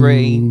number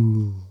 3.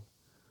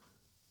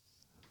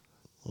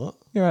 What?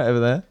 You're right over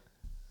there.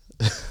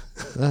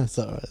 That's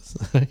all right.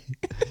 Sorry.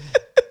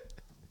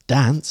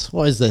 Dance?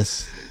 What is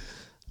this?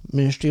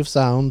 Ministry of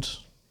Sound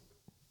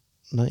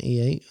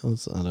 98? I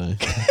don't know.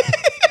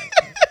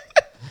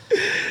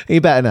 You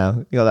better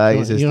now. You got that.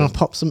 You system. want to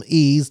pop some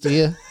E's, do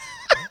you?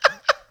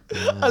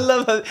 I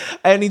love how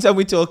anytime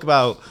we talk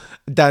about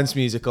dance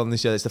music on the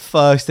show, it's the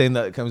first thing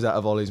that comes out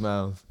of Ollie's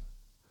mouth.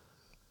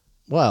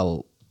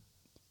 Well,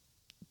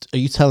 are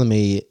you telling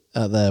me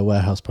at their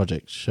Warehouse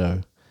Project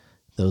show,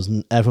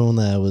 everyone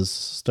there was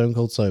stone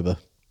cold sober?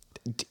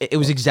 It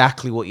was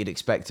exactly what you'd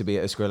expect to be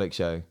at a Skrillex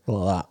show.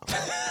 Like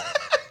that.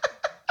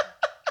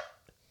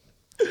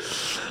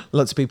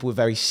 Lots of people with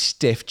very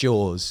stiff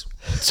jaws.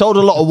 Sold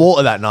a lot of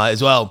water that night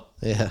as well.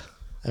 Yeah.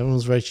 Everyone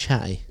was very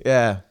chatty.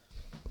 Yeah.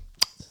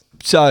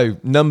 So,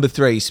 number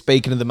 3,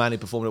 speaking of the man who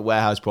performed at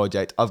Warehouse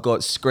Project, I've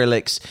got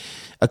Skrillex,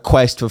 A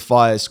Quest for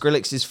Fire.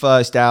 Skrillex's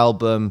first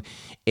album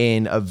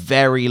in a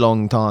very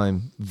long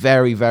time.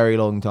 Very, very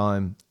long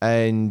time.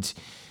 And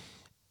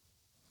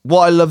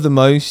what I love the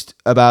most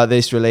about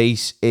this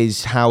release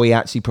is how he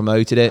actually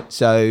promoted it.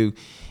 So,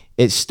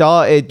 it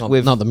started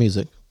with... Not the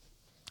music.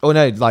 Oh,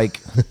 no,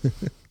 like...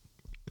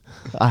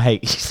 I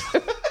hate you.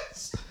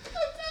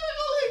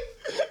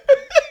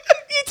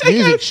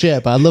 Music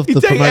shit, but I love You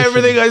the take promotion.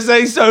 everything I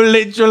say so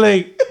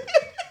literally.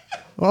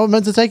 Well, I'm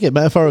meant to take it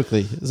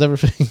metaphorically. Is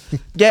everything?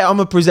 Yeah, I'm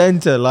a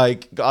presenter.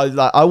 Like I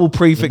will Your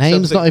prefix.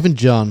 name's something. not even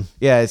John.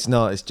 Yeah, it's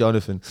not. It's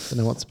Jonathan. I don't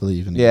know what to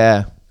believe in.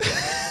 Yeah.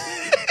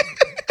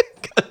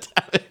 God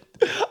damn it.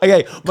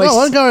 Okay,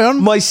 Carry on.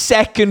 My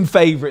second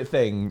favorite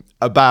thing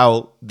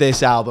about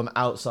this album,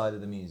 outside of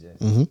the music,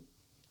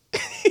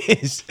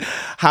 is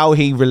how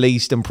he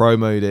released and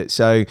promoted it.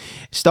 So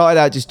started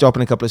out just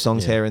dropping a couple of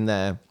songs here and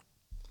there.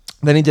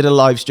 Then he did a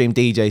live stream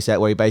DJ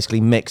set where he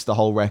basically mixed the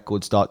whole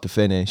record start to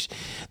finish.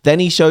 Then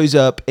he shows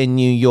up in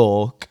New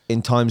York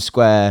in Times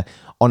Square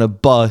on a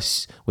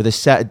bus with a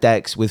set of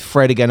decks with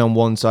Fred again on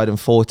one side and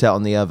Fortet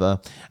on the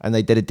other. And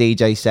they did a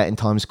DJ set in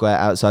Times Square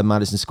outside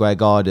Madison Square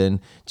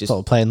Garden. Just Sort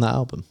of playing that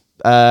album.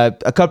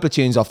 a couple of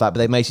tunes off that, but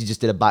they basically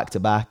just did a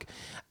back-to-back.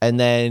 And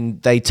then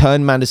they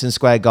turned Madison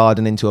Square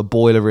Garden into a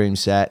Boiler Room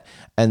set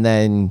and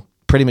then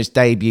pretty much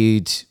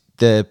debuted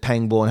the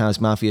Pangborn House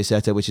Mafia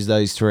setup, which is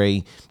those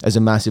three, as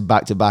a massive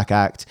back-to-back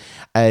act.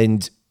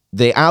 And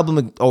the album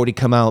had already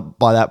come out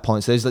by that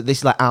point. So there's like, this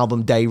is like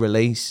album day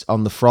release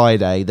on the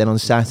Friday. Then on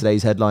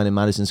Saturday's headline in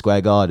Madison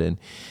Square Garden.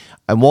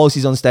 And whilst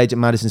he's on stage at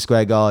Madison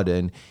Square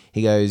Garden,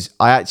 he goes,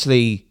 I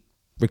actually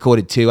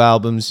recorded 2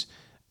 albums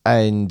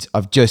and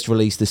I've just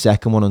released the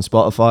second one on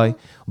Spotify.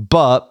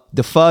 But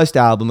the first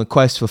album, A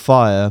Quest for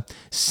Fire,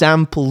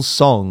 samples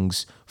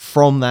songs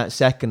from that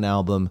second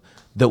album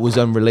that was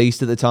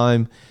unreleased at the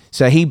time.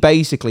 So he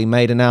basically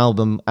made an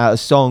album out of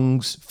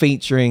songs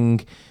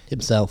featuring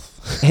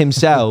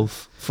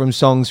himself from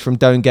songs from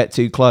Don't Get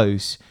Too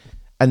Close,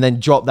 and then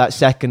dropped that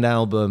second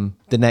album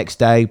the next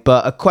day.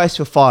 But A Quest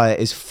for Fire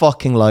is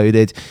fucking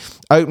loaded.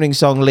 Opening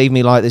song, Leave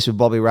Me Like This with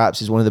Bobby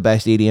Raps, is one of the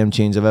best EDM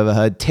tunes I've ever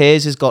heard.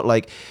 Tears has got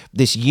like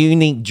this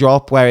unique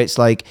drop where it's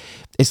like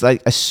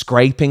a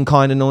scraping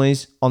kind of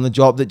noise on the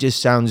drop that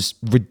just sounds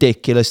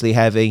ridiculously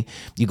heavy.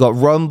 You got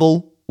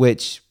Rumble,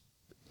 which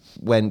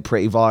went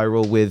pretty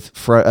viral with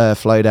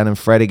Flowdown and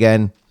Fred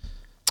again.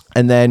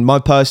 And then my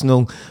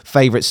personal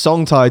favorite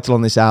song title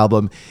on this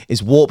album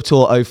is Warped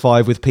Tour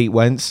 05 with Pete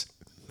Wentz.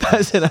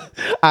 That's an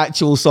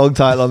actual song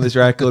title on this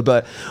record.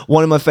 But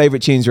one of my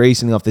favorite tunes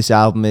recently off this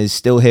album is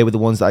Still Here With the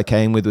Ones That I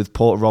Came With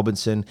Porter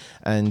Robinson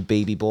and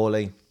BB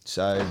Borley.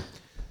 So,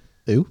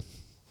 Who?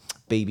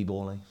 BB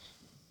Borley.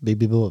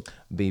 BB Borley.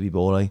 BB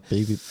Borley.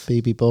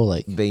 BB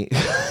Borley.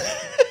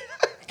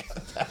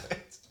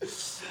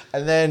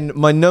 And then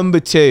my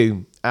number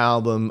 2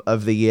 album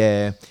of the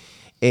year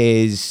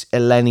is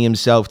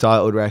Illenium's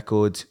self-titled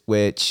record,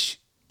 which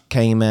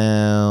came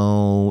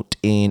out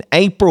in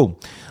April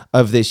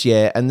of this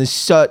year. And there's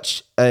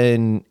such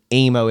an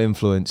emo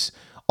influence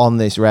on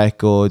this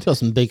record. Got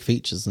some big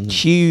features. And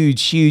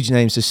Huge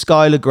names. So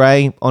Skylar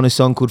Grey on a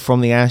song called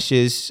From the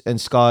Ashes, and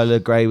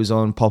Skylar Grey was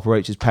on Papa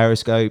Roach's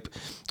Periscope.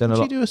 Did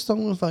you do a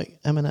song with like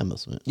Eminem or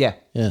something? Yeah.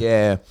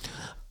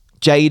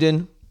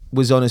 Jaden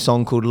was on a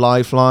song called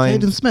Lifeline.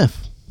 Jaden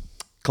Smith.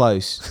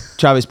 Close.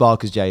 Travis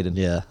Barker's Jaden.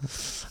 Yeah.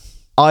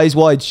 Eyes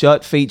Wide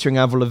Shut featuring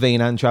Avril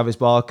Lavigne and Travis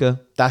Barker.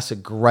 That's a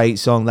great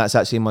song. That's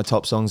actually in my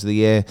top songs of the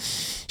year.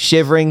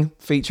 Shivering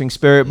featuring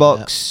Spirit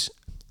Box. Yeah.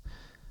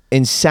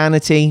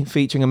 Insanity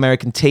featuring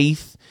American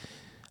Teeth.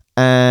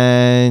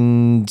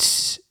 And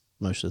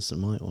Motionless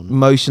in White on.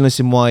 Motionless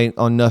in White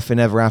on Nothing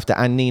Ever After.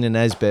 And Nina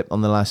Nesbitt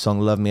on the last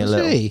song, Love Me a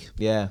Little. She?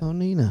 Yeah. Oh,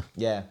 Nina.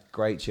 Yeah,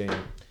 great tune.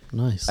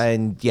 Nice.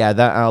 And yeah,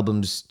 that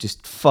album's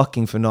just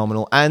fucking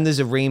phenomenal. And there's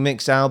a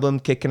remix album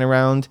kicking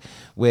around,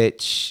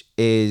 which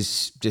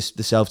is just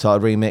the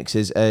self-titled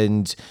remixes.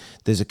 And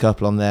there's a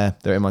couple on there.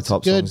 They're in my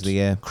top songs of the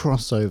year.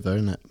 Crossover,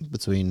 isn't it?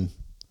 Between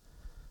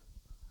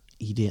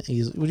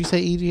EDM. Would you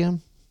say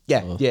EDM?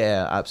 Yeah, Or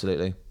yeah,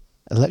 absolutely.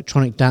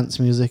 electronic dance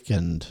music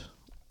and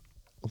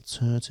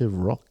alternative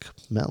rock,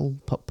 metal,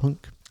 pop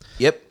punk.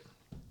 Yep.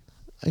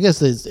 I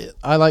guess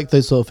I like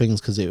those sort of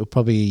things because it will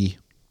probably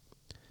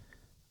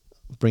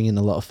bring in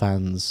a lot of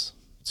fans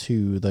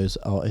to those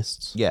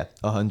artists. Yeah,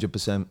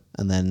 100%.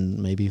 And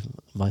then maybe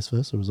vice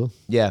versa as well.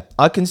 Yeah,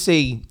 I can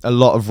see a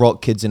lot of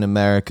rock kids in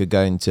America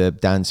going to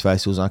dance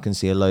festivals. I can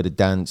see a load of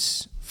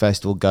dance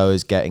festival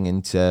goers getting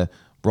into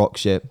rock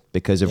shit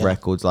because of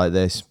records like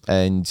this.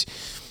 And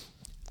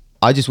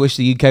I just wish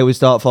the UK would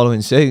start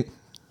following suit.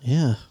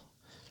 Yeah.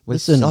 We're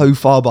so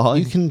far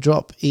behind. You can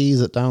drop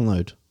E's at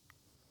download.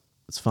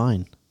 It's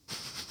fine.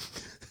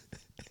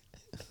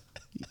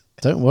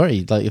 Don't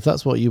worry. Like, if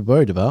that's what you're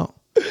worried about.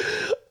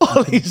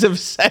 Ollie's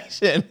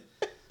obsession.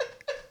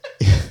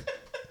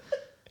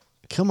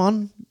 Come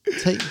on.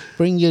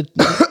 Bring your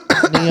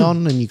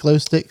neon and your glow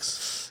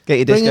sticks. Get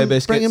your disco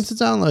biscuits. Bring them to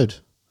download.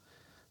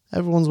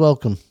 Everyone's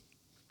welcome.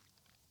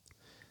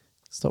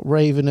 Stop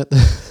raving at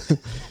the...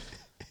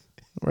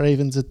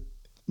 raving to...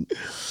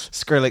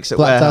 Skrillex at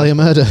Black Warehouse. Dahlia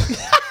Murder.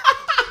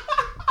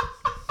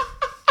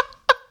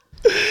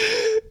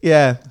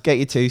 Yeah, get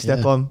your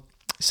two-step on.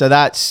 So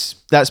that's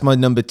my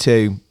number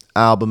 2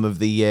 album of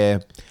the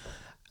year.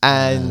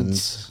 And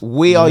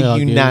we are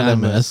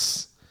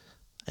unanimous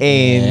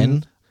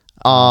in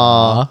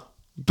our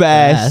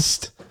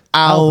best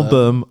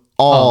album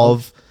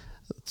of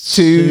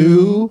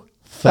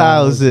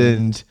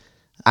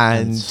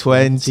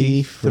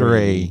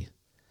 2023.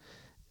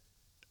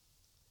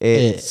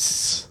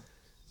 It's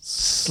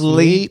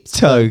Sleep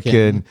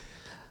Token,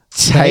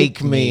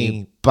 Take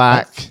Me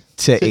Back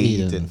to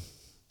Eden.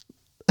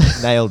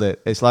 Nailed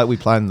it. It's like we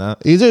planned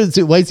that. You're doing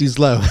it way too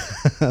slow.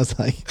 I was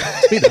like,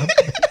 speed up.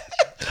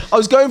 I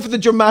was going for the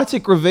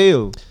dramatic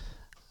reveal.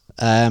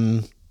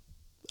 I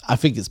I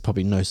think it's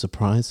probably no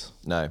surprise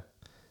No,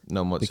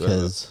 none whatsoever.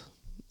 because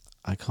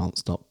I can't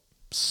stop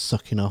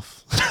sucking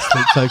off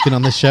Sleep Token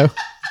on this show.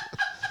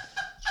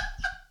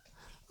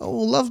 Oh,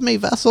 love me,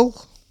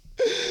 Vessel.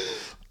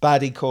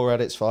 Baddie core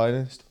at its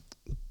finest.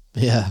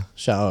 Yeah,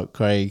 shout out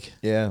Craig.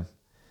 Yeah.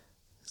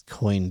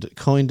 Coined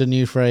a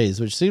new phrase,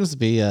 which seems to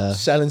be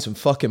Selling some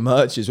fucking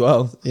merch as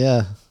well.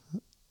 yeah,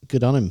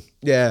 good on him.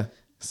 Yeah.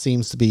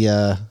 Seems to be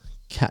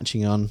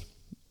catching on.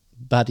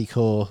 Baddie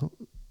core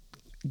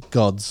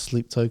gods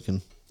Sleep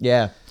Token.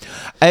 Yeah.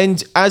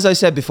 And as I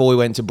said before we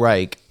went to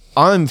break,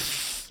 I'm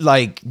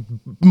like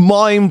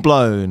mind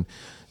blown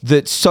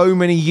that so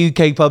many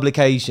UK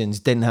publications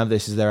didn't have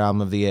this as their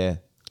album of the year.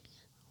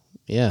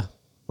 Yeah.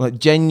 Like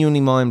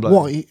genuinely mind blown.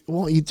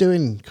 What are you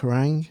doing,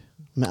 Kerrang?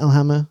 Metal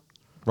Hammer?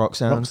 Rock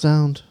sound. Rock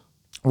Sound?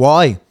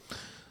 Why?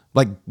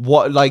 Like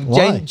what? Like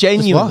Why?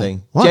 genuinely,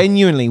 Just why?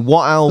 genuinely,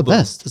 what album? The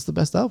best. It's the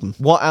best album.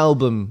 What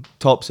album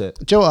tops it?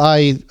 Do you know what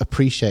I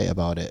appreciate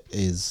about it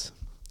is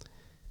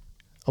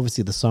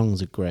obviously the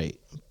songs are great,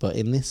 but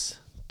in this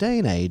day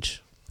and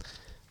age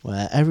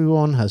where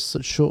everyone has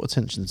such short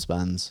attention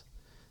spans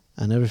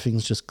and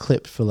everything's just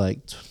clipped for like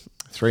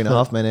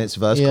 3.5 minutes,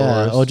 verse, yeah,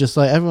 chorus. or just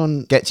like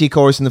everyone Get to your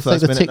chorus in the it's like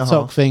first the minute and a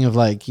TikTok half. thing of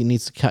like you need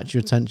to catch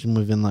your attention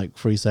within like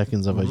 3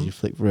 seconds, otherwise you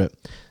flick through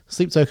it.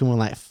 Sleep Token were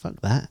like, fuck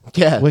that.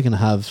 Yeah. We're gonna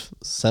have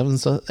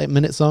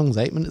 8-minute songs,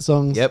 8-minute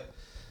songs. Yep.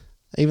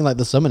 Even like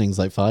the summoning's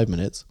like 5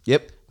 minutes.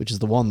 Yep. Which is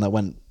the one that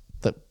went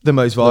that The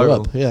most blew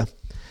viral. up. Yeah.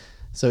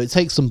 So it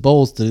takes some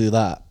balls to do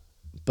that,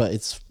 but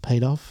it's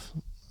paid off.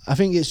 I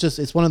think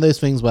it's one of those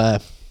things where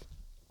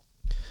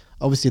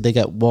obviously they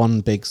get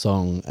one big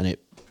song and it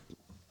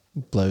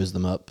blows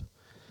them up,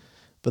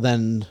 but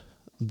then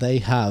they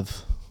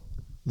have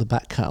the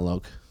back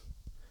catalogue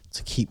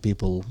to keep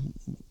people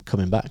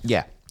coming back.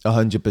 Yeah.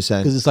 100%.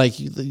 Because it's like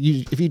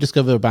if you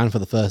discover a band for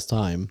the first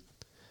time,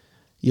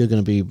 you're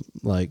going to be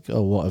like,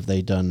 oh, what have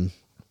they done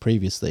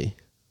previously?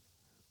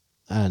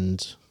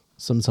 And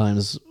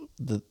sometimes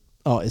the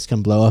artists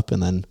can blow up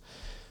and then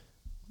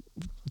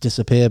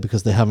disappear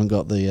because they haven't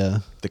got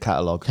the The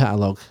catalogue.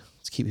 catalogue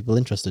to keep people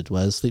interested.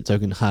 Whereas Sleep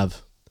Token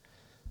have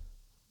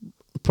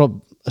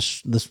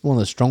this one of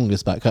the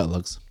strongest back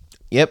catalogues.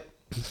 Yep.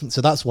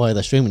 So that's why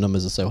their streaming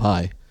numbers are so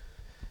high.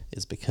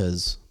 Is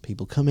because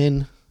people come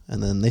in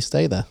and then they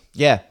stay there.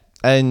 Yeah.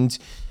 And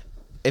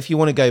if you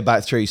want to go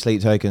back through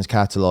Sleep Token's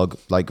catalogue,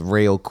 like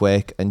real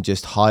quick and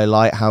just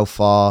highlight how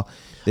far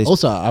this...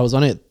 Also, I was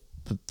on it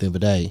the other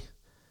day,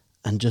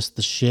 and just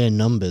the sheer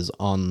numbers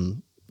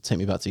on Take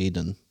Me Back to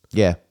Eden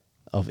Yeah.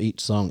 of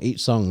each song. Each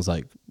song's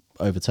like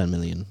over 10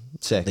 million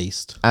Sick. at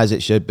least. As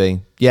it should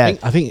be. Yeah.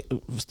 I think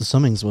the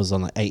summings was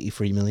on like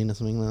 83 million or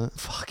something like that.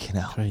 Fucking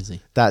hell.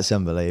 Crazy. That's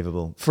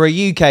unbelievable. For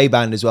a UK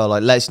band as well,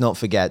 like let's not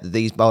forget that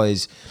these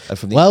boys are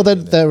from the Well,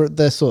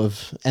 they're sort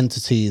of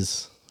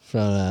entities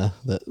from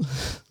that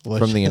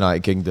from the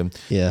United Kingdom.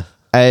 yeah.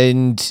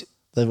 And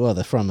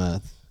They're from no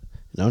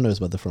one knows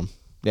where they're from.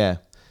 yeah,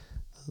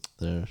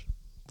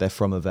 They're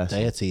from a vessel.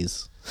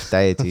 deities.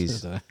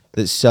 Deities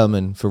that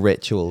summon for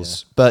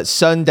rituals. But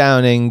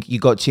Sundowning, you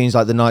got tunes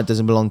like The Night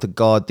Doesn't Belong to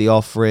God, The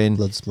Offering,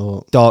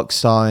 Bloodsport. Dark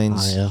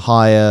Signs,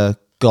 Higher,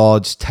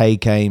 Gods,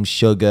 Take Aim,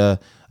 Sugar,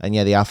 and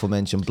yeah, the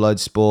aforementioned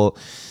Bloodsport.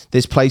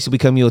 This Place Will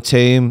Become Your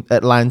Tomb,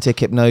 Atlantic,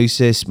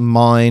 Hypnosis,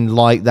 Mine,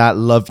 Like That,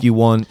 Love You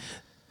Want,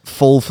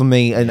 Fall For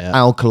Me, and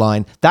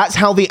Alkaline. That's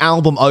how the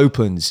album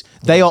opens.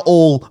 They are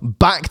all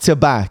back to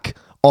back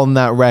on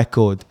that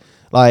record.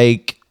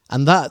 Like,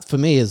 And that for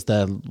me is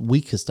their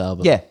weakest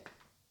album. yeah,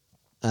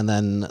 And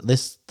then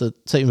the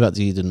Take Me Back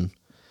to Eden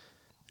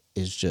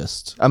is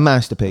just a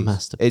masterpiece. A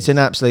masterpiece. It's an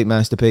absolute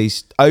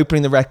masterpiece.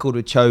 Opening the record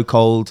with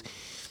Chokehold,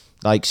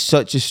 like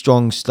such a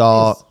strong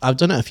start. I've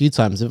done it a few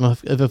times. If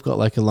I've got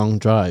like a long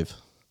drive,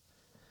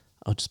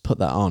 I'll just put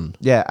that on.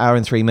 Yeah, hour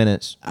and 3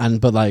 minutes.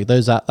 But like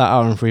that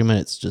hour and 3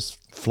 minutes just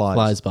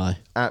flies by.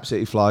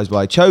 Absolutely flies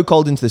by.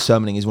 Chokehold Into the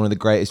Summoning is one of the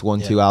greatest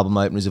 1-2 album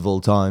openers of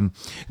all time.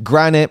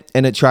 Granite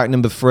in at track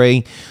number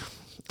 3.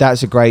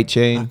 That's a great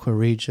tune. Aqua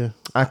Regia.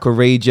 Aqua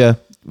Regia,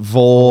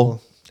 Vor,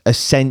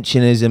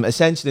 Ascensionism.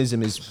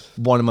 Ascensionism is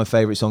one of my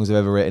favourite songs I've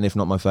ever written, if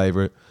not my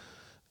favourite.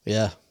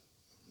 Yeah.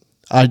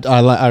 I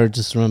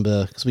just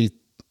remember because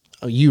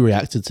you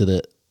reacted to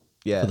it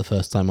Yeah. for the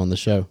first time on the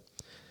show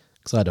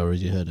because I'd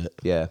already heard it.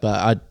 Yeah.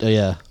 But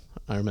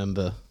I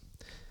remember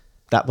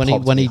That when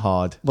popped he me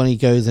hard. when he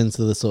goes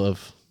into the sort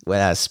of When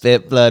I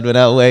spit blood, when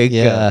I wake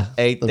Yeah, up.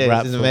 8 the days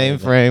rap in the for it,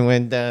 mainframe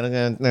went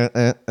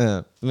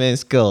down.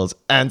 Missed calls,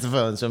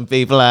 antiphons from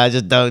people I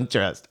just don't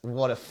trust.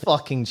 What a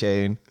fucking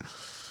tune.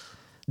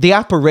 The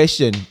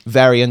Apparition,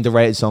 very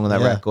underrated song on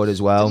that Yeah. record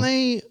as well. Didn't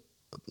they?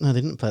 No,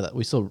 they didn't play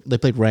that. They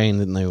played Rain,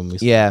 didn't they? When we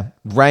Yeah,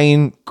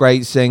 Rain,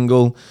 great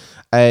single.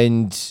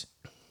 And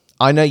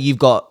I know you've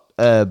got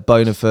a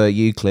boner for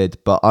Euclid,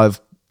 but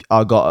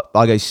I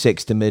go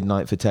 6 to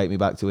midnight for Take Me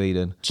Back to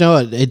Eden. Do you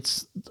know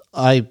what?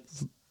 I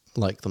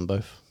like them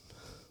both.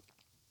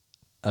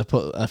 I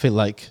feel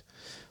like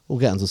we'll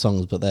get into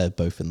songs, but they're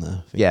both in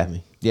there. I think, for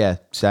me. Yeah,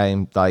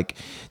 same. Like,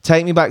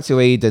 Take Me Back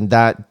to Eden,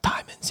 that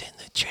diamonds in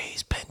the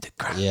trees,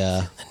 pentagrams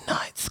Yeah. in the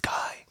night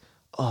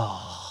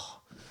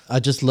I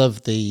just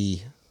love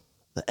the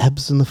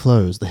ebbs and the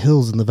flows, the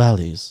hills and the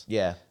valleys,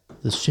 Yeah.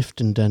 the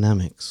shift in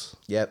dynamics.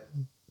 Yep.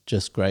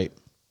 Just great.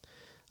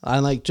 I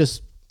like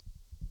just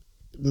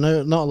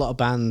not a lot of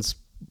bands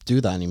do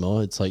that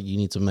anymore. It's like you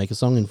need to make a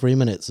song in 3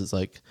 minutes. It's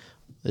like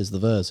there's the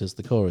verse, there's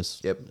the chorus,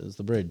 there's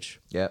the bridge.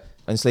 Yep.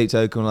 And Sleep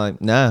Token were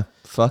like, nah,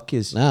 fuck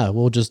yous. Nah,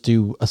 we'll just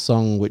do a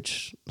song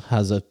which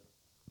has a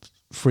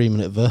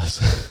 3-minute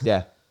verse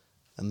Yeah.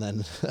 and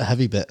then a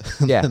heavy bit.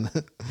 Yeah.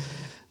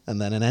 and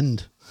then an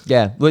end.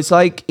 Yeah. Well, it's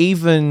like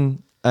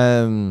even,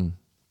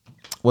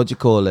 what do you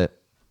call it?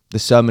 The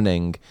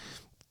Summoning.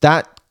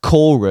 That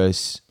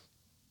chorus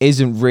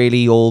isn't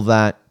really all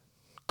that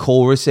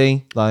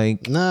chorusy.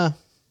 Like, Nah.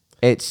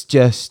 it's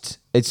just,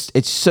 it's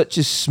such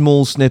a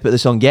small snippet of the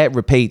song. Yeah, it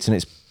repeats, and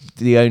it's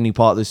the only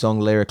part of the song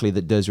lyrically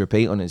that does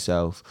repeat on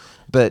itself.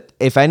 But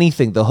if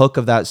anything, the hook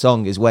of that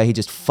song is where he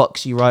just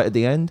fucks you right at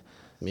the end.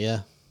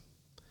 Yeah.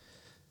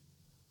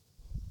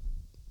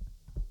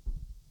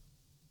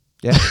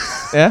 Yeah.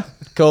 Yeah.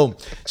 Cool.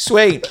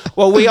 Sweet.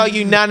 Well, we are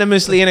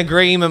unanimously in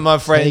agreement, my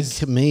friends.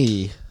 Take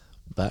me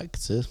back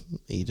to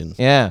Eden.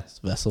 Yeah. This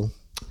vessel.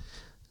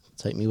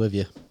 Take me with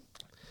you.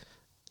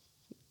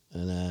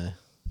 And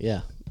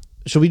yeah.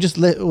 Should we just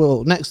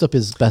well, next up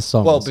is best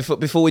songs. Well,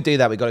 before we do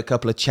that, we got a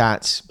couple of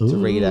chats to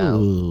read out.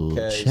 Ooh,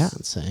 'Cause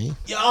chats, eh?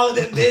 Y'all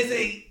been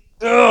busy.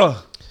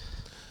 Ugh.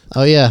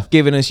 Oh yeah.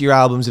 Giving us your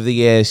albums of the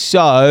year.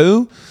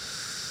 So,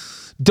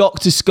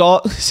 Dr.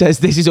 Scott says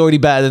this is already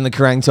better than the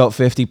Kerrang Top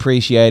 50.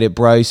 Appreciate it,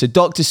 bro. So,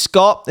 Dr.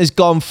 Scott has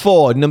gone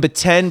for number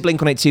 10,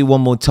 Blink-182, One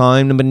More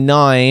Time. Number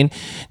 9,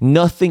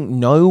 Nothing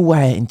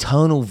Nowhere,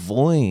 Internal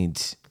Void.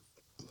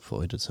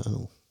 Void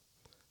Eternal.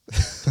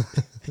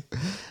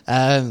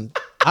 Do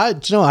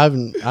you know, I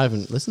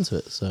haven't listened to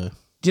it, so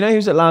Do you know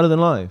who's at Louder Than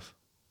Live?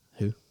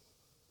 who?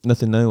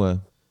 Nothing Nowhere.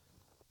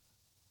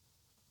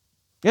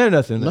 Yeah,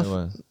 Nothing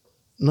Nowhere.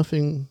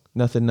 Nothing.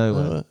 Nothing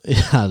Nowhere.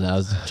 Yeah, no, I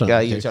was trying Yeah,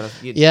 to you're think. trying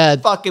to, you're Yeah.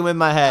 fucking with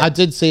my head. I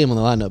did see him on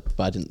the lineup,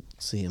 but I didn't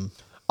see him.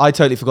 I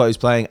totally forgot he was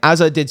playing.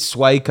 As I did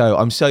Swayco.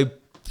 I'm so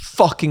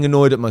fucking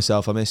annoyed at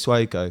myself. I miss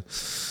Swayco.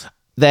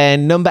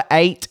 Then number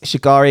 8,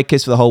 Shikari,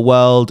 Kiss for the Whole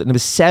World. Number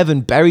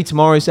 7, Bury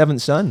Tomorrow,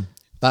 Seventh Son.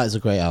 That is a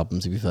great album,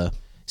 to be fair.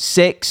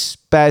 6,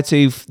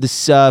 Beartooth, The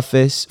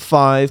Surface.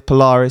 5,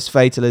 Polaris,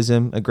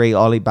 Fatalism. Agree,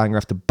 Ollie, banger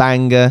after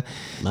banger.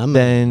 My man.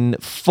 Then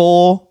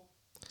 4,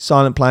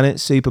 Silent Planet,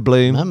 Super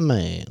Bloom. My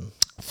man.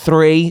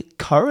 3,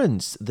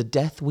 Currents, The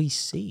Death We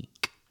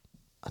Seek.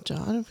 I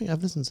don't think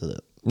I've listened to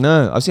that.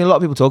 No, I've seen a lot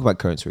of people talk about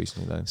Currents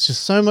recently, though. It's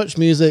just so much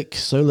music,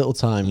 so little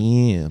time.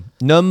 Yeah.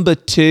 Number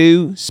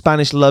 2,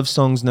 Spanish Love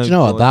Songs, No Do you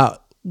know what? Joy.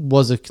 That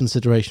was a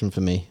consideration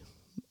for me,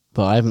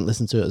 but I haven't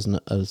listened to it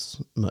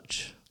as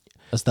much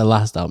as their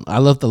last album. I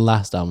love the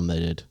last album they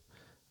did.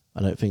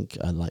 I don't think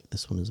I like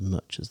this one as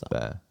much as that.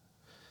 Fair.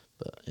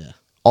 But yeah.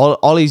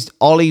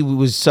 Ollie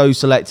was so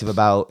selective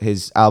about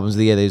his albums of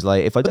the year. He was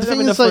like, if I don't the have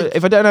thing enough, is, like-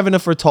 if I don't have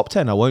enough for a top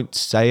 10, I won't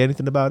say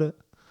anything about it.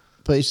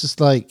 But it's just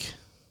like,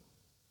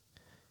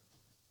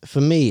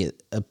 for me,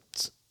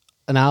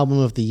 an album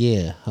of the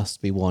year has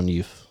to be one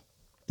you've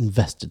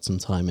invested some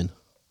time in.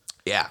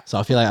 Yeah. So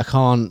I feel like I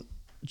can't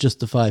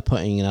justify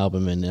putting an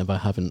album in if I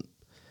haven't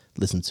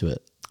listened to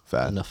it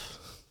Fair. enough.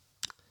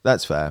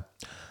 That's fair.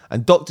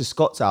 And Dr.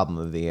 Scott's album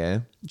of the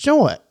year. Do you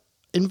know what?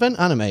 Invent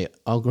Animate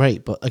are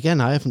great, but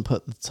again, I haven't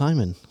put the time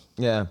in.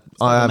 Yeah.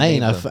 I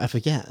mean, I haven't either.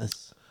 forget.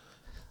 It's-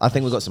 I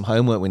think we've got some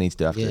homework we need to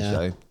do after the Yeah.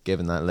 show,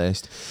 given that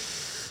list.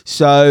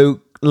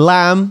 So,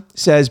 Lamb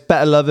says,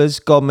 Better Lovers,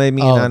 God Made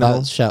Me an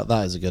Animal.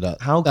 that is a good.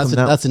 How that's come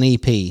that- that's an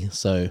EP,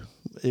 so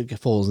it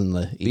falls in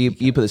the EP.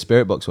 You put the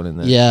Spirit Box one in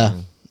there. Yeah.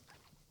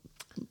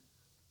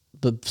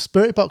 But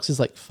Spirit Box is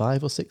like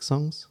 5 or 6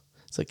 songs.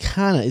 So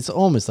it's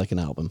almost like an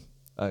album.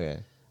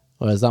 Okay.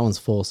 Whereas that one's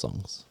 4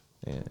 songs.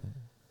 Yeah.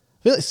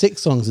 I feel like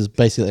 6 songs is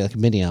basically like a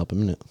mini album,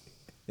 isn't it?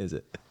 Is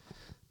it?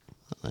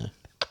 I don't know.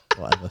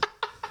 Whatever.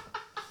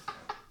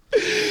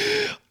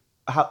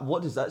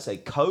 What does that say?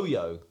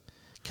 Koyo.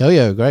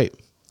 Koyo, great.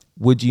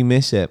 Would you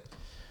miss it?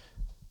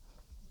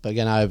 But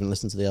again, I haven't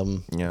listened to the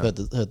album. Yeah. Heard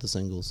the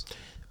singles.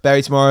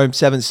 Bury Tomorrow,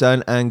 Seventh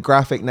Son, and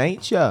Graphic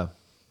Nature.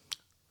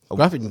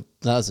 Graphic,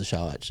 that was a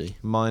shout actually.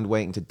 Mind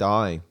Waiting to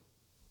Die.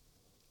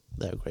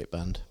 They're a great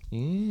band.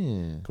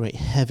 Yeah. Great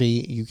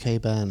heavy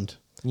UK band.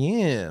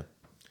 Yeah.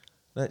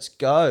 Let's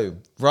go.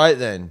 Right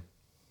then.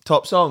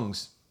 Top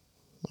songs.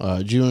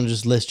 Do you want to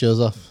just list yours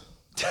off?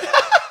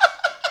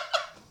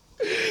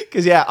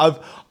 Because yeah,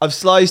 I've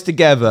sliced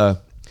together.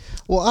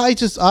 Well, I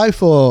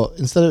thought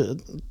instead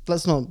of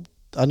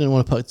I didn't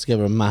want to put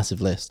together a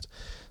massive list.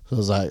 So I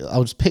was like,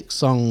 I'll just pick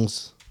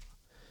songs,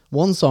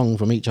 one song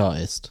from each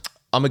artist.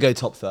 I'm gonna go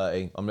top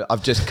 30.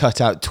 I've just cut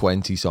out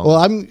 20 songs. Well,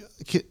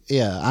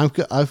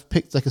 I've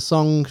picked like a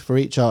song for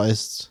each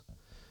artist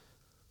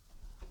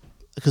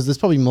because there's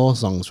probably more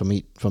songs from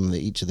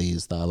each of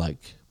these that I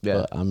like. Yeah.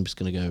 But I'm just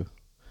gonna go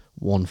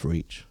one for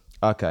each.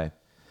 Okay.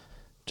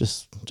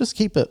 Just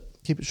keep it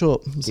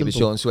short. And Keep it simple.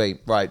 short and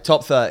sweet. Right,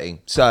 top 30.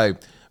 So,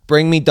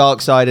 Bring Me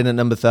Dark Side in at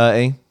number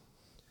 30.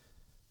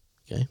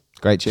 Okay.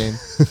 Great tune.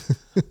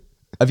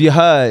 Have you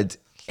heard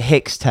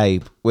Hicks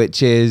Tape,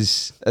 which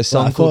is a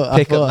song I called thought-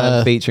 Pickup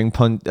Man featuring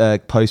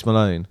Post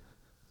Malone.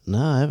 No,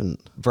 I haven't.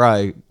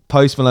 Bro,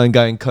 Post Malone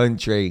going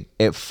country,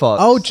 it fucks.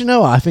 Oh, do you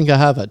know what? I think I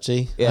have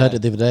actually. Yeah. I heard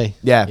it the other day.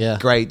 yeah,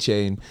 great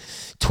tune.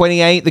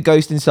 28, The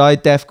Ghost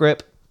Inside, Death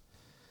Grip.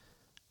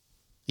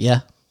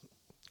 Yeah.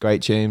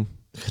 Great tune.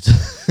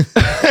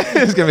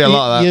 There's going to be a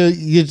lot of that.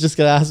 You're just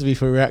gonna ask me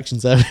for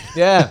reactions.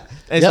 Yeah.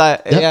 It's Yep,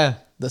 like, yep. yeah.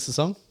 That's the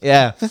song.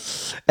 Yeah.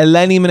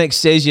 Elenium and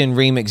Excision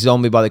remix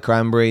Zombie by the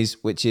Cranberries,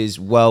 which is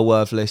well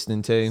worth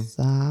listening to.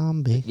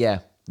 Zombie. Yeah,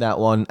 that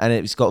one. And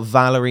it's got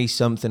Valerie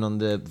something on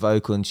the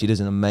vocal, and she does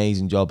an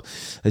amazing job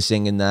of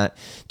singing that.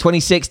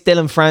 26,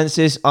 Dylan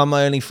Francis, I'm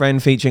My Only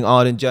Friend, featuring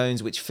Arden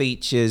Jones, which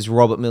features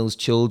Robert Mills'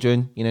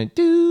 children. You know,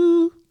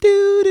 do,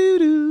 do, do,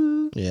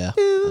 do. Yeah, I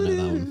know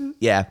that one.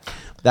 Yeah,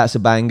 that's a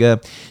banger.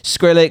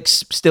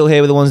 Skrillex, still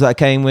here with the ones that I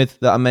came with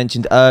that I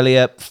mentioned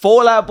earlier.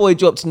 Fall Out Boy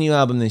dropped a new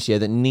album this year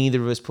that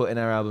neither of us put in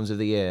our albums of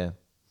the year.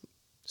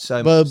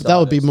 So But much that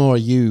would be silence. more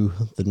you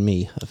than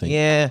me, I think.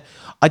 Yeah,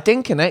 I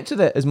didn't connect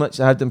with it as much as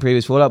I had done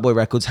previous Fall Out Boy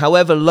records.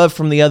 However, Love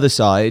from the Other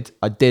Side,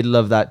 I did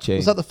love that tune.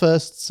 Was that the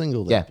first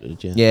single? Yeah, That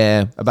did you?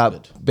 yeah,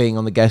 about being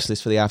on the guest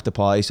list for the after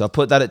party. So I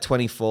put that at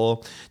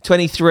 24.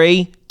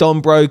 23,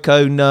 Don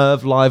Broco,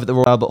 Nerve, live at the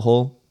Royal Albert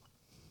Hall.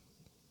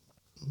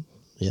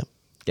 Yeah.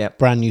 Yep.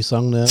 Brand new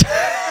song there.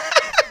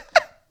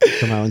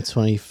 Come out in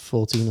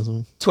 2014 or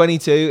something.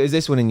 22, is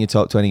this one in your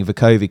top 20?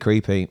 Vukovi,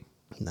 Creepy.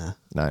 Nah.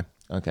 No.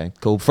 Okay,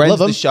 cool. Friends Love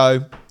of the 'em.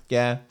 show.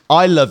 Yeah.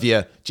 I love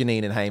you,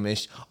 Janine and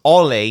Hamish.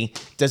 Ollie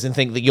doesn't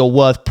think that you're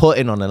worth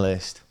putting on a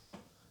list.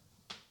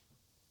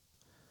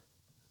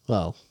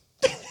 Well,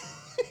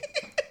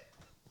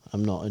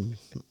 I'm not in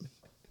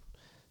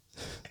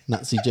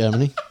Nazi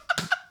Germany.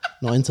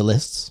 Not into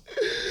lists.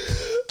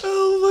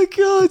 Oh my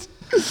God.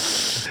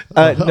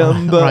 At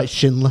number... Right,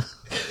 Schindler.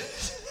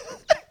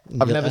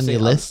 I've never Any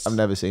seen lists. I've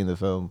never seen the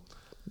film.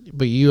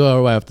 But you are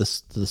aware of the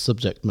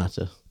subject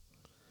matter.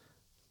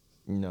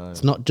 No.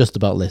 It's not just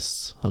about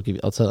lists. I'll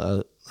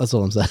tell. That's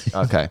all I'm saying.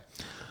 Okay.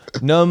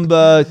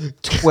 Number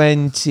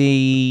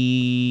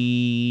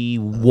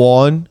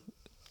 21.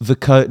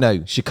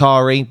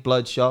 Shikari,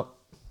 Bloodshot.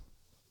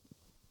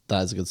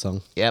 That is a good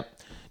song. Yep.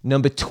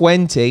 Number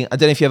 20. I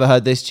don't know if you ever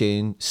heard this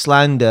tune.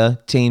 Slander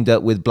teamed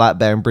up with Black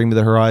Bear and Bring Me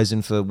the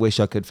Horizon for Wish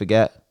I Could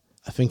Forget.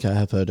 I think I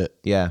have heard it.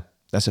 Yeah.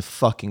 That's a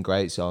fucking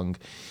great song.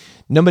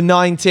 Number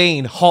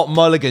 19. Hot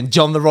Mulligan,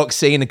 John the Rock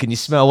Cena. Can you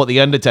smell what the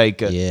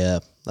Undertaker? Yeah,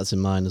 that's in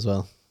mine as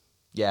well.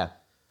 Yeah.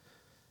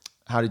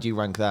 How did you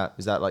rank that?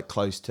 Is that like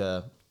close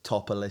to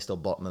top a list or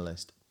bottom a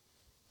list?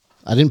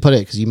 I didn't put it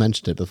because you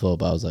mentioned it before,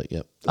 but I was like,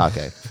 yep.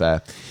 Okay,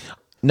 fair.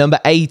 Number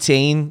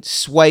 18,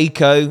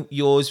 Swayco,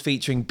 yours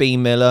featuring B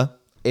Miller.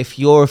 If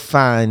you're a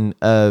fan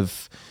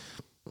of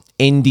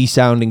indie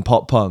sounding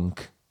pop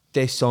punk,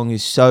 this song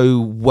is so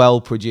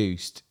well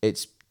produced.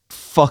 It's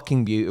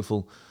fucking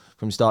beautiful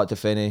from start to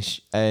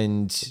finish.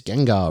 And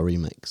Gengar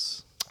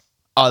remix.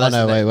 that's,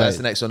 no, wait. that's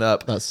the next one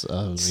up. That's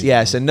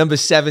Yeah, so number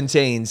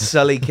 17,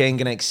 Sully King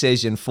and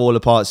Excision, Fall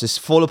Apart. So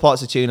Fall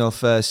Apart's a tune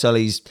off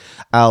Sully's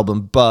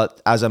album, but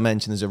as I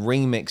mentioned, there's a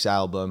remix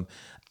album,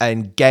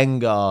 and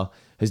Gengar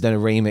has done a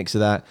remix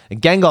of that.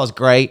 And Gengar's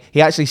great.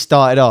 He actually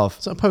started off.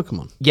 Is that a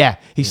Pokemon? Yeah,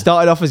 he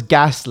started off as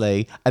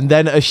Ghastly, and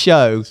then at a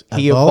show,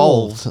 he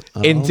evolved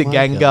Oh into my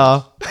Gengar.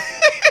 God.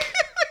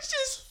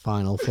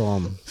 Final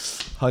form.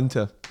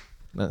 Hunter.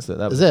 That's it.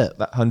 Is it?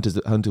 That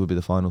Hunter would be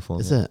the final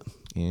form. Is it?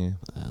 Yeah.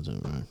 I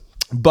don't know.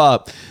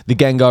 But the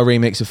Gengar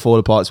remix of Fall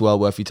Apart's well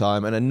worth your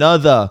time. And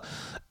another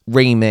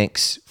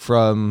remix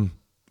from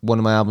one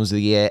of my albums of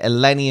the year,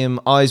 Elenium,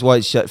 Eyes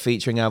Wide Shut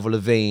featuring Avril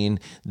Lavigne,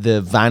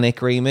 the Vanik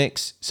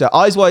remix. So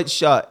Eyes Wide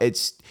Shut,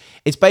 it's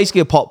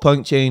basically a pop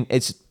punk tune.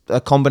 It's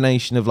a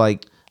combination of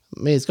like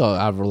I mean, it's got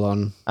Avril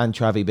on. and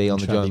Travi B on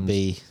the Travi drums.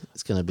 B.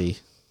 It's going to be.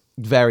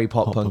 Very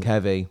pop Pop punk punk.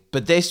 heavy.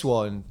 But this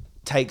one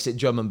takes it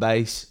drum and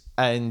bass.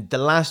 And the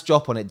last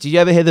drop on it, did you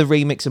ever hear the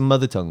remix of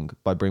Mother Tongue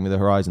by Bring Me the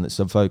Horizon that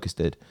Subfocus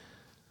did?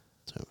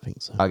 Don't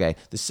think so. Okay,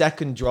 the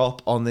second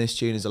drop on this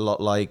tune is a lot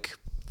like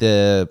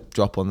the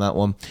drop on that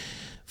one.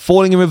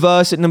 Falling in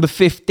Reverse at number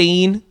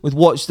 15 with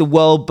Watch the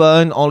World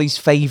Burn, Ollie's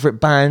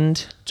favourite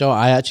band. Joe,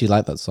 I actually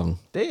like that song,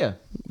 Do you?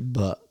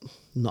 but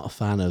not a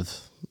fan of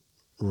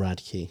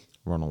Radke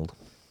Ronald.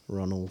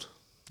 Ronald.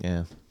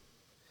 Yeah.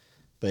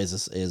 But it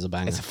is a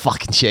banger. It's a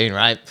fucking tune,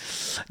 right?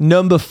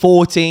 Number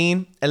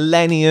 14,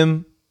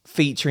 Elenium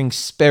featuring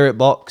Spirit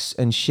Box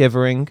and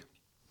Shivering.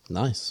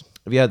 Nice.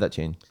 Have you heard that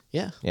tune?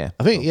 Yeah. Yeah.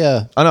 I think,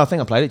 yeah. Oh no, I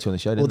think I played it to you on the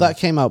show, Well, didn't that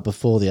came out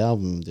before the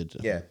album did.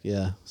 Yeah.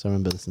 Yeah. So I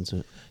remember listening to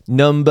it.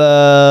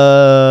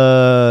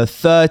 Number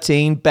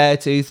 13,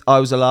 Beartooth, I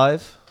Was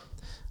Alive.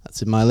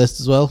 That's in my list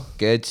as well.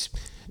 Good.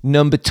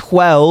 Number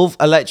 12,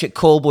 Electric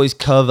Callboy's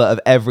cover of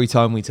Every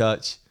Time We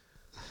Touch.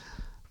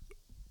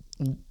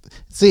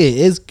 See,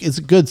 it's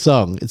a good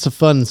song. It's a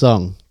fun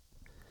song.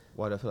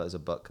 Why do I feel like there's a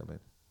butt coming?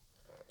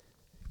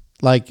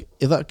 Like,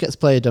 if that gets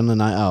played on a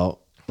night out,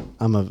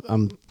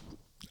 I'm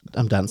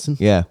dancing.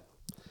 Yeah,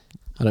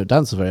 I don't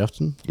dance very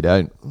often, you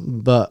don't.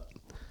 but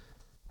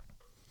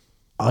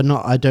I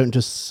wouldn't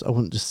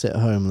just sit at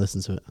home and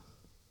listen to it.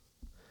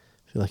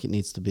 I feel like it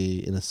needs to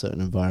be in a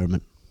certain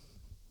environment.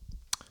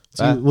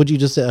 So Fair. would you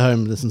just sit at home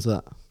and listen to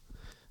that?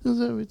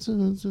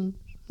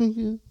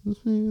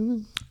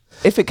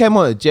 If it came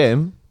on at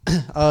gym,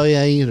 Oh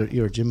yeah,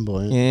 you're a gym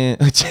boy. yeah,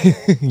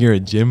 you're a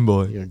gym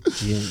boy. You're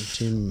a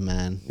gym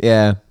man.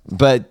 Yeah,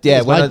 but yeah,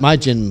 Because when my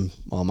gym,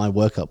 well, my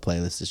workout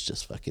playlist is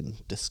just fucking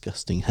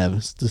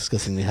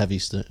disgustingly heavy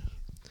stuff.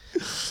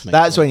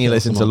 that's when you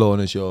listen to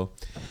Lorna Shore.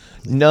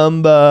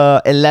 Number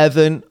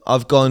 11,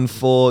 I've gone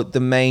for The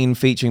Main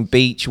featuring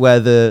Beach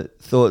Weather,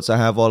 Thoughts I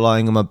Have While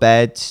Lying on My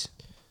Bed.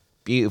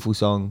 Beautiful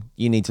song.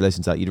 You need to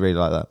listen to that. You'd really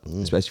like that,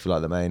 especially if you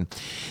like The Main.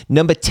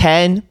 Number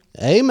 10,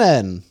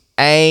 Amen.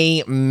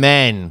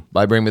 Amen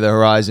by Bring Me The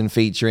Horizon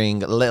featuring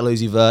Lil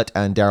Uzi Vert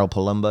and Daryl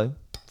Palumbo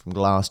from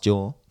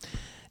Glassjaw.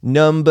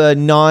 Number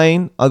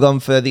 9, I've gone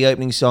for the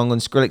opening song on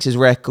Skrillex's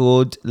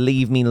record,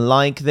 Leave Me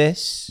Like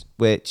This,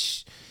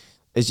 which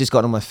has just got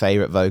one of my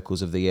favourite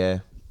vocals of the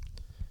year.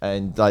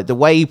 And like the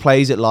way he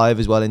plays it live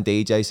as well in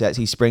DJ sets,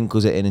 he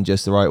sprinkles it in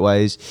just the right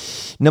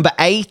ways. Number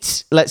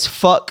 8, Let's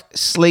Fuck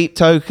Sleep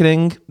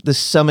Tokening, The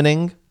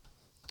Summoning.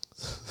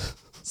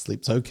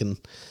 Sleep Token.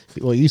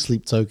 Well, you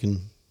Sleep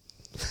Token.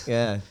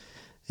 Yeah.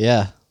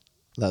 Yeah.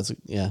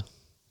 Yeah.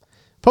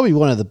 Probably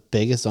one of the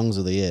biggest songs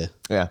of the year.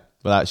 Yeah,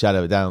 without a shadow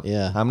of a doubt.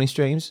 Yeah. How many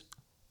streams?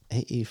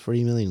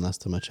 83 million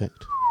last time I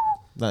checked.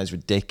 That is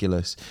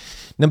ridiculous.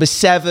 Number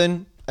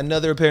 7,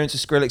 another appearance of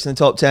Skrillex in the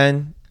top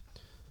 10.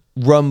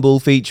 Rumble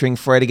featuring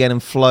Fred again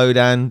and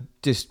Flowdan.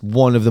 Just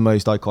one of the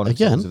most iconic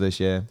songs of this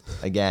year.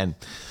 Again.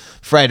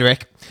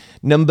 Frederick.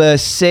 Number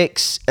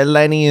 6,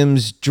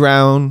 Elenium's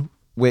Drown,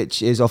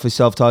 which is off his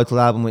self-titled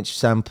album, which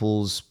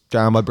samples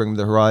Drown by Bring Me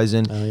The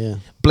Horizon. Oh, yeah.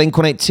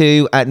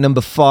 Blink-182 at number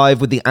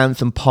 5 with the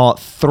Anthem Part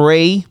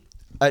 3.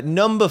 At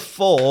number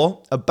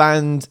 4, a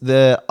band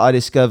that I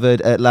discovered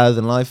at Louder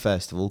Than Live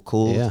Festival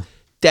called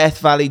Death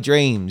Valley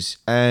Dreams.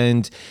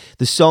 And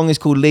the song is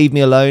called Leave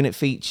Me Alone. It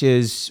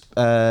features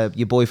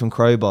your boy from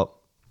Crowbot.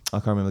 I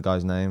can't remember the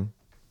guy's name.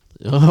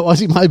 Why is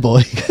he my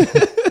boy?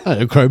 I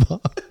know Crowbar.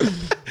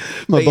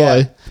 My But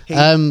boy.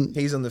 yeah,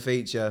 he's on the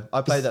feature.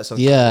 I played that song.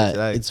 Yeah,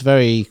 today. it's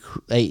very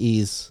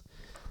 80s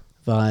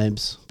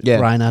vibes. Yeah.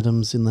 Bryan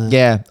Adams in there.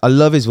 Yeah, I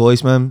love his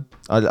voice, man.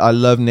 I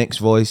love Nick's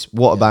voice.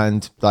 What a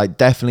band. Like,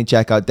 definitely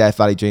check out Death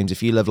Valley Dreams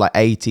if you love like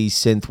 80s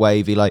synth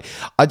wavy. Like,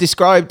 I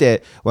described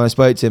it when I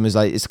spoke to him as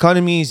like, it's the kind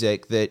of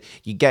music that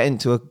you get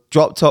into a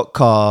drop top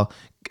car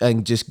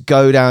and just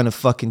go down a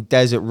fucking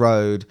desert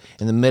road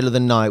in the middle of the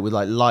night with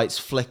like lights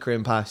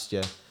flickering past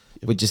you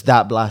with just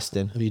that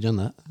blasting. Have you done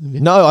that? Have you?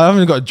 No, I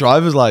haven't got a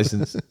driver's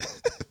license.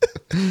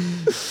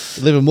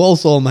 Live in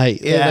Walsall,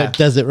 mate. Yeah.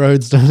 Desert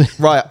roads, don't it?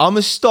 Right, I'm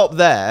going to stop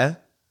there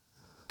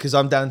because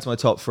I'm down to my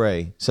top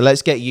 3. So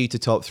let's get you to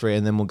top 3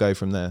 and then we'll go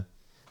from there.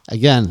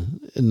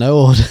 Again, in no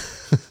order.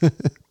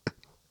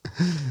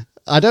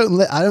 I don't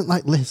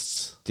like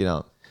lists. Do you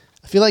know?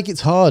 I feel like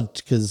it's hard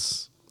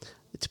because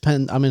it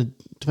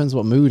depends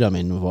what mood I'm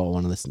in with what I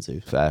want to listen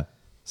to. Fair.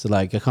 So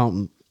like I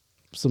can't.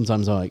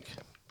 Sometimes I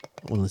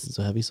want to listen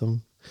to a heavy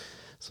song.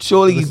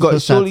 Surely Listen you've to a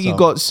got sad you've song.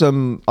 got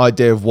some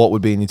idea of what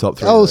would be in your top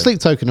 3. Oh, though. Sleep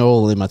Token are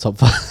all in my top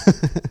 5.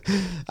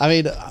 I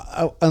mean,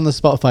 on the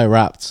Spotify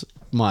Wrapped,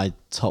 my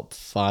top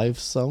 5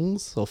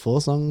 songs or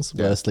 4 songs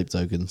were Sleep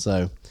Token,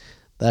 so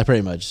they're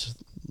pretty much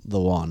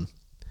the one.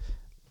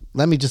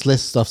 Let me just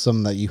list off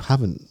some that you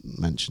haven't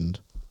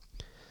mentioned.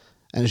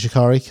 And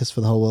Shikari, Kiss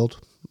for the Whole World.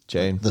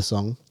 Jane. The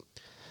song.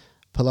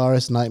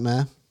 Polaris,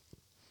 Nightmare.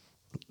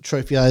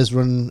 Trophy Eyes,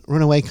 Run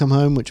Away, Come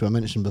Home, which I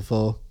mentioned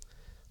before.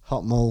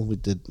 Hot Mole, we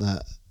did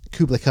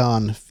Kubla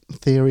Khan,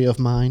 Theory of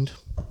Mind,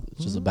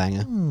 which is a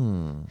banger.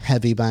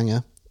 Heavy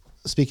banger.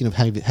 Speaking of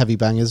heavy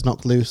bangers,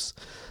 Knocked Loose.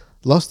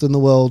 Lost in the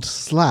World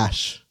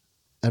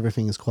 /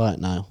 Everything is Quiet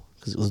Now,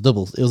 because it was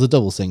a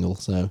double single,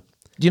 so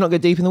Do you not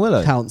get Deep in the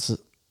Willow? counts.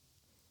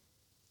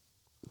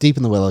 Deep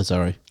in the Willow,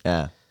 sorry.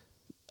 Yeah.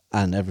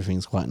 And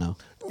Everything's Quiet Now.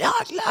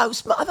 Not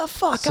loose,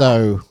 motherfucker.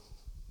 So,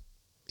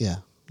 yeah.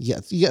 You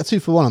get a 2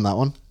 for 1 on that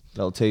one.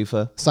 Little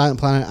twofer.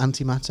 Silent Planet,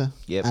 Antimatter.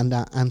 Yep. And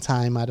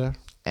Antimatter.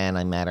 And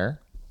I matter.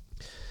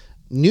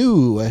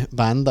 New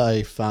band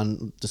that I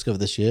discovered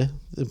this year.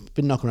 They've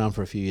been knocking around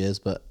for a few years,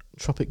 but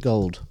Tropic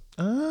Gold.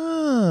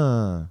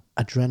 Ah.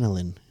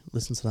 Adrenaline.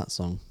 Listen to that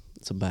song.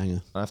 It's a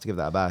banger. I have to give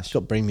that a bash. It's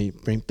got big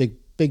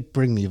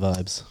Bring Me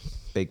vibes.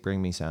 Big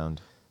Bring Me sound.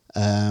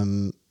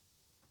 Who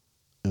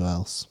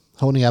else?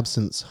 Holding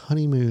Absence,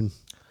 Honeymoon.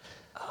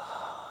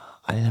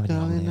 I didn't have any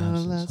Darling, Holy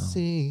all I Absence song.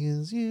 see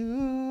is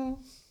you.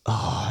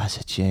 Oh, that's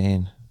a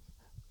tune.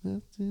 Yeah.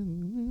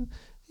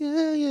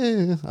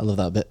 I love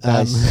that bit.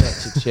 That's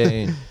such a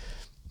tune.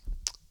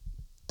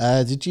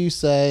 Did you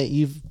say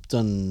you've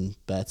done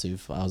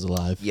Beartooth, I Was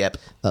Alive? Yep.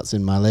 That's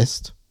in my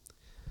list.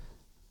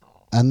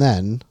 And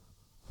then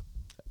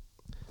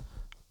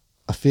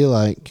I feel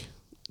like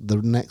the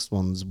next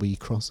ones we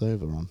cross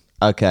over on.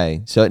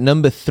 Okay, so at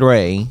number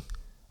 3,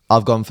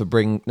 I've gone for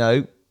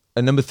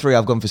At number 3,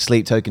 I've gone for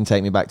Sleep Token,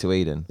 Take Me Back to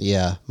Eden.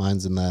 Yeah,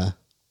 mine's in there.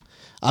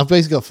 I've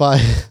basically got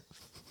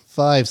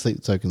five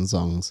Sleep Token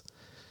songs.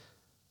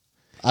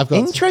 I've got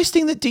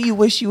Interesting that Do You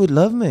Wish You Would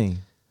Love Me?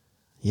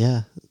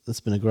 Yeah, it's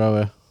been a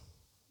grower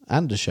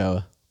and a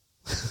shower.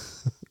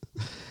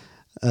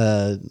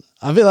 I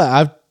feel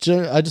like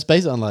I just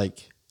base it on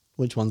like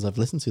which ones I've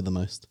listened to the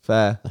most.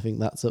 Fair. I think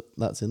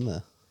that's in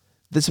there.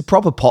 That's a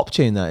proper pop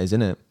tune, that is,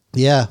 isn't it?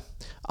 Yeah,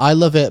 I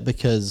love it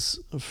because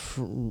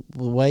the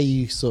way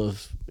you sort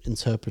of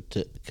interpret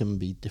it can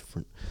be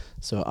different.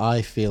 So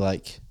I feel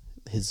like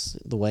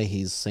the way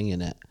he's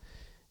singing it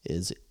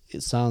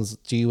sounds.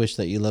 Do you wish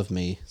that you love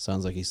me?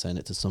 Sounds like he's saying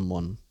it to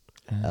someone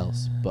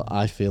else, but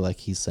I feel like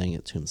he's saying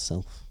it to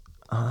himself.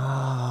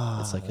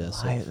 It's like a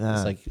sort of,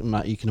 it's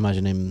like you can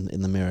imagine him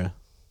in the mirror.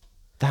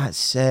 That's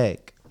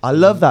sick. I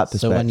love that perspective.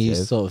 So when you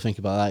sort of think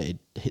about that, it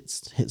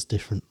hits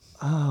different.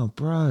 Oh,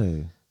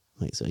 bro.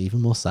 Makes it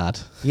even more sad.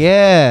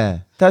 Yeah,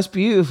 that's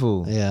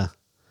beautiful. Yeah.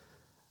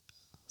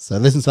 So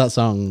listen to that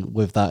song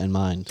with that in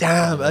mind.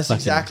 Damn, that's Fucking-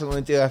 exactly what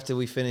we do after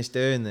we finish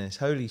doing this.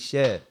 Holy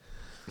shit.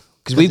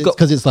 Because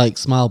because it's like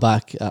smile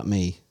back at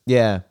me.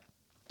 Yeah.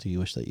 Do you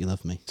wish that you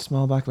love me?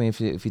 Smile back at me if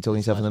you're talking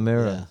yourself in the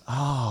mirror. Yeah.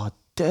 Oh,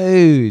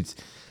 dude.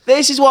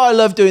 This is why I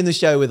love doing the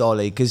show with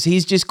Ollie, because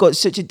he's just got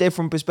such a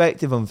different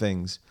perspective on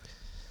things.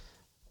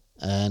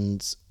 And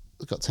it's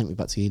got Take Me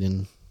Back to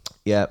Eden.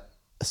 Yeah.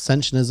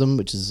 Ascensionism,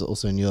 which is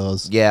also in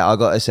yours. Yeah, I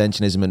got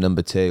Ascensionism at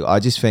number 2. I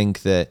just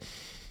think that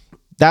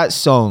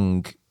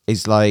song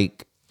is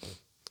like,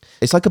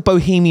 it's like a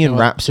Bohemian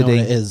Rhapsody. You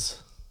know what it is?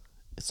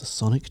 It's a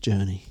sonic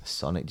journey.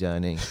 Sonic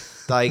Journey.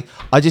 Like,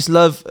 I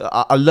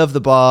love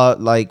the bar,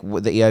 like,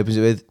 that he opens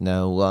it with.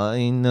 Now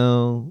I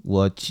know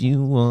what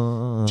you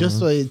want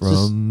Just like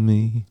from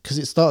me. because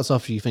it starts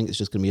off, you think it's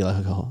just gonna be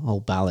like a whole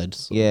ballad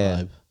sort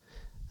Yeah. of vibe,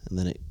 and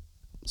then it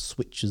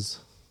switches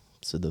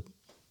to the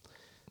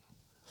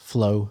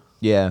flow,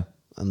 Yeah.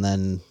 and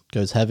then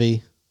goes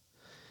heavy,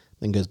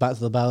 then goes back to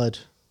the ballad,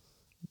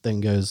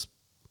 then goes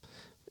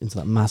into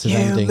that massive You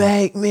ending.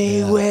 make me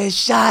Yeah.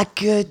 wish I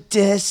could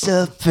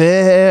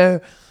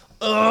disappear.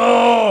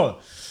 Oh,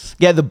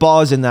 yeah, the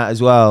bars in that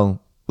as well.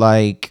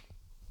 Like,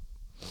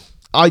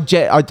 I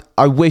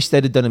wish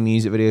they'd have done a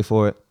music video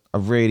for it. I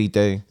really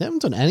do. They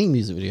haven't done any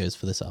music videos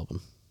for this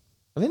album.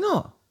 Are they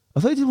not? I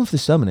thought they did one for the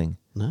Summoning.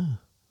 No,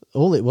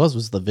 all it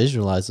was the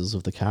visualizers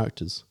of the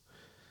characters.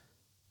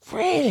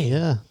 Really?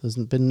 Yeah, there's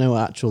been no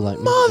actual like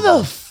music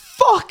video.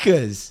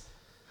 Motherfuckers.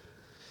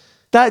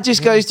 That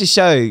just goes to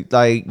show,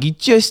 like, you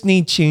just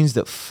need tunes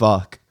that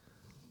fuck.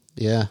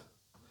 Yeah,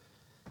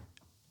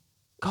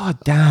 God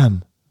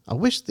damn. I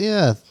wish.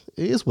 Yeah,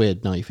 it is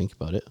weird now you think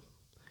about it,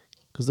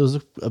 because there was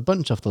a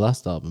bunch off the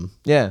last album.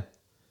 Yeah.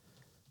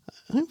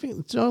 I don't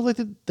think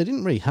they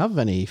didn't really have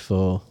any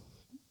for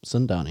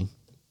Sundowning.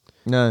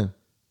 No.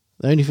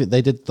 The only thing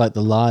they did like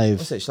the live.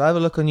 What's it? Shall I have a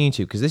look on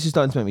YouTube? Because this is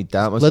starting to make me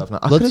doubt myself now.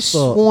 I could have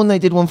Bloodsport- sworn they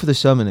did one for the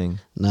Summoning.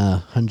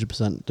 Nah,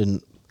 100%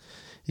 didn't.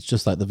 It's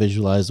just like the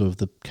visualizer of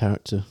the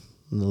character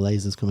and the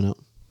lasers coming out.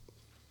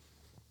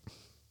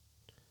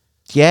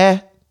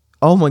 Yeah.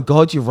 Oh my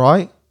god, you're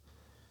right.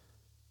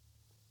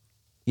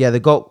 Yeah, they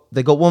got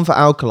one for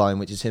Alkaline,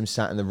 which is him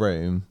sat in the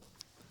room.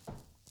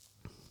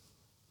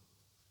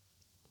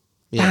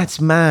 Yeah.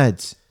 That's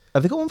mad.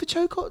 Have they got one for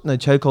Chokehold? No,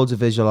 Chokehold's a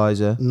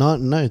visualizer.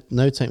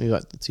 No. Take Me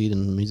Back to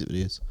Eden music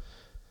videos.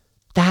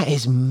 That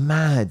is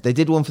mad. They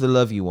did one for the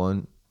Love You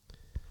One.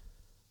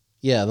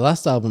 Yeah, the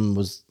last album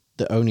was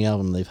the only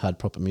album they've had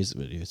proper music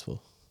videos for.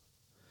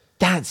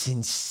 That's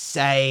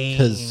insane.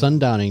 Because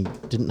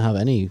Sundowning didn't have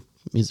any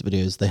music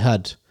videos. They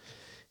had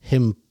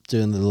him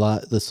doing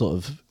the sort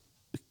of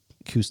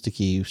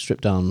acousticy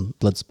stripped down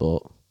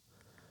Bloodsport.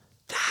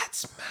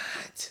 That's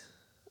mad.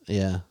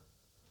 Yeah,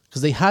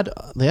 because they had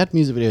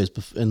music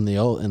videos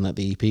in like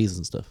the EPs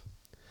and stuff.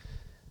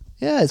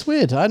 Yeah, it's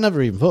weird. I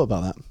never even thought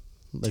about that.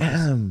 Like,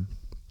 Damn.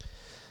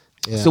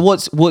 yeah. So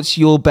what's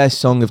your best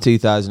song of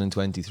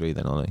 2023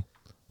 then, Ollie?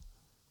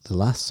 The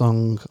last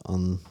song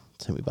on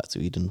Take Me Back to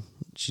Eden,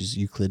 which is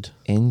Euclid.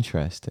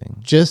 Interesting.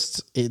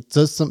 Just it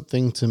does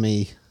something to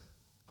me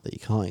that you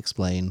can't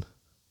explain.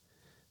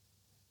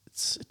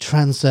 It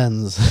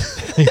transcends.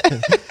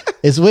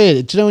 It's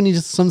weird. Do you know when you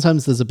just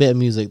sometimes there's a bit of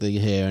music that you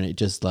hear and it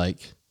just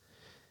like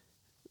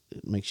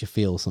it makes you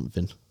feel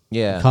something.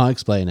 Yeah. I can't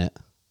explain it.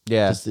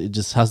 Yeah. It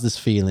just has this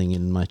feeling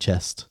in my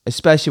chest.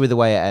 Especially with the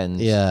way it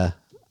ends. Yeah,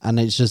 and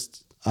it's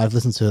just I've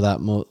listened to that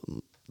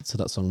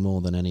song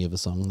more than any other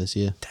song this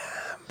year.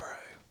 Damn, bro.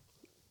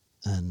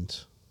 And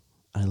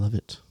I love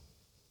it.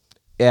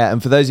 Yeah,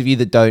 and for those of you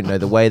that don't know,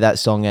 the way that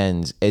song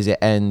ends is it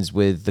ends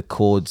with the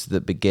chords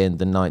that begin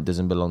 "The Night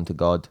Doesn't Belong to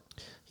God"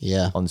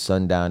 Yeah, on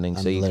Sundowning. And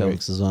So the you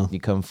lyrics come, as well. You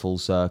come full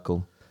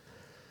circle.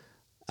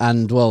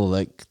 and well,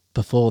 like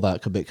before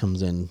that bit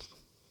comes in,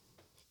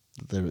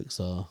 the lyrics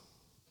are,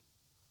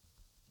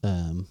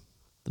 "The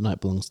night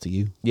belongs to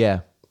you."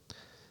 Yeah,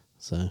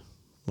 So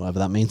whatever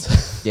that means.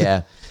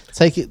 yeah.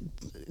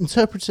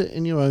 Interpret it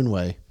in your own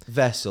way.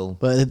 Vessel.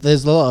 But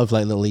there's a lot of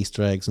like little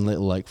Easter eggs and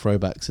little like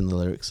throwbacks in the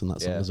lyrics in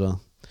that song Yeah. as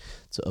well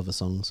to other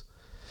songs.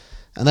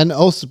 And then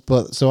also,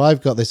 so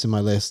I've got this in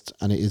my list,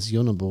 and it is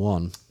your number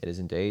one. It is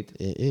indeed.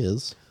 It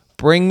is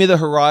Bring Me the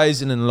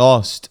Horizon and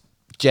Lost.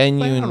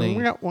 Genuinely.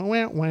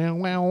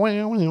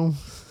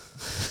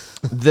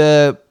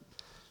 the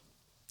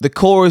The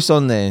chorus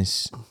on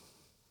this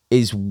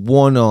is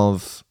one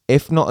of,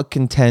 if not a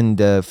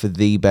contender for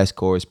the best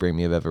chorus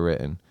Bring I've ever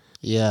written.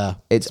 Yeah,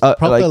 It's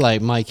proper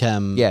like Mike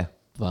M. Yeah.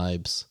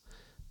 vibes.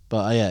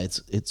 But yeah,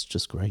 it's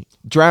just great.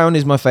 Drown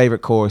is my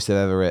favorite chorus they've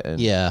ever written.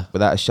 Yeah.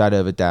 Without a shadow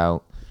of a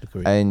doubt.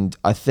 Agreed. And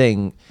I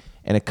think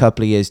in a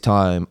couple of years'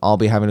 time, I'll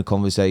be having a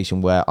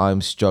conversation where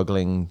I'm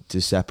struggling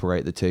to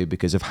separate the two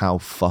because of how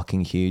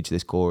fucking huge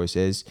this chorus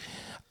is.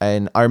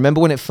 And I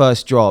remember when it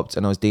first dropped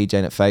and I was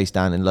DJing at Face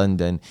Down in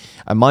London,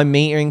 and my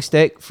metering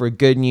stick for a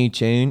good new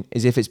tune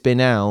is if it's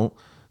been out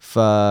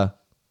for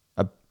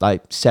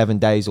like 7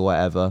 days or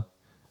whatever.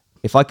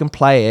 If I can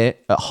play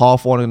it at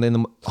half one in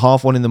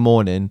the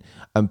morning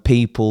and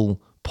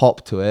people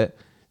pop to it,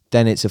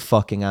 then it's a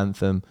fucking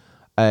anthem.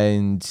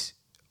 And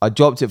I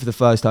dropped it for the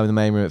first time in the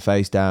main room at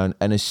Face Down,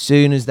 and as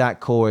soon as that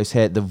chorus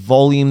hit, the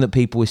volume that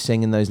people were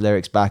singing those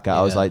lyrics back at,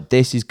 I was like,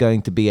 this is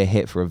going to be a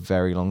hit for a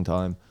very long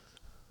time.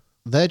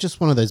 They're just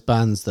one of those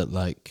bands that,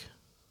 like,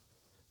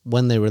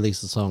 when they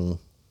release a song,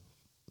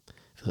 I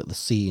feel like the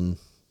scene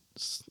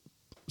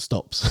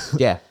stops.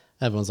 Yeah.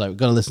 Everyone's like, we've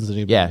got to listen to the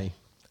new Yeah. Britney.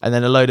 And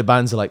then a load of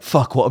bands are like,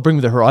 fuck, what are Bring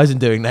Me the Horizon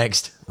doing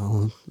next?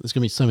 Oh, there's going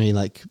to be so many,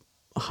 like,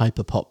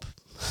 hyper pop,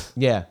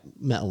 Yeah.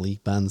 metal-y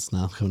bands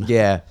now coming out.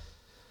 Yeah.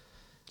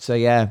 So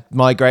yeah,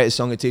 my greatest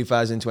song of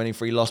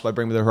 2023, Lost by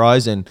Bring Me the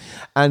Horizon.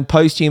 And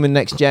Posthuman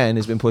Next Gen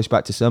has been pushed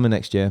back to summer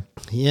next year.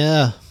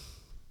 Yeah.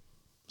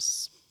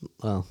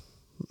 Well,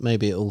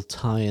 maybe it'll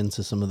tie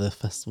into some of the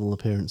festival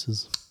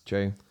appearances.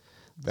 True.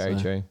 Very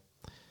So- true.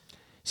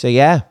 So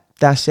yeah,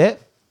 that's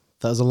it.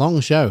 That was a long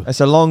show. It's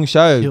a long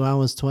show. 2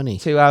 hours 20.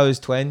 2 hours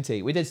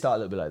 20. We did start a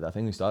little bit like that. I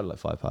think we started like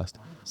 5 past.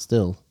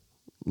 Still,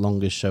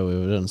 longest show we've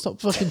ever done.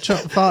 Stop fucking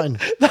farting.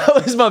 That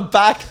was my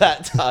back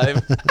that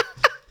time.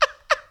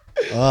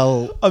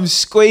 Well, I'm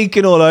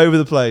squeaking all over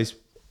the place.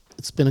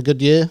 it's been a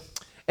good year.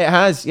 It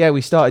has. Yeah,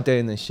 we started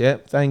doing this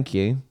shit. Thank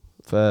you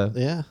for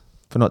Yeah.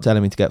 not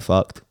telling me to get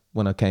fucked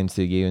when I came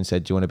to you and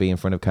said, do you want to be in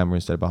front of camera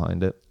instead of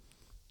behind it?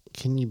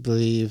 Can you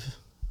believe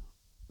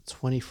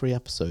 23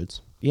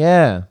 episodes?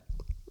 Yeah.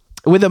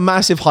 With a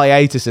massive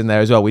hiatus in there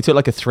as well. We took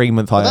like a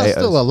 3-month But hiatus. that's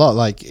still a lot.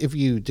 Like, if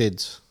you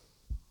did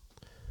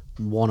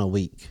one a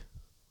week,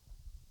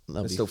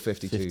 that'd That's be still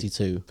 52.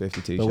 52.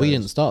 52 But we shows.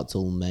 didn't start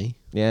till May.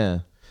 Yeah.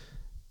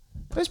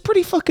 That's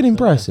pretty fucking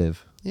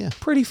impressive. Yeah.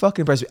 Pretty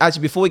fucking impressive.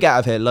 Actually, before we get out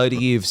of here, load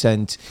of you've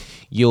sent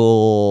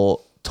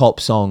your top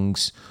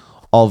songs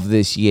of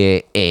this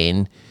year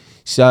in.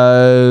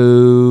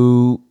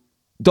 So,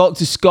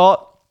 Dr.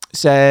 Scott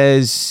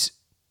says,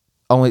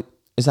 oh, wait,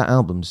 is that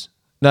albums?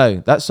 No,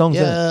 that's songs.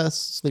 isn't it? Yeah,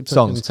 Sleep Token,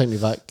 Songs. Take Me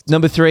Back.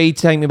 Number 3,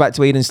 Take Me Back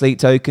to Eden, Sleep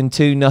Token.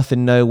 2,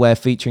 Nothing Nowhere,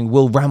 featuring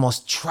Will Ramos,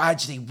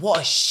 Tragedy.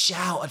 What a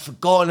shout. I'd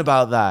forgotten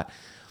about that.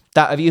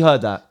 Have you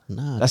heard that?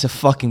 No. That's a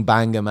fucking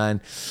banger,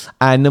 man.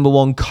 And number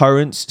 1,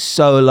 Currents,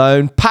 So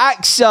Alone.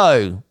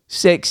 Paxo,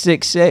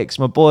 666.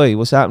 My boy,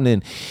 what's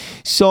happening?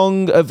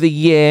 Song of the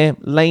Year,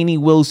 Lainey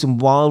Wilson,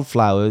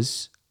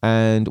 Wildflowers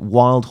and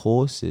Wild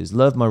Horses.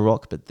 Love my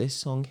rock, but this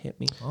song hit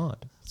me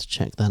hard. Let's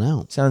check that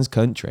out. Sounds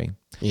country.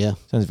 Yeah.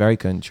 Sounds very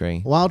country.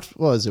 What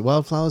is it?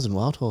 Wildflowers and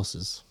Wild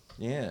Horses.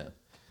 Yeah.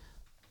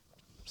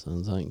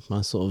 Sounds like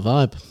my sort of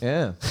vibe.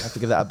 Yeah, I have to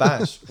give that a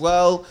bash.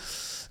 Well,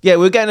 yeah,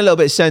 we're getting a little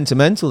bit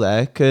sentimental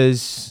there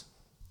because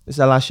it's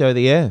our last show of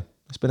the year.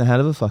 It's been a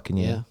hell of a fucking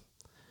year. Yeah.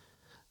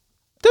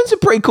 Done some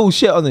pretty cool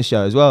shit on the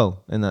show as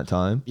well in that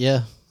time.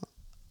 Yeah.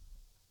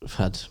 We've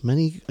had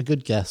a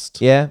good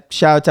guest. Yeah,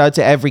 shout out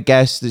to every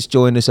guest that's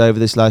joined us over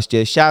this last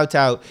year. Shout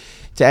out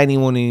to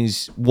anyone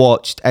who's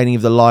watched any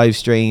of the live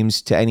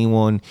streams, to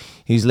anyone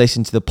who's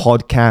listened to the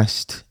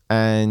podcast,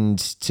 and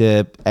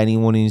to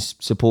anyone who's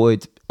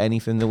supported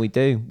anything that we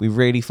do. We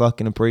really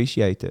fucking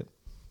appreciate it.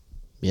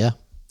 Yeah.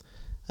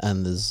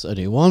 And there's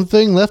only one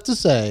thing left to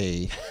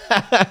say.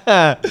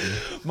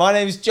 My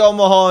name's John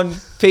Mahon.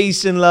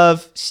 Peace and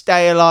love.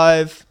 Stay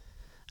alive.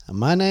 And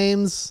my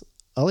name's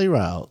Ollie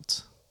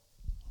Rout.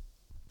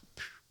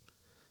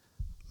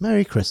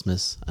 Merry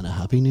Christmas and a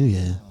Happy New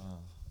Year.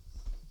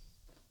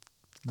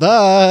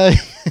 Bye.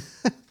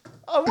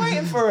 I'm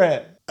waiting for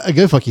it.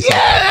 Go fuck yourself.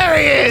 Yeah, there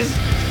he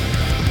is.